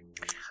last year.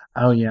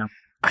 Oh, yeah.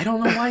 I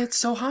don't know why it's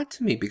so hot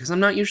to me, because I'm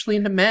not usually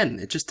into men.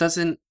 It just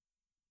doesn't...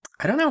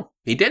 I don't know.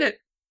 He did it.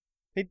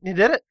 He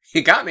did it.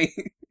 He got me.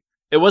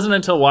 It wasn't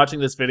until watching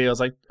this video, I was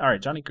like, all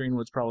right, Johnny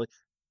Greenwood's probably...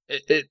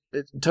 It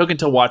took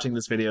until watching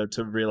this video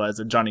to realize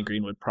that Johnny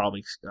Greenwood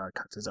probably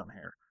cuts his own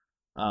hair.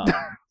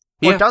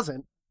 Or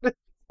doesn't.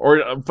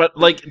 But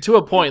like, to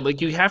a point, like,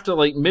 you have to,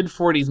 like,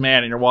 mid-40s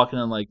man, and you're walking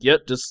in like,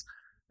 yep, just...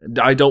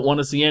 I don't want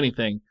to see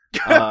anything.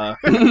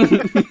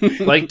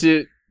 Like,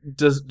 do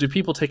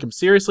people take him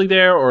seriously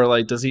there, or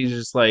like does he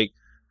just like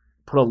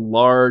put a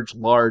large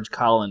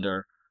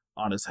colander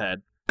on his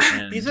head?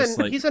 And he's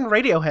in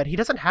Radiohead. He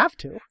doesn't have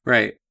to.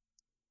 Right.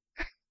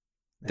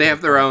 They have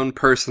their own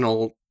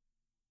personal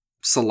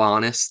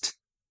salonist.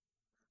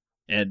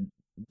 And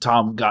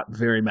Tom got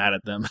very mad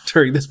at them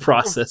during this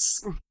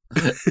process,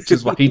 which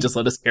is why he just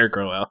let his hair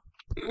grow out.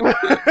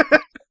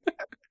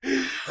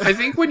 I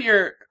think when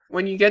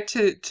you get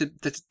to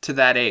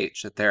that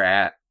age that they're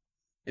at,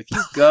 if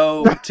you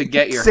go to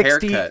get your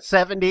 60, haircut,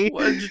 70,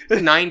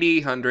 90,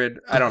 100,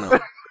 I don't know.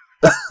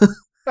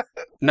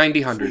 90,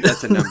 100,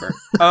 that's a number.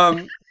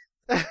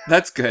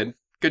 That's good.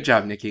 Good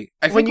job, Nikki.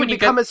 I think when you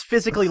become as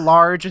physically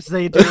large as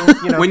they do,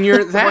 you know, when you're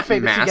the more that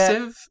famous you get.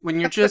 massive, when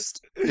you're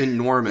just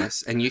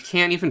enormous and you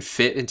can't even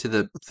fit into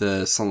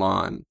the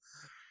salon,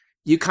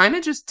 you kind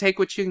of just take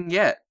what you can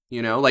get.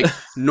 You know, like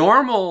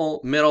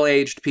normal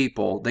middle-aged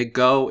people, they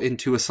go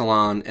into a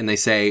salon and they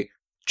say,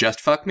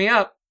 just fuck me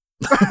up.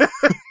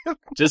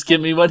 Just give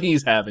me what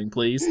he's having,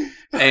 please.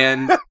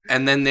 And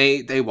then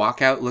they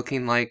walk out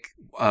looking like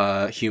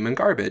human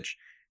garbage.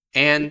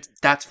 And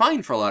that's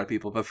fine for a lot of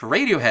people. But for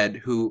Radiohead,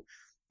 who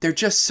they're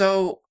just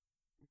so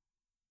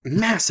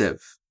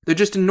massive. They're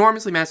just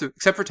enormously massive.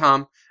 Except for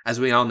Tom,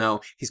 as we all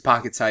know, he's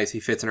pocket size. He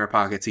fits in our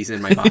pockets. He's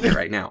in my pocket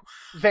right now.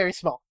 Very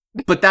small.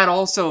 But that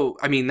also,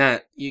 I mean,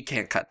 that you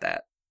can't cut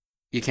that.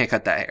 You can't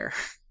cut that hair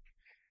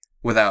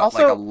without Also,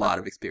 like a lot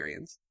of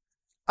experience.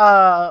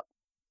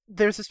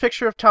 There's this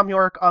picture of Tom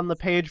York on the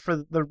page for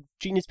the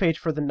Genius page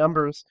for the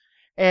numbers,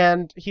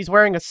 and he's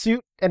wearing a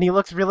suit, and he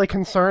looks really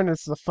concerned.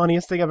 It's the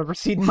funniest thing I've ever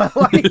seen in my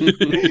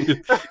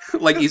life.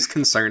 Like he's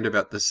concerned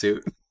about the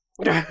suit.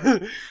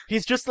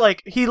 He's just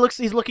like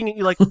he's looking at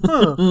you like,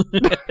 huh.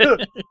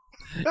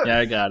 Yeah,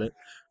 I got it.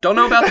 Don't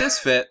know about this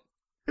fit.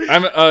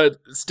 I'm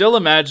still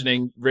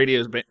imagining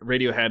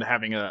Radiohead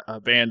having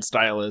a band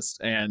stylist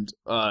and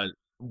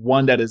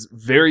one that is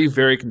very,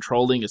 very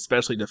controlling,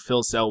 especially to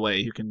Phil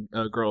Selway, who can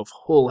grow a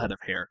whole head of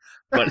hair,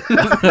 but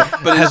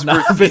has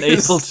not been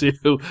able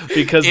to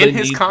because in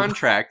his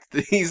contract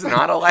he's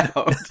not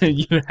allowed.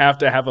 You have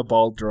to have a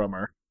bald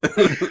drummer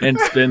and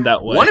spin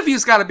that way. One of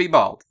you's got to be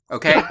bald,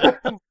 okay?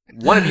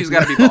 One of you's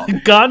got to be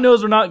bald. God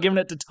knows we're not giving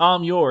it to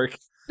Tom York.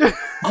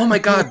 Oh my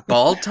God,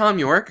 bald Tom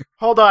York?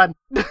 Hold on.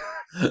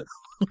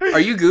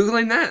 Are you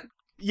Googling that?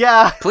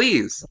 Yeah.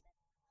 Please.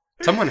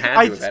 Someone had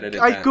to have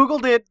edited that. I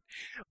Googled it.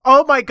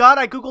 Oh my God,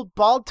 I Googled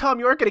bald Tom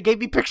York and it gave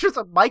me pictures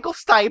of Michael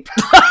Stipe.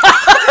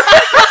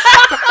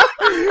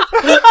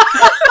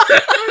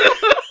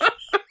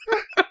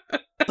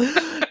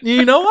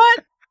 You know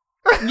what?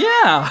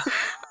 Yeah.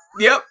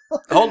 Yep.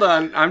 Hold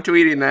on. I'm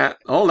tweeting that.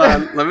 Hold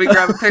on. Let me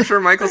grab a picture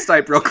of Michael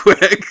Stipe real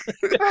quick.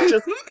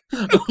 Just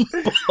I'm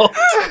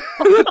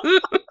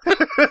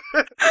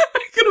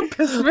gonna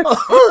piss me.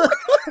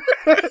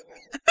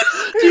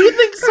 Do you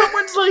think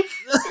someone's like...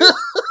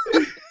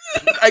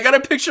 I got a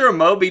picture of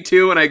Moby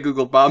too when I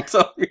googled Bob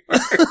Tom York.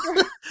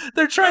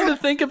 They're trying to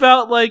think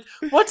about like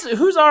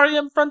who's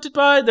REM fronted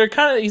by? They're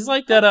kind of he's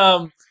like that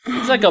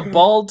he's like a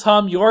bald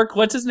Tom York.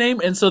 What's his name?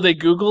 And so they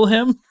Google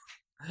him.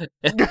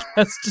 And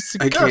that's just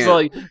so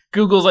like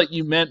Google's like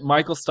you meant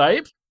Michael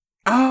Stipe.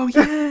 Oh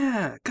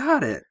yeah,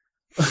 got it.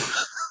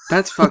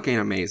 That's fucking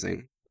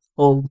amazing.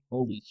 Oh,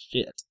 holy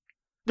shit.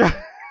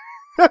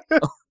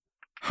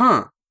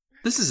 Huh.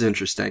 This is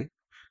interesting.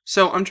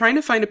 So I'm trying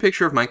to find a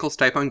picture of Michael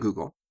Stipe on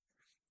Google.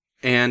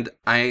 And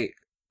I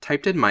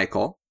typed in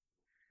Michael.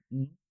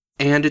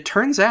 And it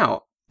turns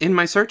out, in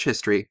my search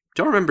history,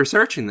 don't remember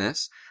searching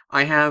this,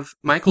 I have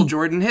Michael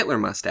Jordan Hitler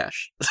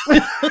mustache.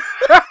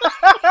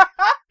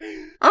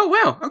 Oh,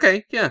 wow.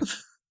 Okay, yeah.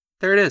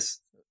 There it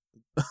is.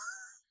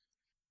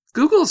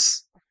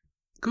 Google's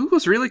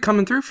really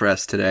coming through for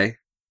us today.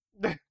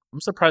 I'm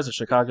surprised a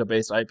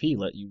Chicago-based IP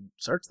let you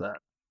search that.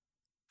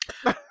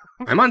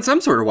 I'm on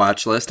some sort of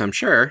watch list, I'm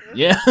sure.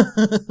 Yeah.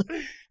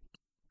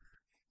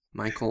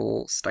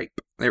 Michael Stipe.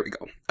 There we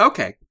go.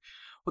 Okay.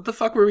 What the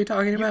fuck were we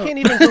talking about? You can't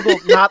even Google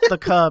not the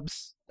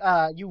Cubs.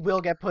 You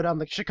will get put on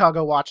the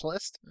Chicago watch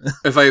list.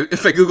 If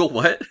I Google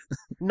what?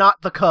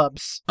 Not the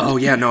Cubs. Oh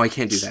yeah, no, I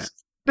can't do that.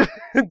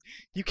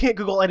 You can't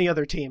Google any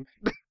other team.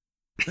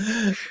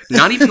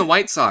 Not even the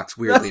White Sox,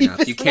 weirdly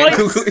enough. You can't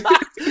Google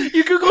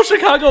You Google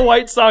Chicago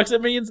White Sox,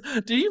 it means,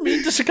 do you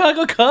mean the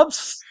Chicago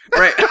Cubs?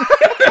 Right.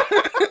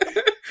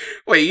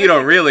 Wait, you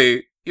don't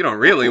really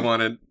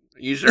want to...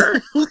 You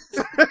sure?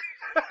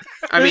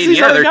 I mean,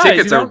 yeah, their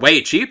tickets are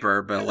way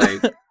cheaper, but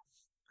like...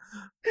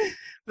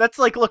 That's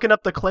like looking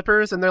up the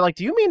Clippers, and they're like,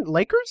 "Do you mean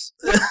Lakers?"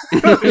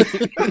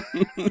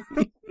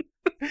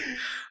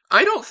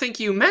 I don't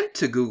think you meant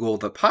to Google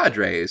the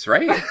Padres,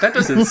 right? That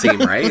doesn't seem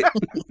right.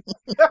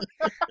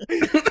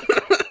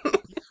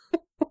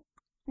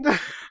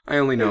 I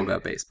only know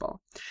about baseball.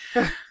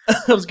 I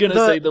was going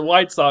to say the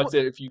White Sox,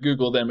 if you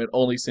Google them, it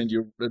only sends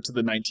you to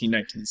the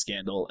 1919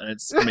 scandal, and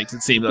it makes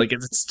it seem like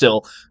it's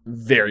still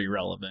very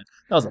relevant.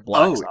 That was a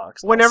Black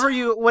Sox. Whenever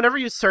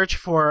you search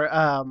for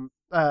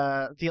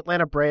the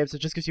Atlanta Braves, it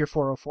just gives you a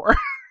 404.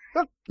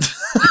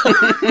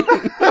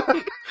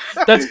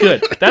 That's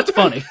good. That's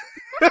funny.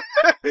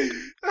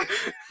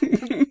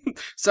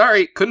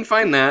 Sorry, couldn't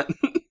find that.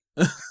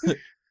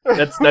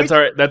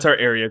 That's our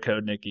area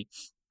code, Nikki.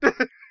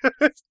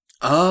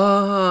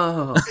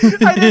 Oh,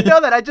 I didn't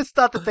know that. I just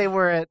thought that they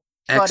weren't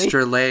funny.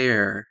 Extra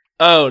layer.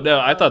 Oh no,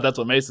 I thought that's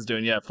what Mace's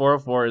doing. Yeah,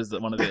 404 is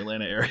one of the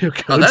Atlanta area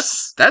codes. Oh,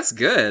 that's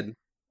good.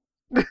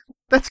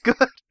 That's good.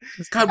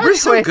 God, we're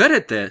so good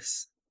at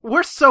this.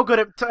 We're so good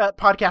at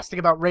podcasting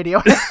about radio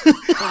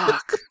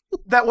Fuck.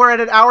 that we're at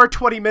an hour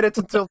 20 minutes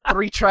until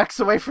 3 tracks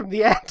away from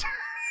the end.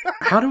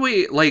 How do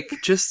we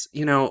just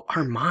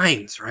our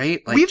minds,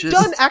 right? Like We've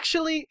done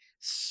actually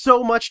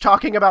so much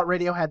talking about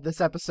Radiohead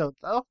this episode,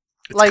 though.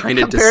 It's kind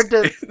of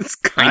it's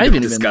kind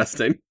of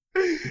disgusting.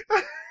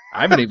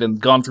 I haven't even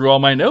gone through all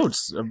my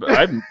notes.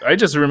 I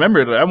just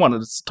remembered I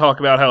wanted to talk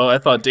about how I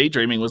thought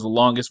Daydreaming was the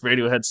longest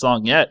Radiohead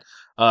song yet.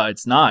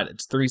 It's not.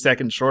 It's 3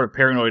 seconds short of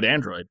Paranoid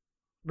Android.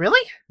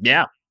 Really?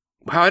 Yeah.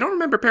 Wow, I don't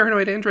remember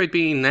Paranoid Android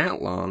being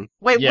that long.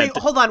 Wait,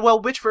 hold on.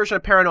 Well, which version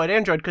of Paranoid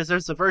Android? Because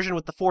there's the version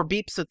with the 4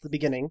 beeps at the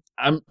beginning.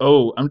 I'm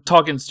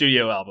talking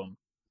studio album.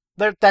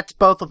 That's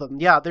both of them.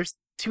 Yeah, there's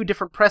 2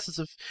 different presses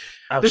of...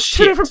 There's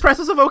 2 different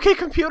presses of OK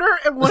Computer,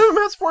 and one of them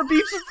has 4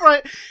 beeps in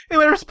front, and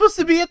they're supposed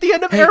to be at the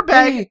end of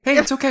Airbag. Hey,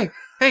 it's okay.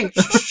 Hey,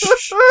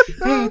 shh.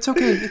 Hey, it's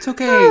okay. It's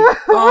okay.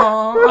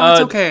 Oh,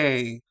 it's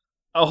okay.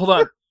 Oh, hold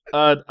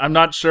on. I'm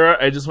not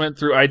sure. I just went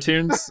through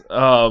iTunes.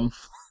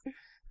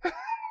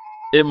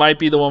 It might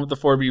be the one with the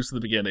 4 beeps at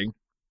the beginning.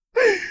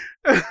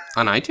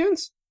 On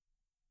iTunes?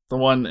 The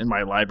one in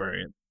my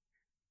library.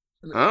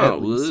 Oh,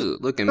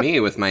 look at me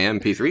with my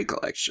MP3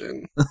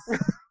 collection.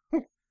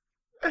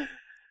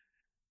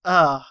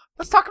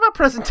 Let's talk about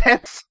present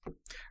tense.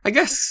 I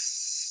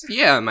guess,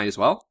 yeah, might as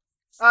well.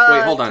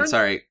 Wait, hold on.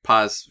 Sorry.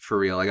 Pause for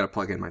real. I gotta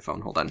plug in my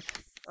phone. Hold on.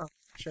 Oh,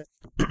 shit.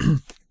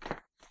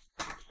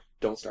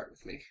 Don't start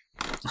with me.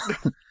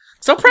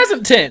 So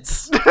present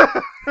tense.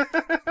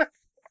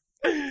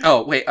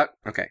 Oh, wait.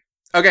 Okay.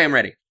 Okay, I'm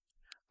ready.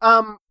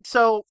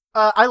 So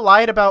I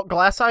lied about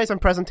Glass Eyes,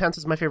 and present tense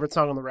is my favorite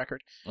song on the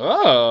record.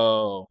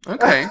 Oh.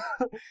 Okay.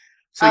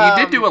 So you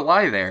did do a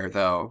lie there,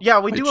 though. Yeah,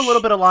 we do a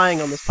little bit of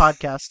lying on this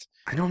podcast.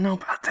 I don't know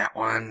about that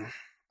one.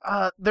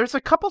 There's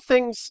a couple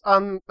things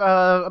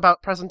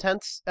about present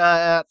tense.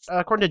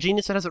 According to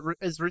Genius, it has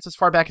its roots as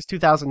far back as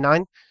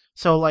 2009.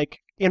 So,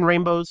 like, in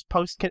Rainbow's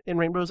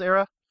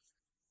era.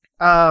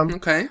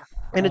 Okay.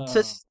 And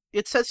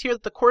it says here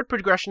that the chord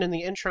progression in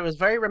the intro is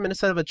very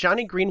reminiscent of a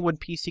Johnny Greenwood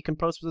piece he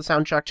composed for the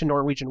soundtrack to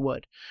Norwegian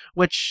Wood,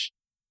 which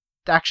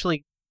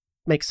actually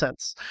makes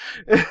sense.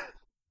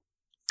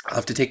 I'll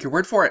have to take your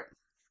word for it.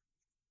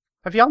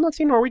 Have y'all not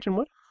seen Norwegian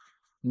Wood?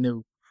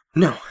 No.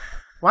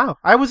 Wow.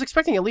 I was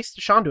expecting at least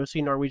Sean to have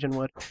seen Norwegian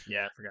Wood.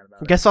 Yeah, I forgot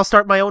about it. Guess I'll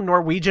start my own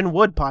Norwegian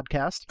Wood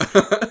podcast.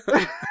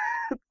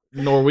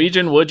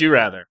 Norwegian Would You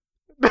Rather.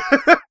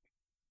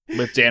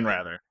 With Dan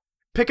Rather.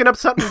 Picking up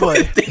something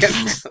wood.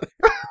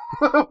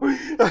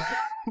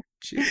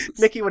 Jesus.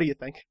 Nikki, what do you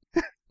think?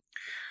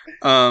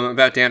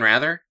 About Dan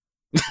Rather?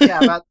 Yeah,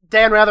 about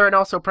Dan Rather, and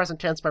also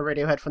Present Tense by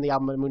Radiohead from the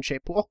album The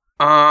Moonshaped Pool.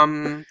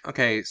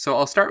 Okay, so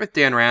I'll start with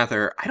Dan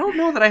Rather. I don't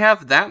know that I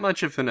have that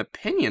much of an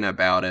opinion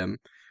about him.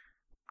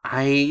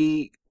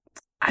 I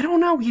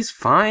don't know. He's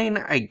fine,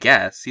 I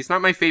guess. He's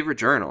not my favorite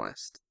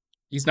journalist.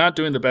 He's not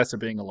doing the best of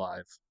being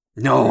alive.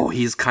 No,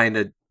 he's kind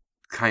of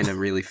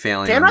really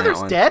failing. Dan on that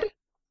Rather's one. dead?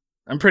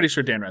 I'm pretty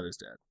sure Dan Rather's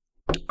dead.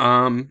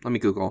 Let me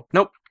Google.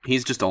 Nope,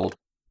 he's just old.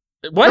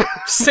 What?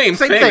 Same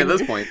thing at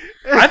this point.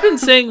 I've been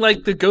saying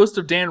like the ghost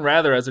of Dan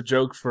Rather as a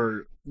joke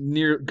for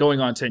going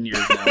on 10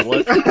 years now.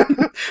 What?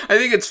 I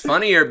think it's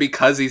funnier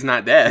because he's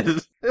not dead.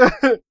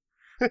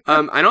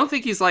 I don't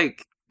think he's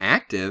like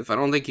active. I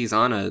don't think he's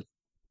on a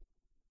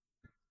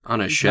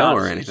show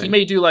or anything. He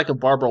may do like a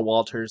Barbara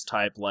Walters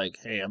type, like,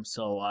 "Hey, I'm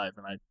still alive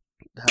and I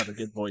have a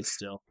good voice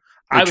still."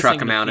 They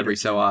truck him out every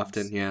so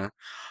often, yeah.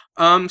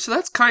 So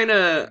that's kind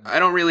of... I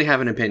don't really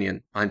have an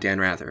opinion on Dan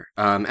Rather.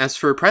 As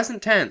for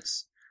present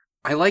tense,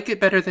 I like it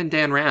better than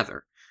Dan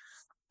Rather.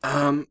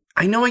 I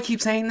know I keep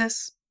saying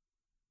this.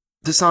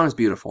 The song is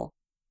beautiful.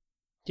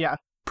 Yeah.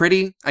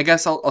 Pretty? I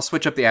guess I'll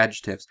switch up the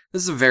adjectives.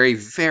 This is a very,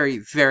 very,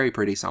 very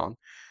pretty song.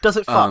 Does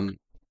it fuck?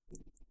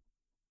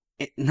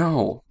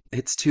 No,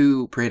 it's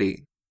too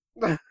pretty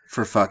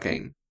for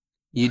fucking.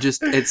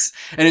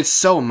 It's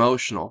so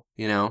emotional,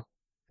 you know?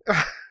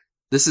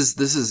 This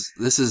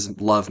is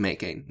love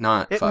making,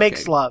 not it fucking.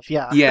 makes love,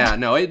 yeah. Yeah,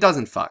 no, it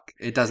doesn't fuck.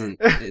 It doesn't.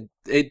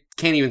 It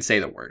can't even say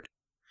the word.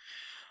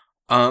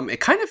 It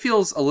kind of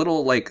feels a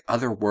little like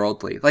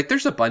otherworldly. Like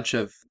there's a bunch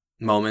of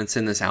moments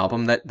in this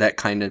album that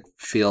kind of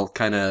feel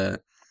kind of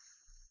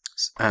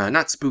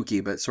not spooky,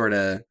 but sort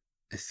of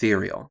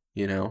ethereal,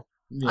 you know?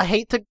 Yeah. I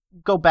hate to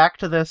go back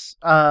to this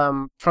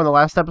from the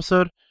last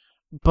episode,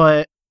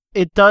 but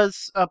it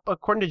does,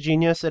 according to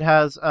Genius, it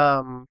has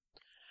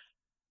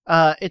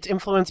it's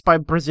influenced by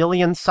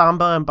Brazilian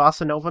samba and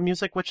bossa nova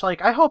music, which,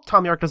 like, I hope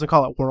Tom York doesn't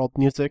call it world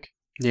music.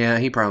 Yeah,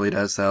 he probably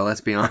does, though.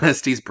 Let's be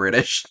honest. He's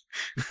British.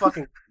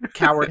 Fucking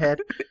coward head.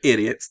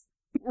 Idiots.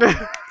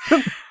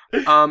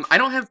 I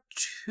don't have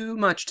too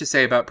much to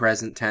say about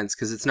Present Tense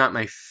because it's not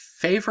my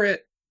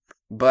favorite,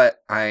 but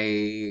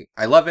I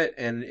love it,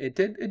 and it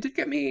did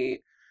get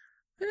me.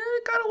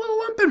 It got a little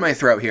lump in my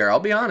throat here. I'll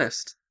be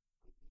honest.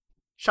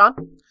 Sean?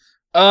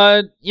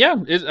 Yeah,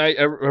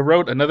 I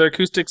wrote another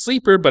acoustic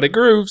sleeper, but it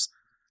grooves.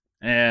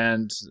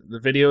 And the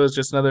video is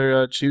just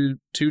another two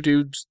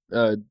dudes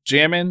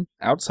jamming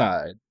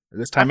outside,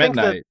 this time at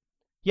night.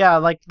 Yeah,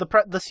 like the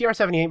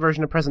CR78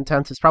 version of Present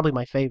Tense is probably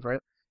my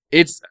favorite.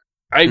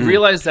 I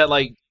realized that,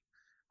 like,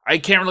 I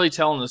can't really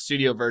tell in the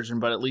studio version,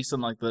 but at least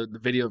in, like, the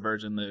video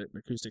version, the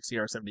acoustic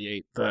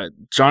CR78,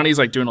 Johnny's,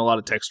 like, doing a lot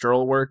of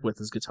textural work with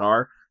his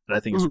guitar that I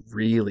think is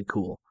really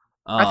cool.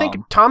 I think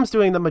Tom's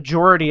doing the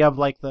majority of,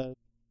 like, the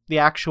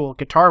actual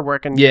guitar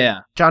work, and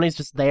Johnny's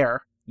just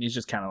there. He's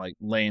just kind of, like,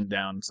 laying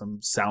down some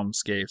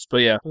soundscapes,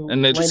 but yeah,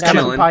 and it's it's kind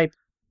chilling. pipe.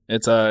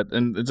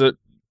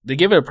 They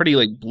give it a pretty,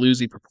 like,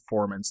 bluesy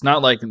performance,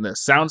 not like in the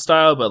sound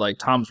style, but like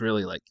Tom's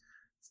really, like,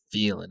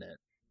 feeling it.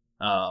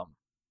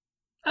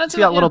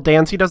 See that little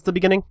dance he does at the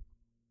beginning?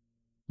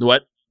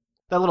 What?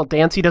 That little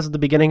dance he does at the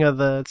beginning of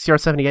the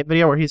CR78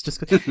 video where he's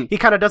just he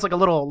kind of does like a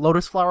little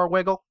lotus flower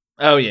wiggle.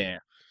 Oh yeah.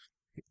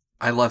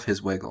 I love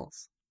his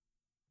wiggles.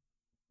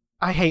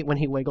 I hate when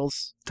he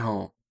wiggles.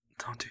 Don't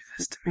do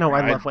this to me. No,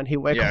 I love when he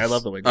wiggles. Yeah, I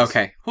love the wiggles.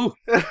 Okay. Whew.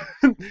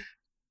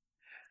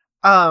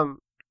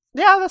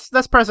 Yeah,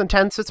 that's Present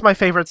Tense. It's my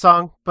favorite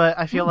song, but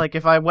I feel like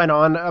if I went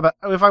on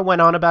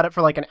about it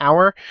for like an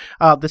hour,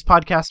 this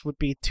podcast would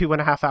be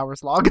 2.5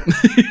 hours long.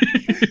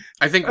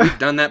 I think we've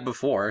done that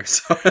before.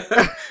 So.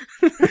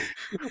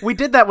 We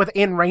did that with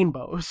In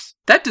Rainbows.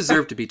 That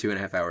deserved to be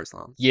 2.5 hours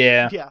long.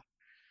 Yeah. Yeah.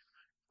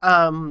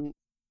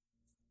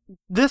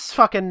 This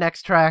fucking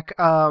next track,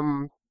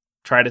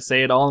 Try to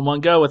say it all in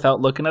one go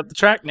without looking up the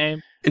track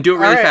name. And do it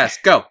really All right.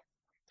 fast. Go.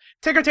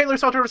 Tinker, Tailor,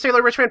 Soldier,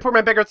 Sailor, Rich Man, Poor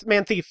Man, Beggar,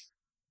 Man, Thief.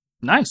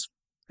 Nice.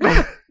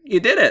 You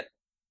did it.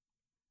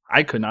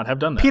 I could not have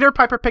done that. Peter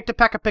Piper picked a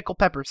peck of pickled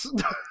peppers.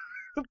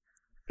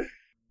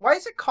 Why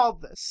is it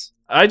called this?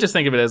 I just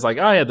think of it as like,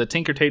 oh yeah, the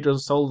Tinker Tailor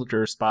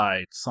Soldier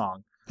Spy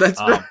song.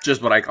 That's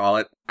just what I call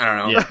it. I don't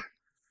know. Yeah.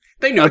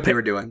 They knew what they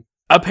were doing.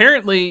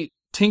 Apparently,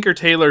 Tinker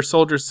Tailor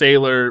Soldier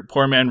Sailor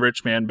Poor Man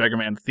Rich Man Beggar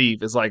Man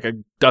Thief is like a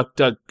Duck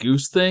Duck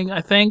Goose thing,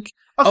 I think.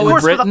 Of in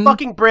course, for the Britain?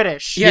 fucking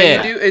British.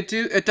 Yeah,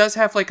 it does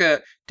have like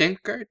a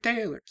Tinker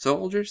Tailor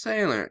Soldier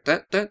Sailor. Da,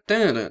 da,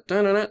 da, da,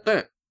 da, da,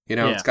 da. You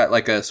know, It's got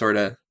like a sort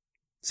of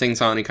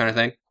sing-songy kind of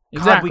thing.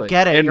 God, we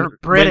get it. And You're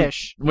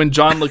British. When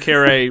John le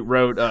Carre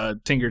wrote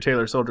Tinker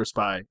Tailor Soldier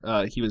Spy,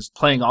 he was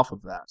playing off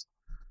of that.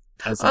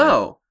 As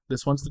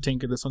this one's the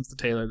Tinker, this one's the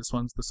Tailor, this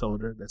one's the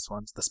Soldier, this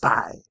one's the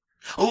Spy.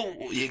 Oh,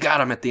 you got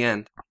him at the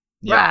end.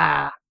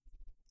 Yeah.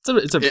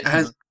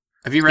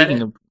 Have you read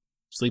it? Of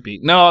Sleepy.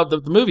 No, the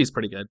movie's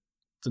pretty good.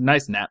 It's a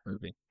nice nap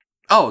movie.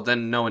 Oh,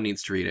 then no one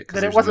needs to read it.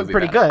 Then it wasn't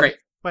pretty good. Great.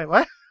 Wait,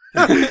 what?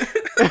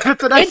 If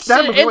it's a nice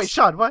nap movie. Wait,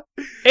 Sean, what?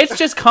 It's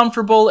just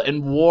comfortable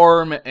and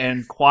warm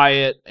and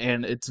quiet,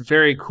 and it's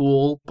very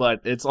cool,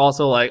 but it's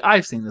also like,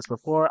 I've seen this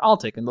before, I'll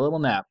take a little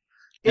nap.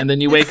 And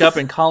then you wake up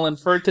and Colin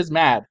Firth is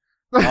mad.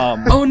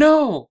 Oh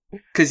no!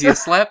 Because you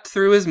slept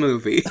through his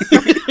movie.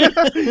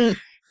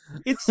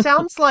 It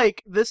sounds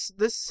like this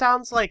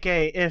sounds like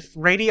if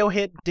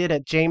Radiohead did a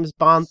James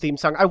Bond theme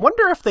song. I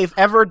wonder if they've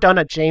ever done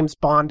a James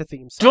Bond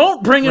theme song.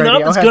 Don't bring it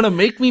up, it's gonna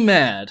make me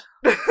mad.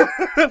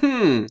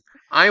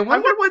 I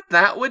wonder what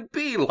that would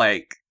be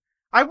like.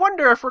 I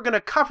wonder if we're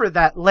gonna cover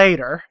that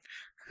later.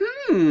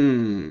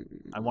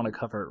 I want to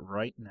cover it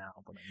right now,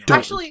 but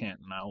I know we can't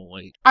now.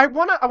 Wait. I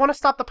wanna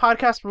stop the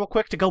podcast real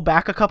quick to go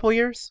back a couple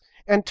years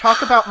and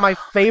talk about my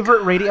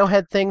favorite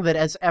Radiohead thing that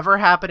has ever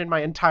happened in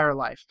my entire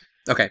life.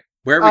 Okay,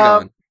 where are we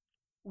going?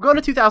 We're going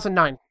to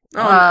 2009.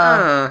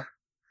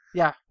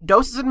 Yeah,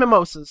 Doses and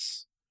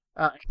Mimosas.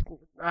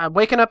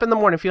 Waking up in the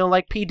morning feeling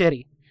like P.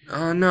 Diddy.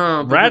 Oh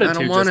no, Ratatouille I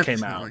don't want just to came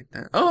feel out. like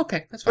that. Oh,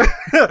 okay, that's fine.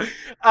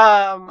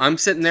 I'm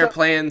sitting there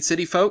playing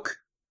City Folk.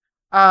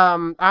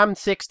 I'm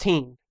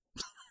 16.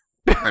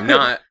 I'm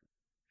not.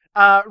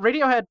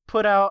 Radiohead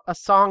put out a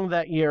song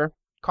that year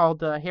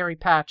called Harry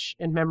Patch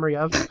in memory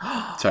of.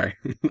 Sorry.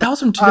 That was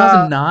from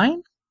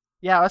 2009?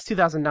 Yeah, that's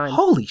 2009.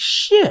 Holy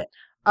shit.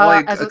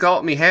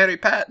 Got me Harry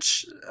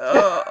Patch.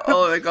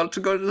 I got to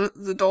go to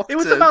the doctor. It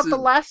was about the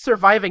last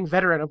surviving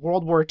veteran of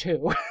World War II.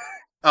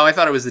 Oh, I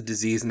thought it was a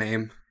disease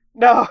name.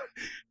 No,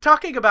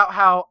 talking about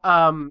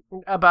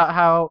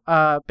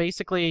how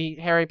basically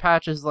Harry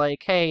Patch is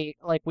like, hey,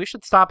 like we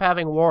should stop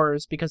having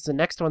wars because the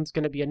next one's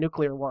going to be a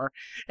nuclear war,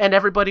 and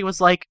everybody was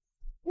like,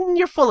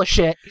 you're full of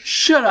shit.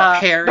 Shut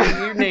up, Harry.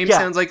 Your name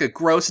sounds like a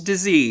gross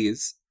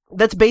disease.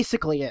 That's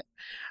basically it.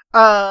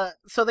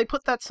 So they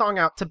put that song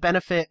out to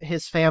benefit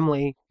his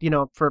family,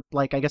 for,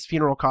 like, I guess,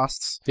 funeral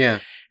costs. Yeah.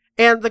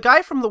 And the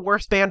guy from the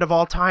worst band of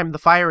all time, the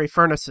Fiery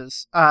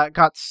Furnaces,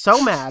 got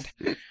so mad.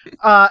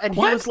 And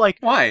he was like,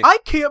 why? I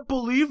can't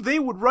believe they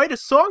would write a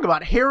song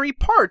about Harry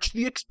Partch,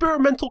 the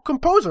experimental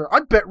composer.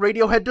 I bet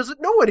Radiohead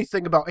doesn't know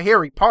anything about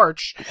Harry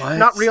Partch. What?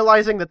 Not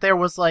realizing that there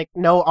was, like,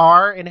 no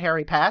R in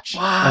Harry Patch.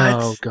 What?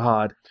 Oh,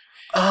 God.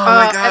 Oh,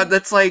 my God.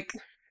 That's, like,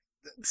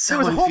 so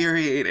was a whole-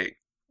 infuriating.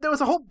 There was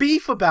a whole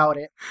beef about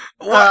it.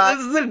 What?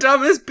 This is the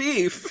dumbest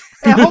beef.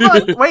 Hey, hold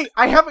on, wait,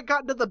 I haven't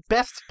gotten to the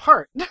best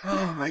part.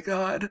 Oh, my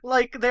God.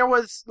 Like, there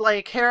was,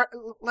 like,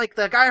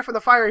 the guy from the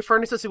Fiery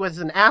Furnaces who was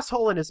an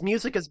asshole and his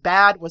music is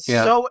bad, was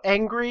so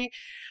angry,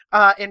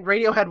 and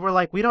Radiohead were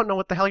like, we don't know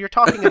what the hell you're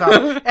talking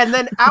about. And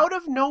then out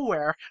of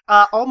nowhere,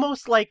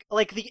 almost like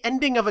the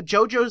ending of a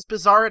JoJo's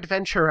Bizarre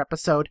Adventure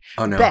episode,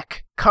 Oh, no.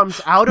 Beck comes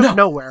out of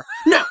nowhere.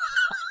 No.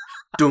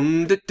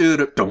 Dum da da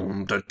da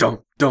dum da dum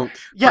dum.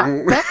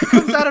 Yeah, Beck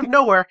comes out of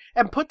nowhere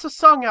and puts a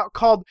song out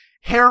called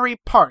Harry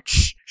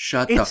Partch.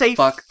 Shut It's the a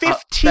fuck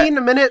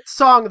 15-minute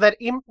song that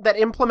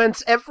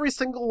implements every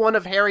single one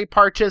of Harry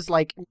Partch's,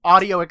 like,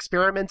 audio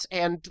experiments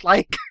and,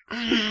 like,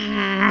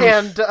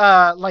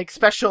 like,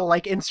 special,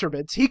 like,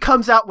 instruments. He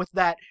comes out with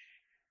that.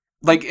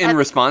 Like, in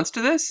response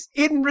to this?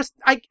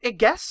 I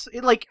guess,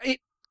 it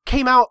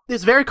came out,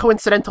 it's very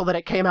coincidental that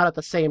it came out at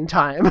the same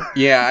time.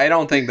 Yeah, I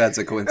don't think that's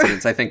a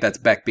coincidence. I think that's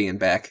Beck being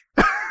Beck.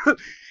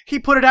 He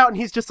put it out and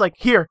he's just like,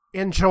 here,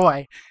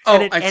 enjoy. Oh,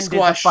 and it I've ended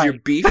squashed the fight. your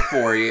beef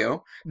for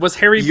you. Was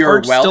Harry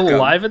You're Partch still welcome.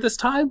 alive at this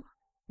time?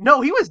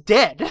 No, he was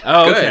dead.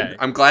 Oh, Good. okay.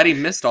 I'm glad he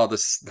missed all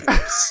this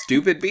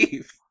stupid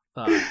beef.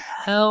 The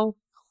hell?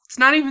 It's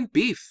not even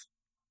beef.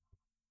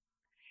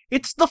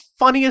 It's the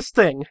funniest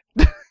thing.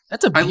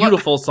 That's a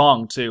beautiful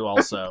song, too,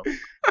 also.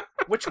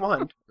 Which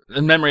one?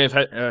 In memory of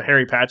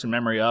Harry Patch, in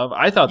memory of.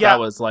 I thought that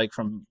was, like,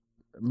 from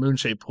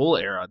Moonshaped Pool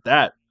era.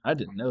 That, I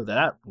didn't know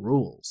that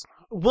rules.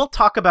 We'll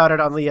talk about it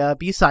on the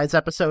B-Sides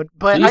episode,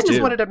 but Please I just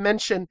do. wanted to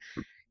mention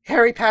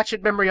Harry Patch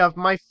in memory of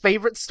my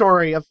favorite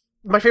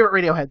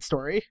Radiohead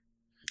story.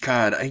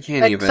 God, I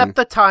can't even. Except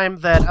the time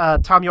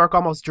that Tom York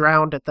almost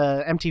drowned at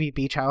the MTV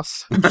Beach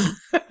House.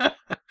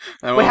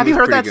 Wait, have you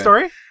heard that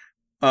story?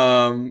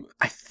 I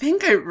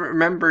think I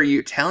remember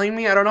you telling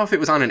me. I don't know if it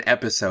was on an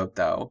episode,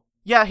 though.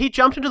 Yeah, he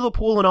jumped into the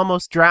pool and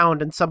almost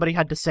drowned, and somebody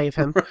had to save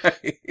him.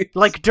 Right.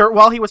 Like,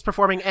 while he was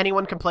performing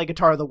Anyone Can Play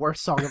Guitar, the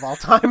worst song of all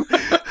time.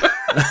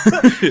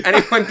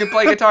 Anyone can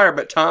play guitar,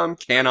 but Tom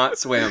cannot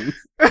swim.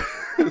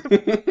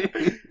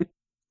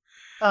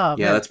 Oh,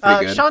 Yeah, man. that's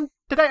pretty good. Sean,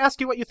 did I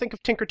ask you what you think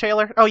of Tinker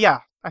Tailor? Oh, yeah,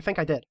 I think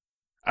I did.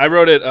 I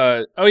wrote it,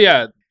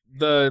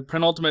 the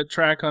penultimate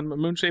track on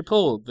Moonshaped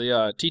Pool,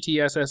 the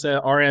TTSS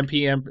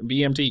RMPM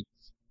BMT.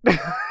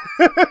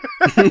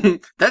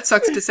 That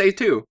sucks to say,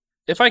 too.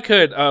 If I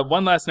could,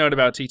 one last note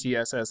about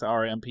TTSS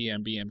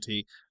RMPM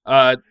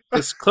BMT.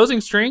 This closing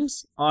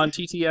strings on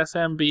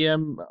TTSM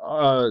BM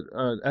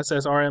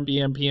SSRM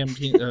BM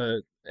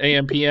PMT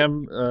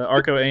AMPM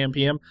Arco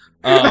AMPM.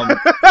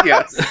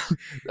 Yes.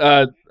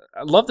 I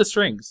love the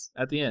strings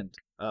at the end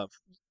of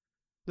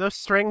Those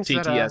strings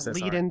that TTSSR.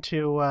 lead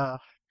into...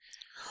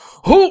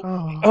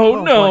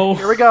 Oh, no. Boy.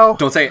 Here we go.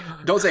 Don't say it.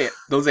 Don't say it.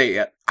 Don't say it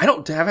yet.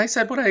 Have I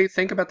said what I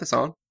think about the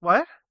song?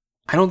 What?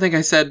 I don't think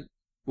I said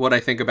what I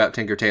think about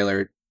Tinker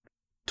Tailor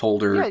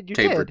told her Yeah, you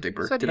taper did.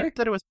 dipper. You said Did I?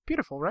 that it was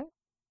beautiful, right?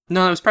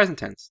 No, it was present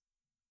tense.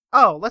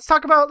 Oh, let's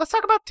talk about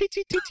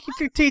TTT.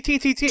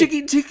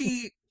 Tiki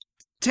Tiki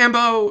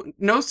Tambo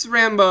Nos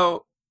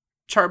Rambo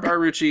Charbar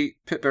Rucci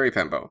Pitberry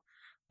Pembo.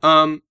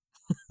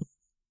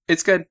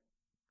 It's good.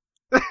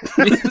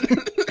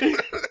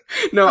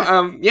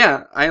 No,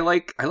 yeah, I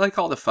like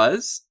all the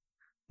fuzz.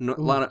 A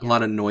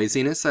lot of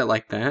noisiness. I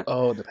like that.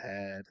 Oh, the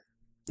pad.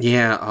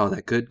 Yeah,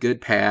 that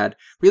good pad.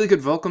 Really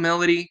good vocal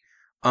melody.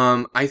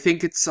 I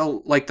think it's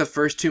like the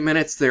first 2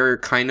 minutes they're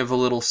kind of a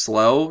little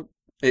slow.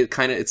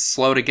 It's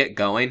slow to get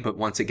going, but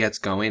once it gets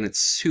going, it's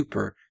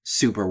super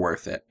super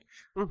worth it.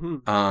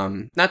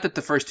 Mm-hmm. Not that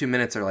the first 2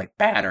 minutes are like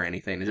bad or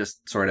anything. It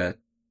just sort of.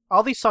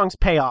 All these songs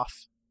pay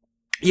off.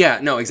 Yeah,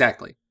 no,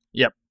 exactly.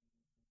 Yep.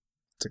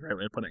 It's a great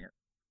way of putting it.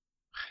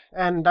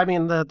 And I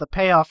mean the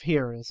payoff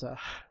here is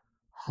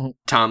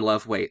Tom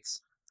Love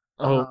waits.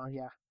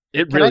 yeah.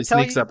 It Can really I tell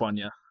sneaks you- up on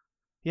you.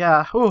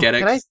 Yeah. Ooh, Get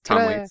it? 'Cause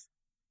Tom waits.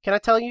 Can I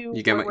tell you?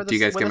 You get where my- do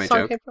you guys where get this my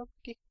song joke? came from?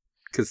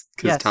 Because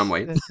Yes, Tom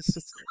waits.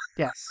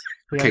 Yes.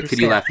 we Okay, could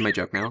you understand. laugh at my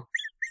joke now?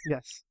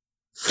 Yes.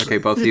 Okay,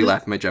 both of you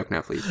laugh at my joke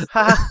now, please.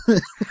 Ha,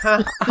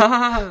 Ha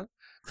ha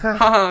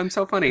ha! I'm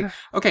so funny.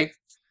 Okay,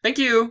 thank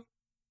you.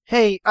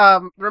 Hey,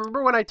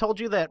 remember when I told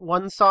you that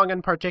one song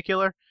in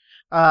particular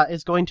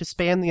is going to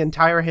span the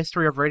entire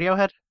history of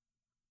Radiohead?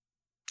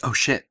 Oh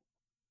shit.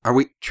 Are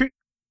we? True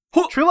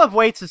Love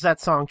Waits is that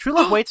song. True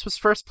Love Waits was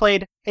first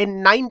played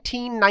in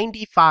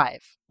 1995.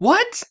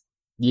 What?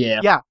 Yeah.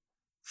 Yeah.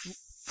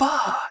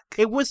 fuck?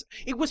 It was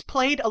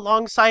played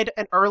alongside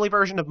an early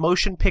version of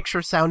motion picture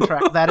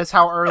soundtrack. That is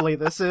how early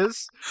this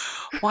is.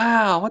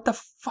 Wow, what the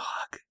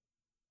fuck?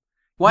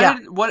 What's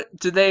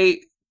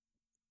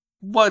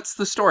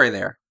the story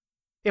there?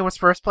 It was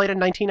first played in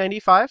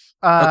 1995.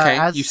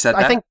 Okay, you said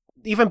that. I think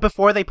even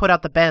before they put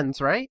out the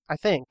Bends, right? I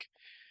think.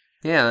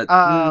 Yeah,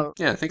 I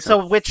think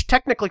so. So, which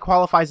technically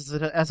qualifies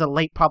as a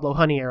late Pablo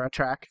Honey era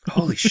track.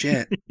 Holy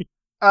shit!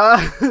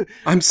 Uh,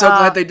 I'm so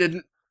glad they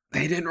didn't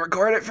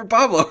record it for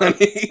Pablo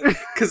Honey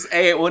because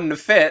it wouldn't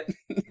have fit.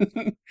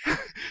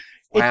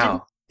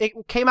 Wow. It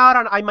came out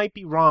on I Might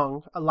Be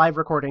Wrong, live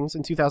recordings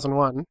in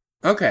 2001.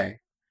 Okay.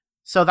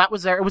 So that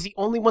was there. It was the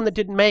only one that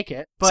didn't make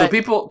it. But So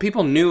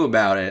people knew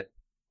about it.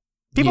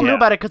 people knew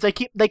about it because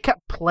they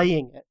kept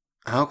playing it.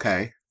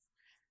 Okay.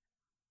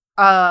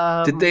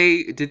 Um, Did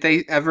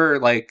they ever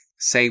like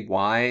say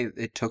why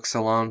it took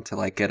so long to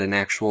like get an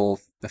actual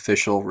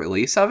official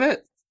release of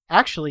it?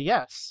 Actually,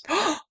 yes.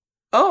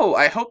 Oh,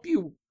 I hope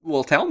you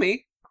will tell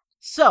me.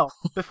 So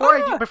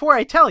before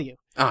I tell you,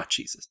 Oh,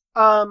 Jesus.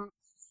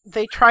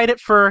 they tried it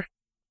for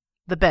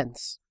the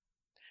Bends.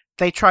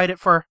 They tried it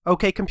for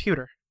OK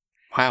Computer.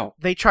 Wow.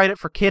 They tried it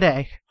for Kid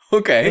A.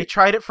 Okay. They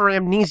tried it for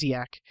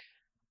Amnesiac.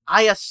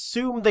 I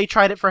assume they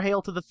tried it for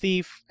Hail to the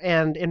Thief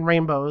and In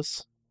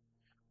Rainbows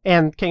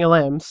and King of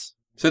Limbs.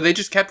 So they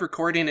just kept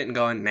recording it and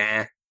going,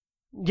 nah.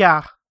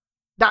 Yeah.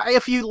 Now,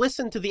 if you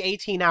listen to the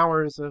 18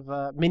 hours of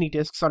mini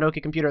discs on OK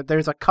Computer,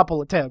 there's a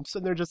couple attempts,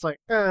 and they're just like,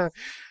 eh.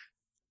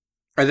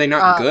 Are they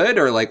not good,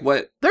 or like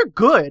what? They're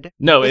good.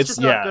 No, it's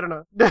just not good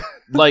enough.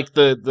 Like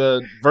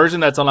the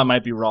version that's on I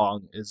Might Be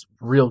Wrong is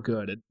real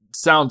good. It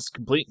sounds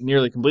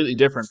nearly completely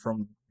different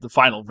from the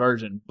final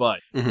version, but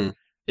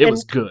it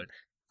was good.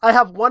 I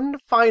have one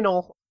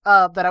final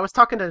that I was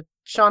talking to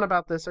Sean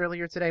about this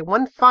earlier today.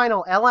 One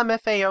final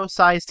LMFAO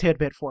sized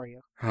tidbit for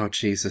you. Oh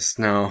Jesus,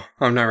 no,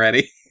 I'm not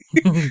ready.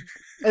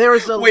 There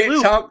was a Wait,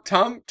 loop.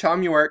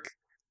 Tom York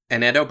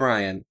and Ed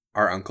O'Brien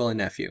are uncle and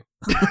nephew.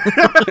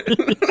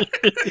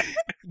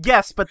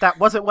 Yes, but that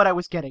wasn't what I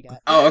was getting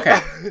at. Oh, okay.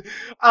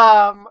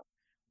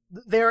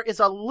 There is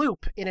a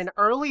loop in an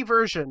early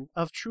version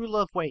of True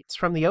Love Waits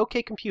from the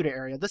OK Computer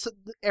era.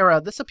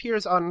 This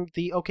appears on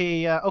the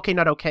OK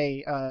Not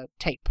OK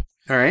tape.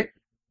 All right.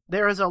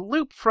 There is a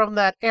loop from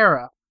that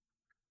era,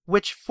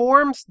 which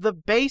forms the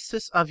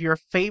basis of your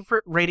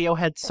favorite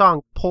Radiohead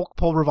song, Polk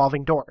Pull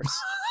Revolving Doors.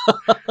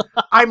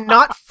 I'm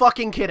not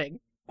fucking kidding.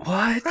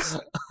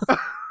 What?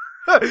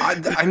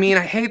 I mean,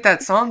 I hate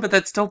that song, but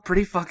that's still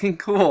pretty fucking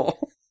cool.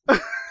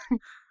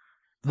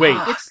 Wait,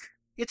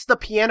 it's the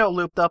piano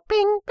loop, the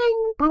bing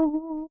bing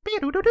boom,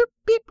 beep-doo-doo-doo,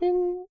 beep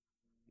boom.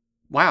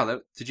 Wow,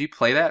 did you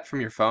play that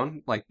from your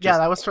phone? Like, Yeah,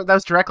 that was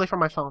directly from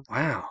my phone.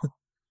 Wow.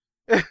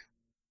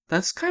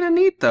 That's kind of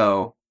neat,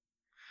 though.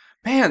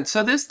 Man,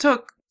 so this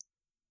took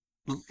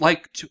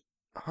like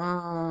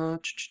let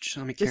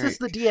me carry. This is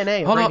the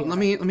DNA. Hold of on, let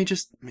me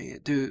just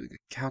do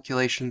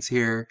calculations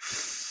here.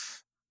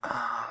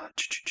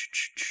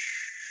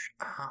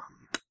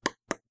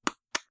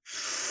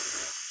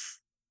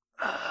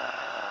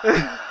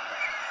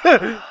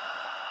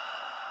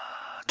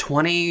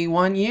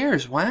 21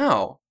 years.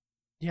 Wow.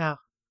 Yeah.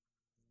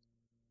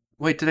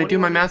 Wait, did I do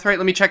my math right?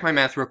 Let me check my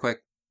math real quick.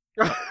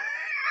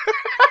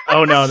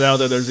 Oh no! Now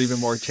that there's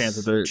even more chance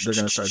that they're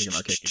going to start thinking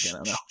about cake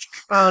again.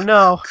 Oh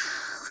no!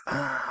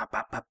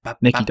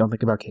 Nikki, don't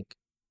think about cake.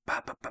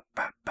 Have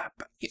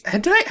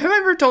I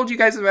ever told you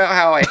guys about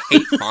how I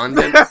hate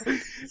fondant?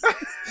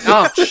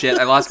 Oh shit!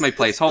 I lost my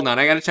place. Hold on,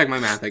 I gotta check my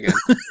math again.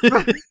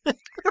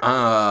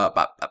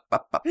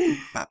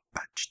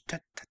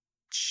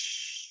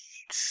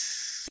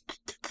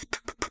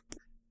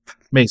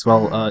 Mace,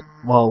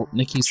 while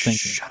Nikki's thinking,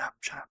 Shut up.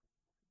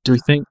 do we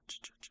think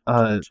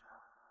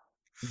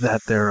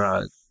that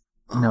they're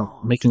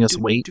making us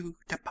wait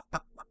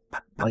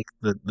like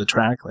the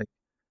track,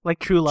 like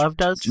True Love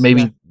does?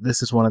 Maybe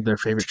this is one of their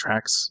favorite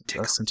tracks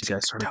since you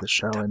guys started the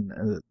show,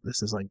 and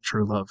this is like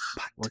True Love,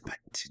 like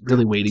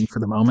really waiting for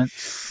the moment.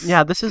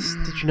 Yeah, this is.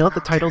 Did you know the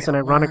title's an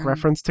ironic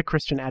reference to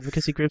Christian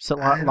advocacy groups that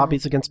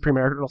lobbies against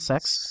premarital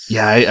sex?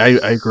 Yeah,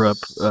 I grew up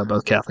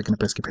both Catholic and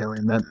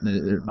Episcopalian. That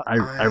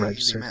I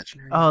registered.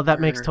 Oh,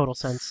 that makes total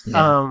sense.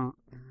 Yeah.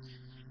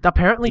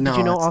 Apparently, did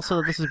you know also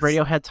that this is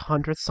Radiohead's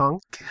 100th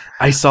song?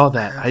 I saw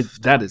that.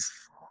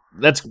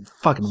 That's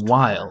fucking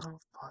wild.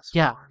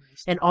 Yeah.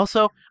 And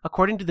also,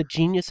 according to the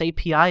Genius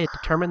API, it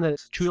determined that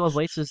True Love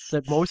Waits is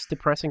the most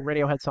depressing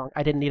Radiohead song.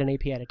 I didn't need an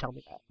API to tell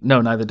me that.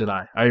 No, neither did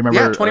I. I remember.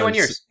 Yeah, 21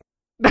 years.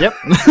 Yep.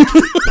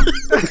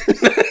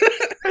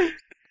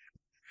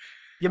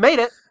 You made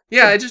it.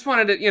 Yeah, I just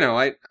wanted to,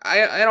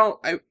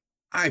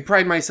 I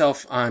pride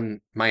myself on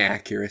my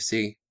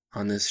accuracy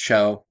on this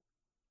show.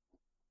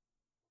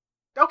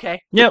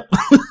 Okay. Yep.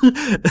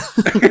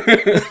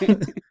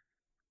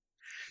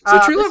 So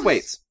True Love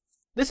Waits.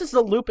 This is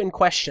the loop in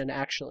question,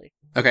 actually.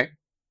 Okay.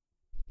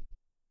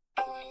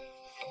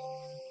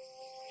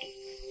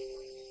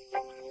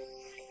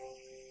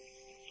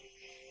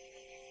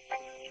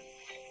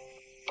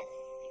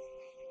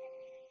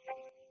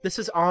 This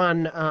is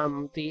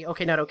on the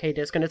OK Not OK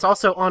disc, and it's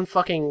also on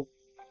fucking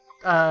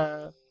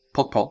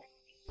Polk Pole.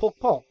 Polk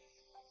Pole.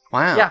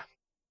 Wow. Yeah.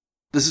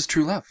 This is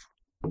true love.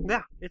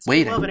 Yeah, it's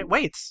Waiting. True Love and it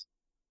waits.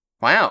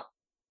 Wow.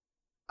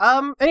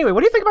 Anyway,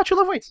 what do you think about True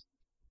Love Waits?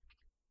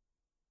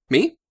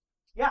 Me?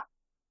 Yeah.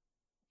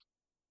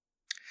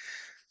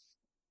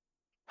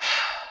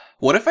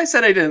 What if I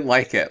said I didn't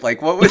like it?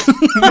 Like, what would... what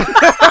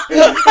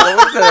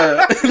would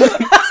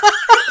the...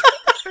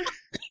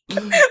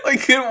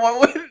 like,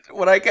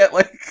 would I get,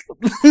 like,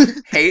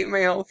 hate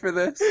mail for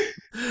this?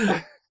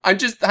 I'm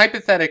just,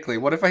 hypothetically,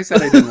 what if I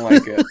said I didn't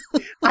like it?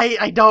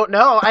 I don't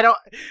know.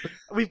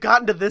 We've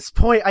gotten to this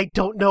point, I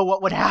don't know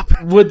what would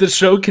happen. Would the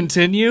show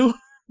continue?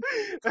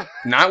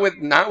 Not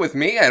with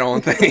me, I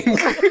don't think.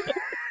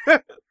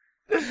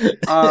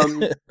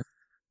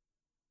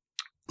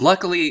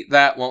 Luckily,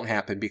 that won't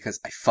happen because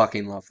I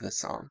fucking love this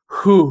song.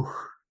 Whew.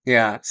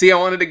 Yeah. See, I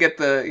wanted to get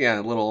the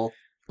little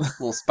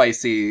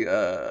spicy,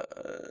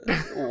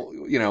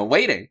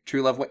 waiting.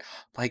 True love,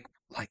 like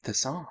the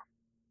song.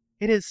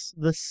 It is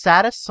the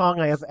saddest song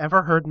I have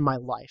ever heard in my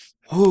life.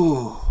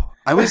 Ooh.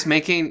 I was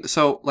making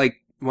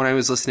when I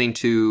was listening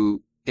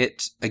to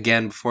it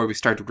again before we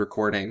started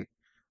recording,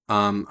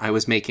 I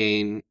was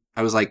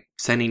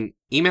sending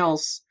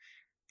emails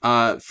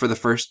for the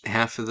first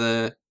half of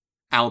the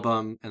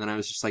album, and then I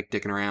was just like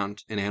dicking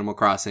around in Animal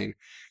Crossing.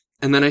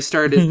 And then I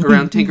started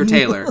around Tinker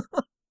Tailor.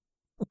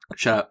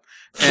 Shut up.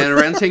 And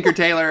around Tinker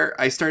Tailor,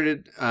 I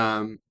started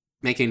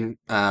making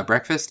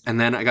breakfast, and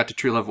then I got to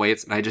True Love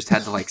Waits, and I just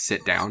had to like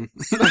sit down.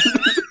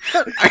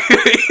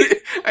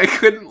 I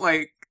couldn't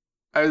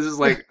I was just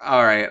like,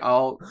 all right,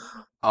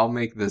 I'll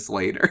make this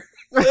later.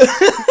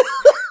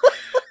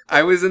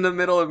 I was in the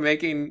middle of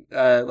making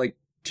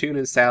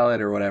tuna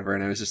salad or whatever,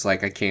 and I was just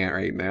like, I can't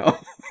right now.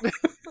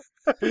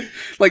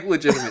 Like,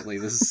 legitimately,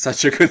 this is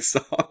such a good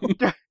song.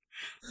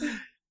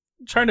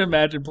 I'm trying to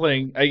imagine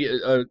playing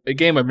a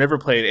game I've never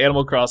played,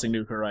 Animal Crossing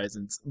New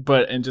Horizons,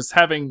 and just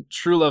having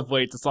True Love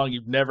Waits, a song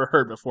you've never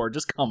heard before.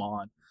 Just come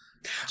on.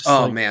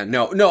 Man,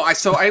 no.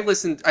 I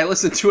listened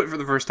to it for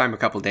the first time a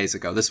couple days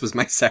ago. This was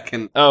my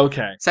second or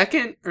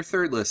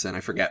third listen.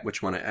 I forget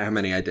how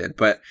many I did,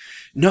 but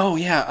no,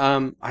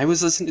 yeah. I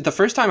was listening the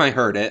first time I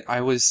heard it.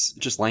 I was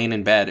just laying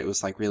in bed. It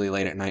was like really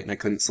late at night, and I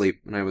couldn't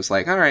sleep. And I was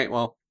like, all right,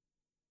 well,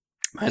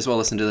 might as well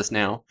listen to this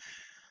now.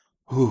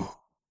 Whew.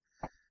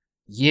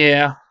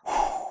 Yeah.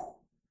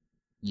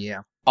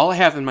 Yeah. All I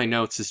have in my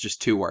notes is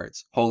just 2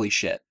 words. Holy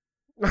shit.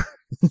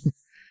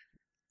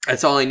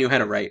 That's all I knew how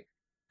to write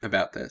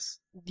about this.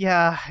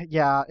 Yeah,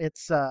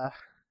 it's oh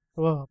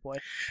boy.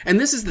 And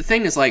this is the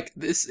thing, is like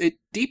this, it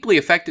deeply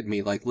affected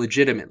me, like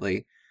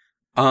legitimately.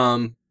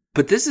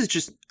 But this is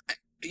just,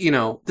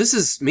 this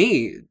is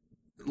me,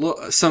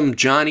 some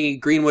Johnny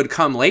Greenwood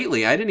come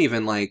lately. I didn't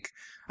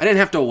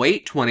have to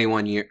wait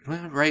 21 years.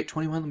 Well, right,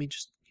 21, let me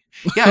just...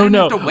 Yeah, I didn't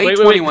have to wait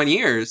 21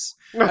 years.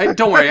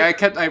 Don't worry, I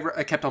kept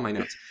all my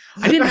notes.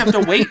 I didn't have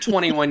to wait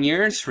 21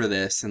 years for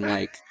this, and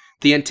like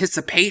the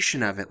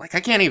anticipation of it. Like,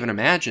 I can't even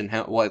imagine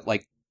what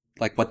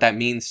that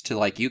means to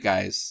like you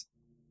guys.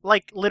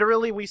 Like,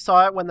 literally, we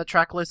saw it when the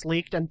track list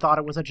leaked and thought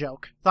it was a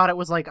joke. Thought it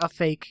was like a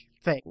fake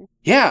thing.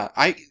 Yeah,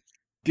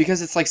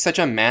 because it's like such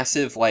a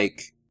massive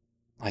like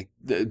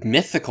the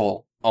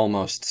mythical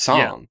almost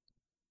song.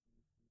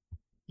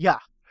 Yeah.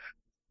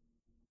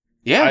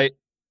 Yeah.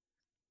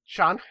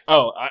 Sean?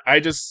 Oh,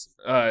 I just,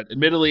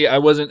 admittedly, I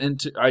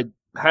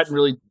hadn't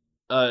really,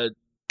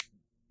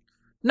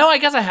 no, I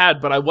guess I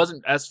had, but I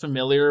wasn't as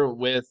familiar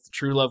with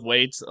True Love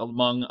Waits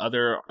among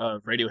other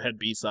Radiohead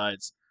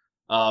B-sides.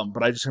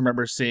 But I just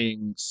remember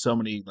seeing so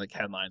many like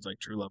headlines like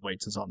True Love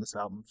Waits is on this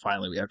album.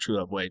 Finally, we have True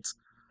Love Waits.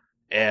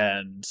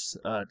 And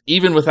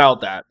even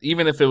without that,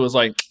 even if it was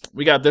like,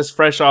 we got this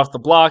fresh off the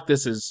block,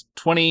 this is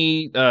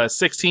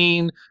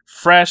 2016,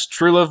 fresh,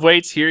 True Love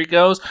Waits, here he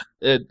goes,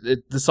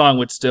 the song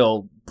would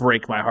still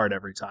break my heart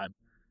every time.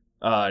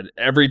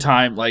 Every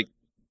time, like,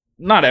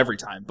 not every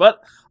time,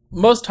 but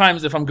most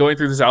times if I'm going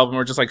through this album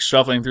or just like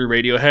shuffling through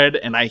Radiohead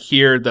and I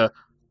hear the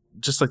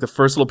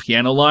first little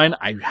piano line,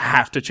 I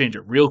have to change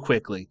it real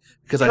quickly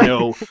because I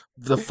know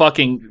the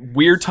fucking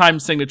weird time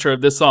signature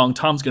of this song,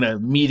 Tom's going to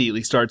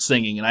immediately start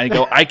singing. And I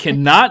go, I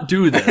cannot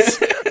do this.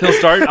 He'll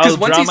start, because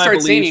once he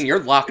starts singing,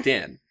 you're locked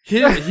in.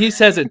 He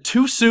says it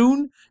too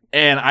soon,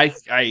 and I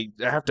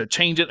have to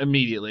change it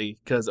immediately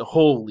because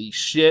holy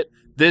shit.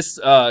 This,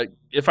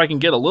 if I can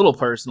get a little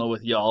personal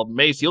with y'all,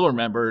 Mace, you'll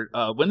remember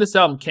when this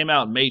album came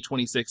out in May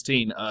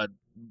 2016,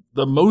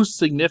 the most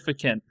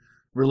significant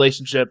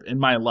relationship in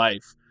my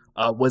life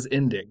was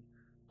ending.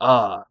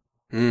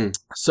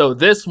 So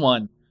this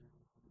one,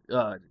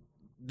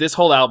 this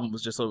whole album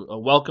was just a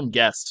welcome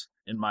guest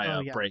in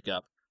my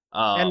breakup.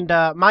 And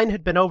mine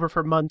had been over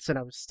for months and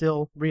I was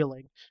still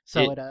reeling.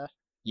 So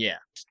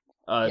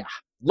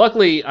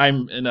luckily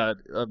I'm in a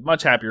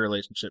much happier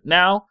relationship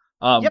now.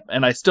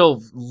 And I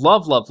still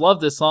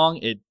love this song.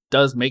 It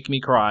does make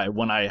me cry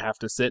when I have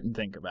to sit and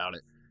think about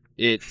it.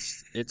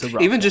 It's a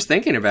rough even one. Just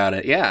thinking about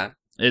it. Yeah.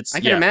 I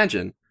can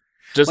imagine.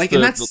 Just like,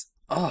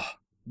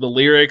 the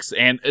lyrics,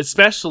 and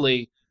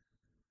especially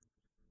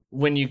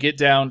when you get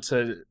down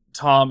to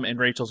Tom and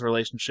Rachel's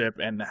relationship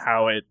and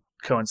how it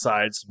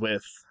coincides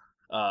with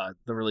the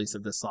release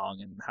of this song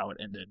and how it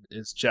ended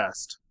is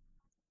just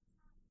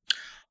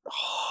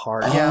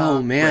hard.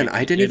 Oh man,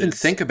 I didn't even is.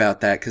 think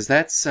about that because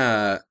that's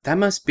that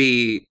must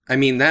be. I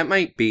mean, that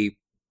might be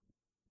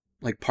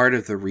like part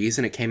of the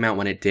reason it came out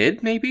when it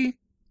did. Maybe.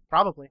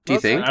 Probably. Do you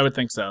Mostly. think? I would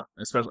think so.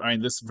 Especially, I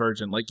mean, this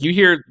version, like you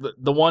hear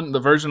the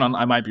version on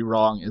I Might Be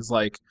Wrong is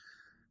like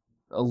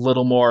a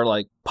little more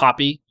like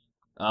poppy.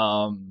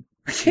 I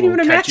can't even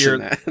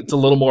imagine that. It's a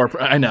little more.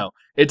 I know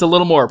it's a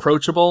little more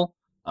approachable.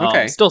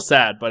 Okay. Still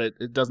sad, but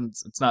it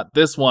doesn't. It's not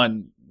this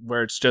one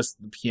where it's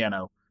just the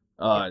piano.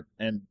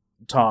 And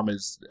Tom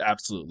is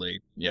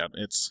absolutely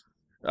It's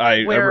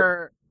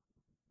where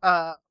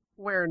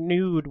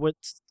Nude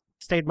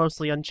stayed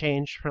mostly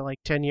unchanged for like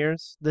 10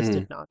 years. This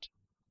did not.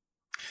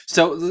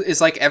 So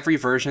is like every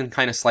version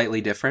kind of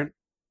slightly different?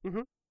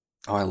 Mhm.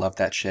 Oh, I love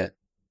that shit.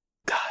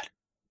 God.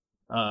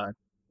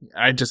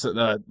 I just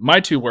my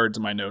 2 words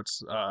in my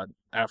notes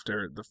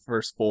after the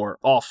first 4.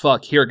 Oh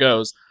fuck, here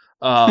goes.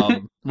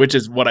 Which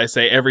is what I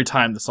say every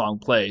time the song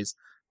plays.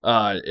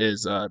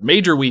 Is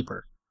Major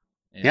Weeper.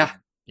 And, Yeah.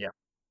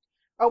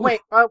 Oh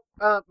wait,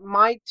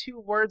 my 2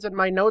 words in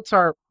my notes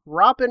are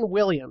Robin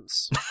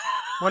Williams.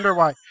 Wonder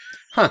why.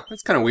 Huh,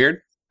 that's kind of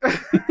weird.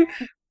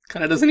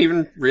 Kind of doesn't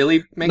even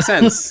really make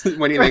sense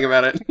when you think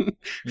about it.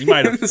 You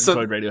might have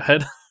enjoyed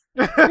Radiohead.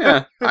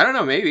 Yeah, I don't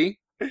know, maybe.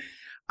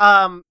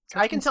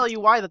 I can tell you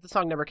why that the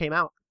song never came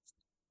out.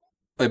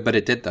 But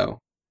it did,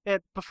 though.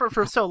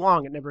 For so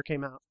long, it never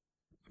came out.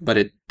 But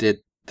it did,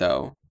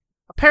 though.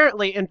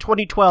 Apparently, in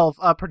 2012,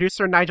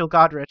 producer Nigel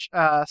Godrich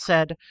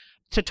said,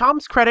 to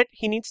Tom's credit,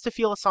 he needs to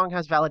feel a song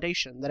has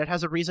validation, that it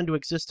has a reason to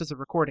exist as a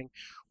recording.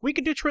 We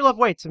could do True Love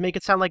Waits and make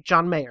it sound like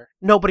John Mayer.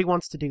 Nobody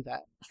wants to do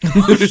that.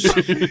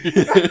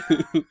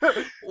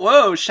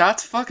 Whoa,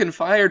 shots fucking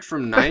fired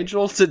from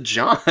Nigel to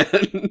John.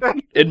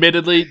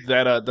 Admittedly,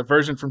 that the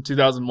version from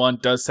 2001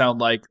 does sound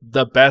like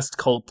the best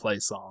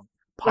Coldplay song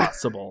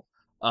possible.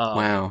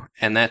 Wow,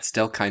 and that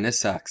still kind of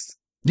sucks.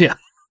 Yeah,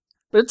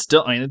 but it's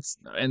still. I mean, it's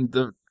and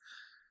the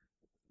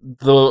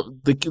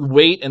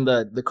weight and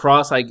the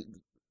cross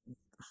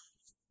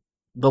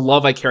the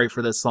love I carry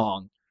for this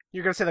song.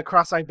 You're gonna say the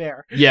cross-eyed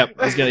bear. Yep,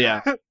 I was gonna.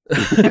 Yeah,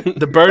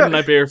 the burden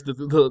I bear,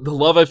 the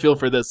love I feel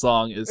for this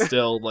song is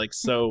still like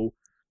so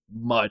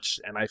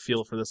much, and I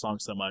feel for this song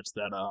so much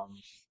that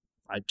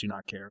I do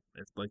not care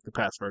if like the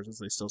past versions,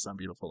 they still sound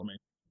beautiful to me.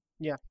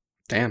 Yeah.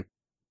 Damn.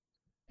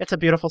 It's a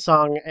beautiful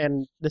song,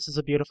 and this is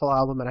a beautiful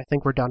album, and I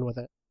think we're done with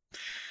it.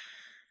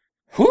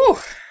 Whew.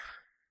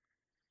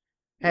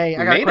 Hey, I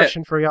We got a made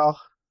question for y'all.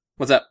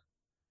 What's up?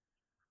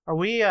 Are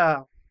we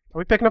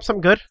picking up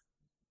something good?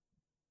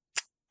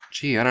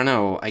 Gee, I don't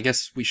know. I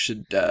guess we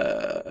should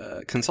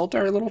consult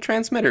our little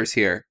transmitters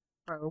here.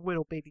 Our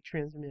Whittle Baby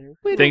transmitter.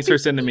 Thanks for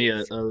sending me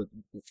a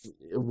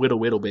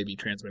Whittle Baby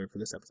transmitter for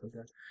this episode,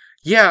 guys.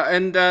 Yeah,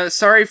 and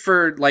sorry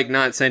for like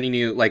not sending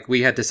you. Like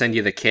we had to send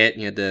you the kit,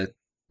 and you had to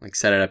like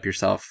set it up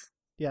yourself.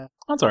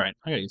 That's all right.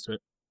 I got used to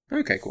it.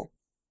 Okay, cool.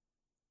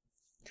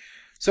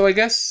 So I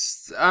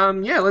guess,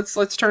 yeah,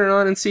 let's turn it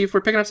on and see if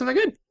we're picking up something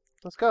good.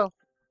 Let's go.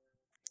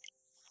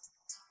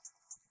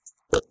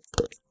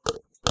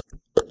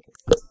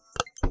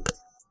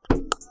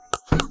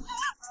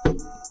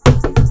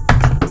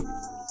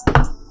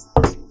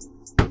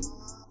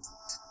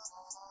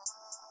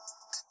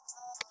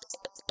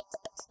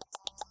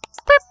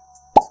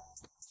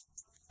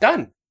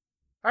 Done.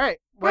 All right.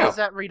 What Wow. does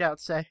that readout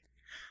say?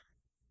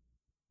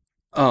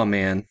 Oh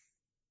man,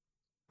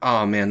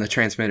 the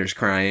transmitter's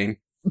crying.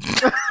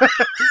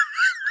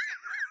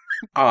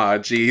 Aw,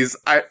 jeez.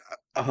 I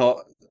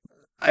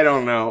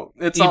don't know.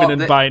 It's Even all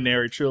in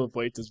binary, True Love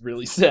Waits is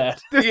really sad.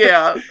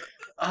 yeah.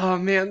 Oh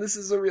man, this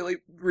is a really,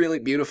 really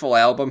beautiful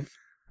album.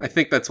 I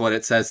think that's what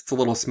it says. It's a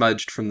little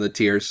smudged from the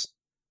tears.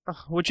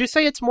 Would you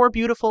say it's more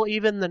beautiful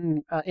even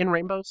than In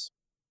Rainbows?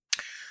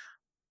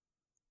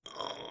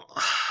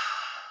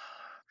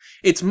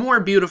 It's more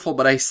beautiful,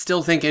 but I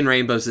still think In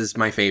Rainbows is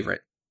my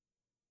favorite.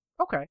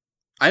 Okay.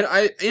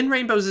 In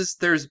Rainbows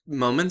there's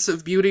moments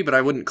of beauty, but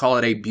I wouldn't call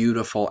it a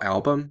beautiful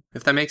album,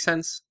 if that makes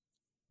sense.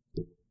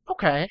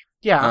 Okay.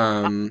 Yeah.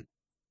 Um,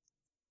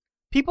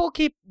 People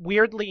keep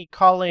weirdly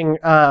calling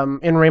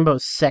In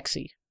Rainbows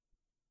sexy.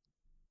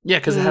 Yeah,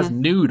 because it has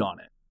nude on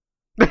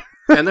it.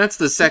 and that's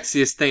the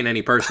sexiest thing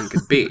any person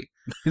could be.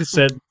 It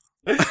said,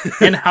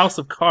 in House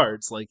of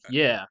Cards, like,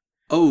 yeah.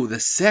 Oh, the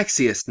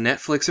sexiest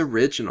Netflix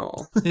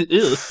original.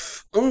 Ew.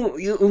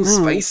 Oh,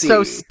 spicy.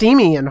 So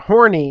steamy and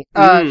horny.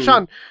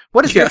 Sean,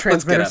 what does your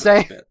transmitter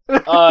say?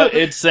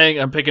 It's saying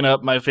I'm picking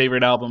up my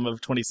favorite album of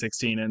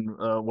 2016 and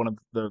one of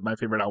my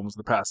favorite albums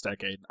of the past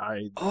decade.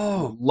 I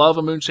love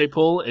A Moonshaped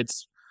Pool.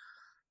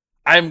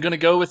 I'm going to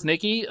go with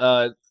Nikki.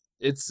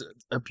 It's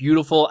a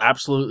beautiful,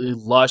 absolutely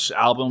lush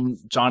album.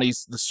 The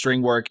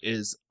string work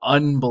is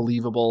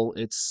unbelievable.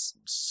 It's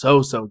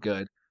so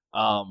good.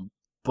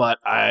 But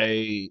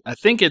I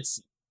think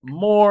it's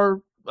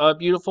more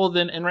beautiful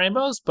than In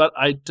Rainbows, but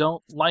I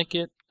don't like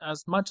it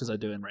as much as I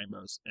do in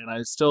Rainbows, and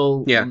I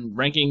still Yeah.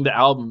 ranking the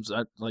albums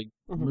like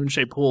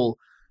Moonshaped Pool.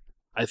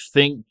 I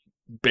think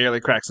barely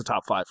cracks the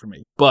top 5 for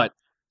me, but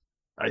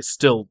I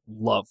still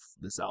love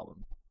this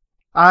album.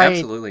 I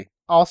Absolutely.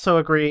 also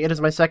agree. It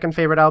is my second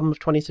favorite album of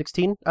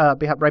 2016,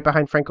 right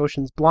behind Frank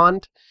Ocean's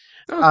Blonde.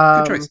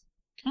 Oh, good choice.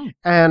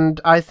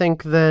 And I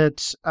think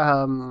that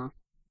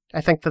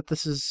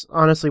this is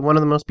honestly one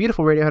of the most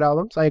beautiful Radiohead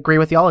albums. I agree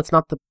with y'all. It's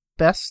not the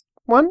best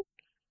one,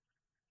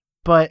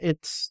 but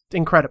it's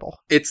incredible.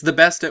 It's the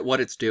best at what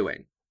it's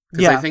doing.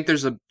 Because Yeah. I think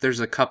there's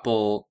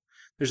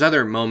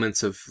other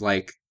moments of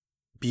like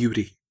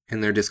beauty in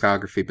their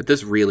discography, but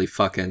this really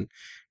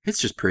it's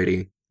just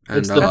pretty. And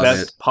It's I the love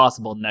best it.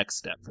 possible next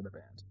step for the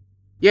band.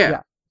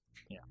 Yeah.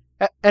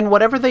 And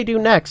whatever they do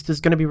next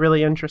is going to be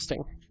really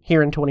interesting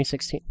here in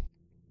 2016.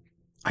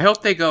 I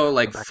hope they go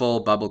like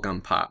full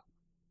bubblegum pop.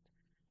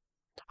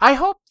 I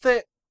hope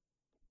that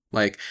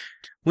Like,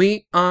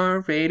 we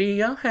are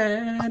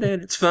Radiohead and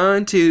it's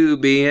fun to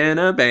be in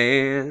a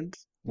band.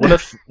 What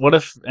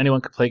if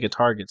anyone could play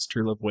guitar, gets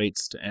True Love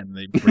Waits, and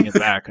they bring it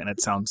back, and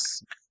it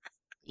sounds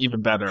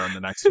even better on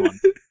the next one.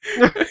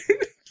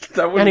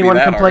 That wouldn't anyone be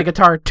that can play hard.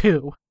 guitar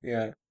too.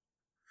 Yeah.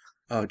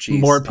 Oh, geez.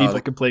 More people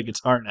can play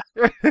guitar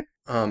now.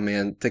 Oh,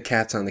 man. The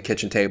cat's on the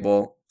kitchen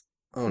table.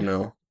 Oh,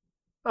 no.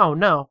 Oh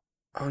no.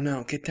 Oh,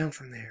 no. Get down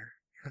from there.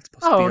 You're not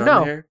supposed to Oh, be on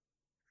no. there.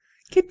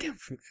 Get down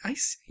from...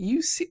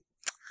 You see...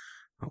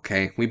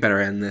 Okay, we better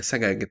end this. I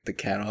gotta get the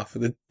cat off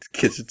of the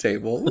kitchen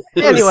table.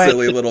 Anyway.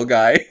 Silly little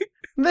guy.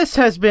 This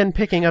has been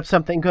Picking Up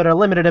Something Good, a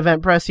limited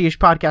event prestige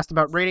podcast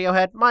about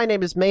Radiohead. My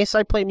name is Mace.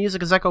 I play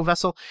music as Echo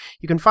Vessel.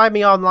 You can find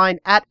me online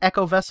at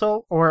Echo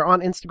Vessel or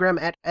on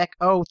Instagram at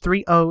Echo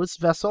 3 O's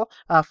Vessel.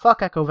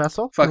 Fuck Echo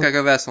Vessel. Fuck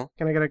Echo Vessel.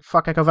 Can I get a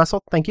fuck Echo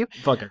Vessel? Thank you.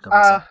 Fuck it,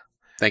 go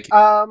Thank you.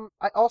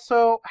 I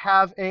also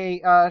have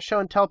a show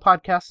and tell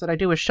podcast that I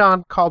do with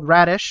Sean called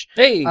Radish.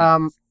 Hey,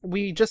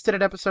 We just did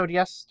an episode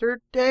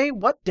yesterday.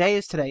 What day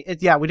is today?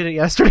 Yeah, we did it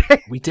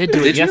yesterday. we did do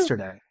it Did you?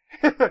 yesterday.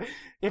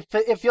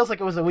 It feels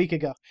like it was a week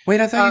ago. Wait,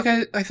 I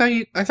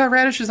thought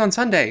Radish is on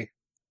Sunday.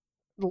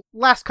 The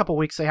last couple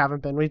weeks they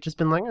haven't been. We've just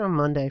been like, oh,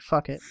 Monday,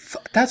 fuck it.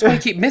 That's why I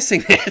keep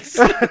missing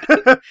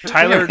it.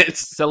 Tyler Damn it.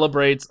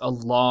 celebrates a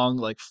long,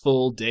 like,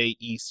 full day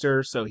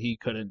Easter, so he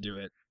couldn't do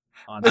it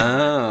on Sunday.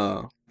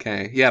 Oh,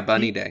 okay. Yeah,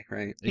 Bunny Day,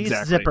 right? He's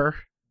Exactly. Zipper.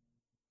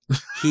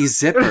 He's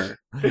Zipper.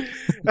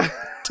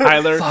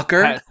 Tyler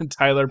Fucker.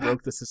 Tyler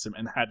broke the system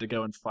and had to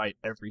go and fight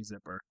every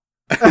zipper.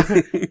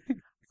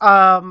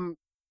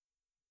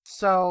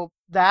 So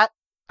that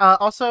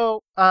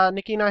also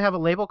Nikki and I have a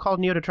label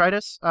called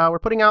Neodetritus. We're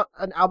putting out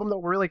an album that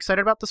we're really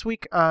excited about this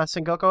week,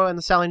 Sengoku and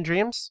the Salian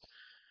Dreams.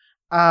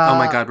 Oh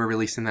my god, we're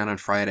releasing that on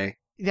Friday.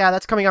 Yeah,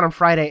 that's coming out on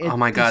Friday. Oh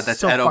my god,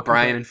 that's Ed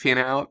O'Brien and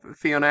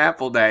Fiona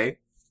Apple Day.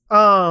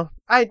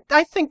 I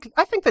think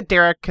that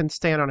Derek can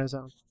stand on his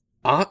own.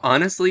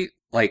 Honestly,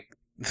 like,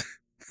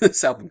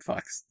 this album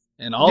fucks.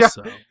 And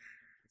also,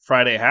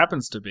 Friday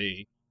happens to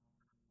be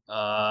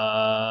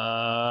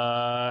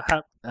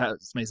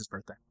it's Mace's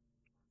birthday.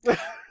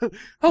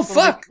 Oh,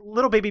 fuck!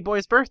 Little baby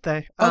boy's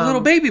birthday. A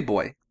little baby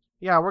boy.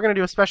 Yeah, we're going to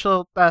do a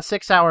special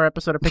 6-hour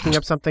episode of Picking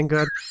Up Something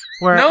Good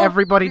where No.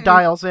 everybody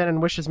dials in and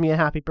wishes me a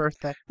happy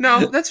birthday.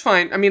 No, that's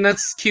fine. I mean,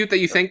 that's cute that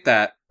you think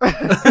that. We're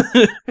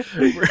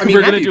mean, going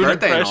to happy do an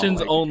birthday and all, impressions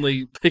like-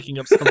 only Picking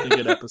Up Something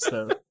Good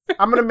episode.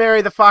 I'm going to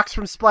marry the fox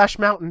from Splash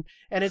Mountain,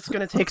 and it's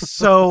going to take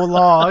so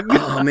long.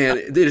 Oh, man.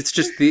 It's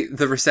just the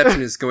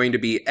reception is going to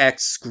be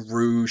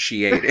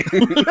excruciating.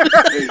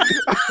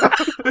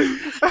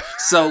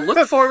 So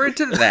look forward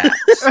to that.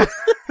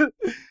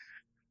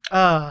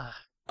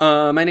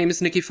 My name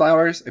is Nikki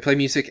Flowers. I play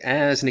music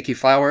as Nikki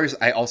Flowers.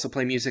 I also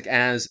play music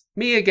as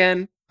me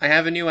again. I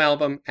have a new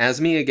album as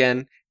me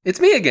again. It's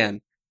me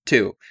again,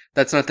 too.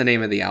 That's not the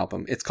name of the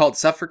album. It's called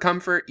Suffer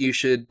Comfort. You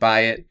should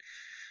buy it.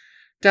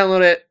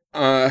 Download it.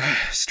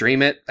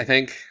 Stream it, I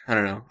think. I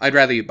don't know. I'd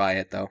rather you buy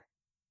it, though.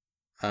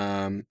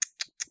 Let's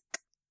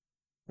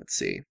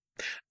see.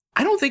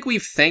 I don't think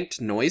we've thanked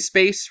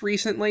Noisepace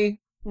recently.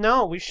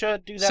 No, we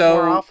should do that So-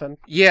 more often.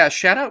 Yeah,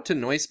 shout out to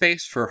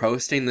Noisepace for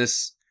hosting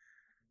this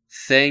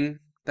thing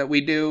that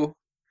we do.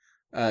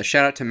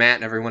 Shout out to Matt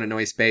and everyone at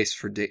Noisepace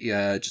for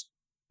just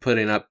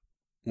putting up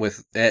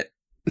with it.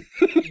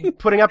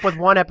 Putting up with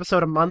one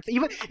episode a month,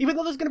 even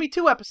though there's going to be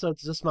 2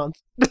 episodes this month.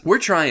 We're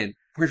trying.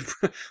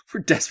 We're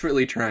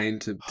desperately trying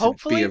to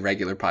Hopefully, be a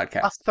regular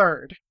podcast. A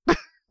third.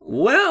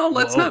 Well,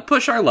 let's Whoa. not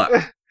push our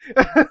luck.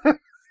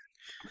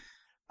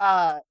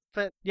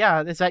 But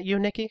yeah, is that you,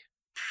 Nikki?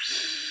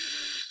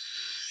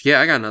 Yeah,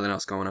 I got nothing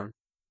else going on.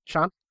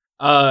 Sean?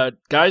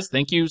 Guys,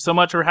 thank you so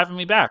much for having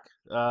me back.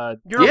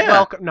 You're Yeah,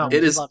 welcome. No,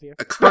 it we is love you.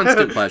 a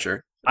constant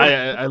pleasure.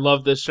 I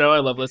love this show. I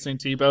love listening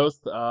to you both.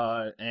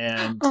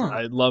 And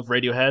I love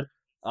Radiohead.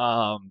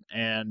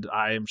 And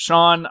I am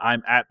Sean.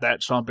 I'm at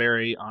that Sean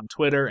Barry on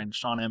Twitter and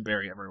Sean M.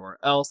 Barry everywhere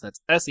else.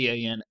 That's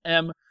SeanMbarry.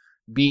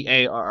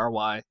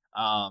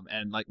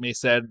 And like May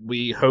said,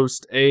 we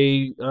host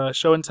a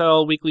show and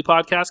tell weekly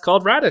podcast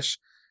called Radish.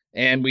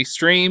 And we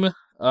stream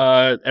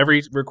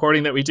every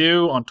recording that we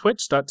do on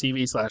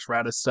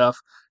twitch.tv/Radish Stuff.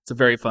 It's It's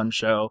a very fun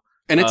show.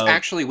 And it's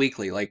actually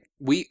weekly. Like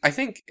I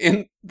think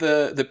in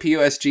the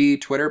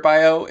POSG Twitter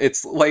bio,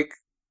 it's like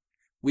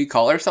we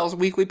call ourselves a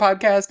weekly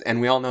podcast,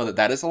 and we all know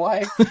that is a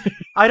lie.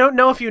 I don't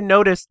know if you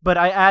noticed, but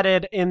I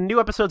added in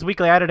new episodes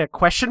weekly. I added a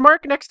question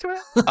mark next to it.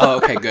 Oh,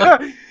 okay,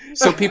 good.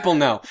 So people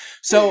know.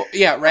 So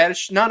yeah,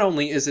 Radish. Not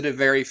only is it a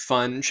very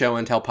fun show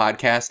and tell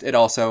podcast, it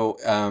also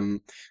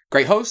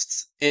great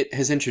hosts. It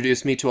has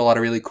introduced me to a lot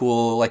of really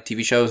cool like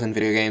TV shows and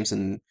video games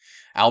and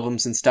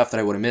albums and stuff that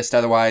I would have missed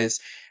otherwise.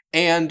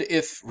 And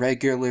if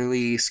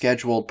regularly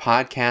scheduled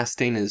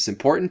podcasting is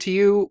important to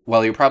you,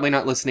 well, you're probably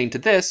not listening to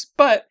this,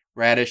 but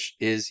Radish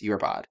is your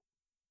pod.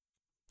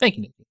 Thank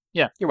you, Nikki.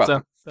 Yeah, you're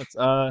welcome. So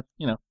that's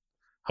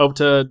hope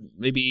to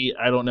maybe,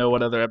 I don't know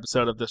what other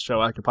episode of this show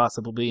I could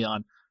possibly be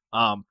on.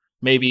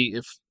 Maybe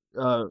if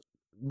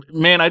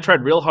man, I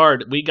tried real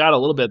hard. We got a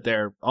little bit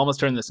there.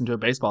 Almost turned this into a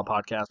baseball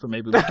podcast, but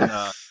maybe we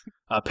can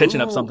pitching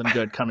up something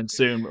good coming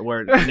soon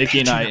where Nikki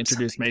and I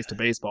introduce Mace to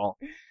baseball.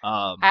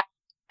 Actually,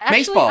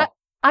 baseball.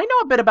 I know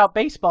a bit about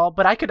baseball,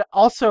 but I could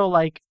also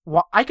I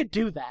could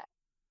do that.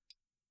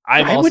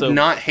 I would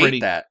not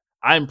hate that.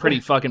 I'm pretty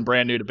fucking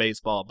brand new to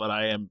baseball, but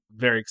I am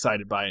very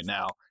excited by it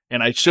now.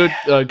 And I should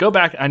go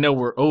back. I know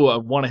I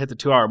want to hit the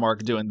 2-hour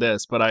mark doing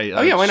this, but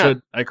why not?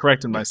 I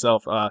corrected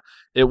myself.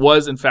 It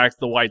was, in fact,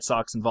 the White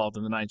Sox involved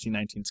in the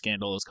 1919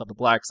 scandal. It was called the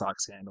Black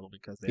Sox scandal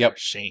because they were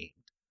ashamed.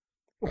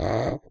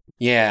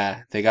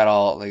 Yeah, they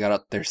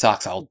got their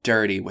socks all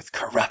dirty with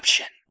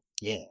corruption.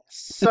 Yeah.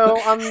 So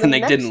and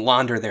they didn't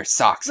launder their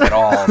socks at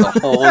all the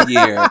whole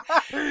year.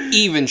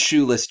 Even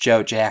shoeless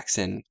Joe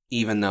Jackson,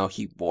 even though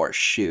he wore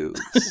shoes.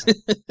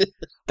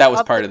 That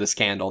was part of the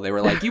scandal. They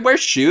were like, "You wear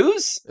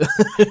shoes?"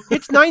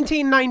 It's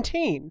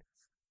 1919.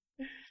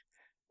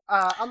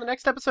 On the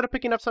next episode of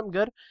Picking Up Something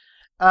Good,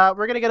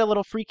 we're gonna get a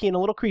little freaky and a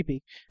little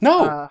creepy.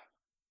 No.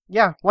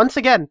 Yeah, once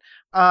again.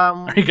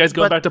 Are you guys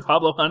going back to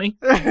Pablo Honey?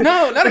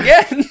 No, not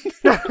again.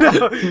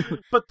 No,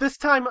 but this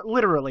time,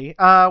 literally,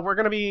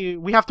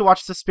 we have to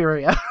watch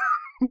Suspiria.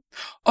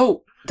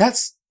 Oh,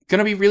 that's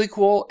gonna be really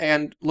cool,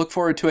 and look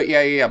forward to it.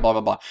 Yeah, blah, blah,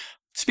 blah.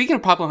 Speaking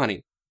of Pablo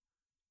Honey,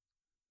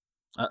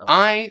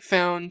 I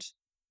found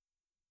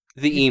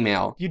the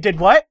email. You did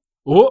what?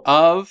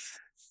 Of,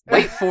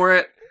 wait for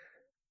it,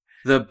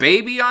 the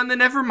Baby on the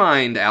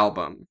Nevermind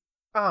album.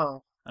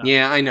 Oh.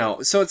 Yeah, I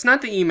know. So it's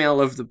not the email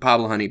of the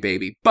Pablo Honey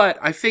baby, but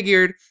I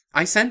figured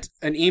I sent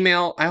an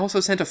email. I also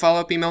sent a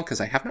follow-up email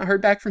because I have not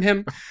heard back from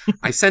him.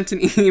 I sent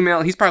an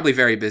email. He's probably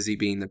very busy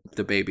being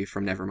the baby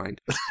from Nevermind.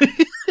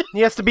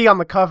 He has to be on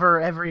the cover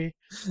every...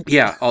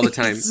 Yeah, all the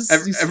time. He's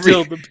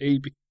still the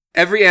baby.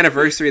 Every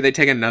anniversary, they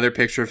take another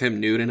picture of him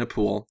nude in a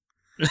pool.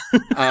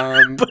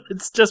 But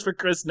it's just for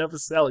Chris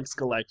Novoselic's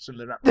collection.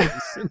 They're not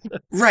releasing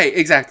it. Right,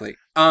 exactly.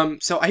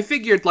 So I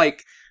figured,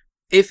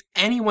 if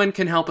anyone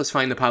can help us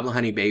find the Pablo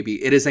Honey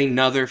baby, it is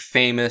another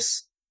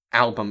famous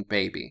album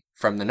baby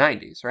from the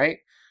 90s, right?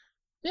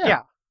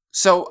 Yeah.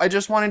 So I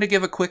just wanted to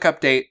give a quick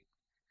update.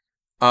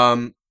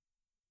 I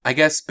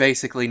guess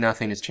basically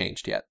nothing has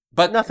changed yet,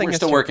 but we're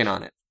still working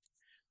on it.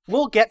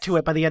 We'll get to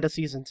it by the end of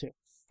season 2.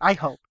 I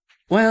hope.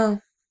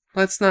 Well,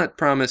 let's not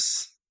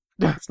promise.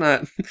 Let's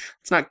not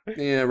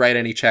write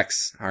any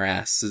checks our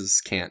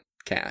asses can't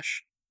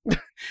cash.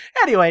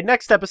 Anyway,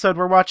 next episode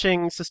we're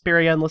watching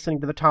Suspiria and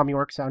listening to the Tom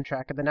York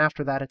soundtrack, and then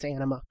after that it's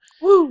Anima.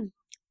 Woo!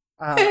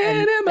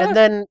 And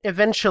then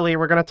eventually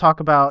we're going to talk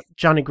about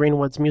Johnny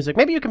Greenwood's music.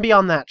 Maybe you can be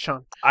on that,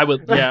 Sean. I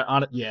would, yeah,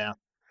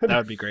 that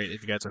would be great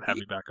if you guys would have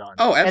me back on.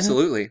 Oh,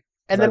 absolutely.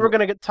 And then we're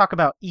going to talk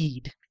about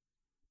Eid.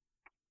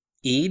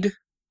 Eid?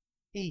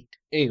 Eid.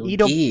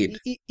 Eid.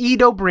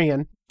 Eid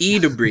O'Brien.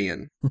 Eid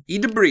O'Brien.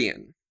 Eid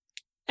O'Brien.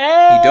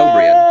 Eid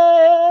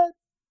O'Brien.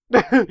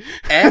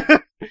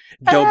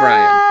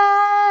 D'O'Brien.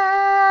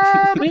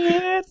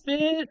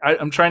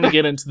 I'm trying to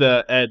get into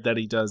the Ed that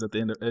he does at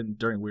the end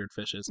during Weird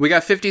Fishes. We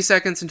got 50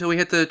 seconds until we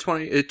hit the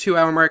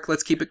 2-hour mark.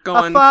 Let's keep it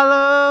going. I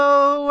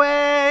follow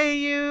where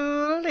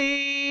you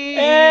lead.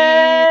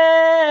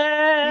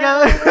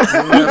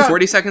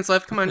 40 seconds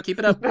left. Come on, keep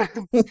it up. We're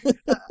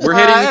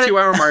hitting the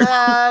 2-hour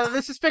mark.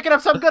 This is Picking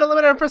Up Some Good, a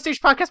limited and prestige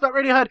podcast about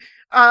Radiohead.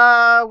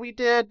 We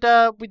did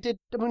the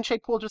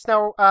Moonshade Pool just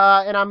now,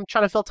 and I'm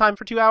trying to fill time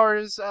for 2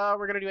 hours.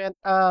 We're gonna do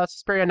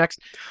Suspiria next.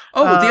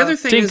 Oh, the other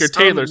thing Tinker, is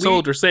Tailor,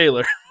 Soldier,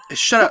 Sailor.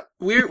 Shut up.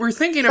 We're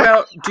thinking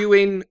about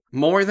doing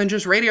more than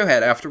just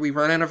Radiohead after we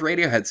run out of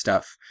Radiohead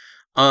stuff.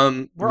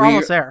 We're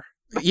almost there.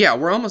 Yeah,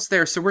 we're almost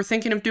there. So we're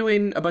thinking of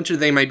doing a bunch of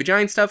They Might Be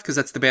Giant stuff because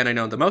that's the band I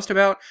know the most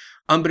about.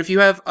 But if you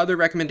have other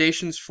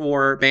recommendations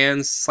for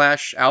bands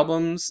 /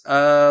 albums,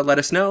 let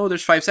us know.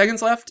 There's 5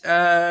 seconds left.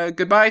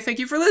 Goodbye. Thank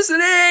you for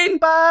listening.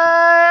 Bye.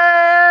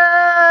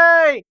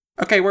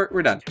 Okay,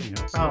 we're done.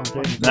 Oh,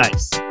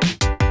 nice.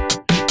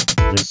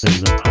 This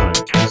is a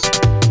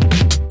podcast.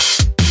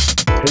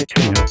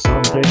 Picking up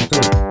something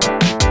good.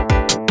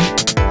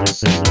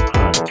 This is a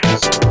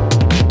podcast.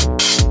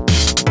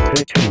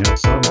 Picking up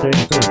something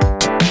good.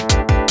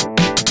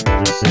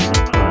 This is a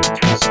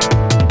podcast.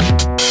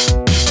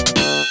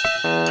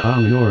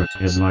 Tom York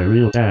is my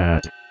real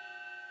dad.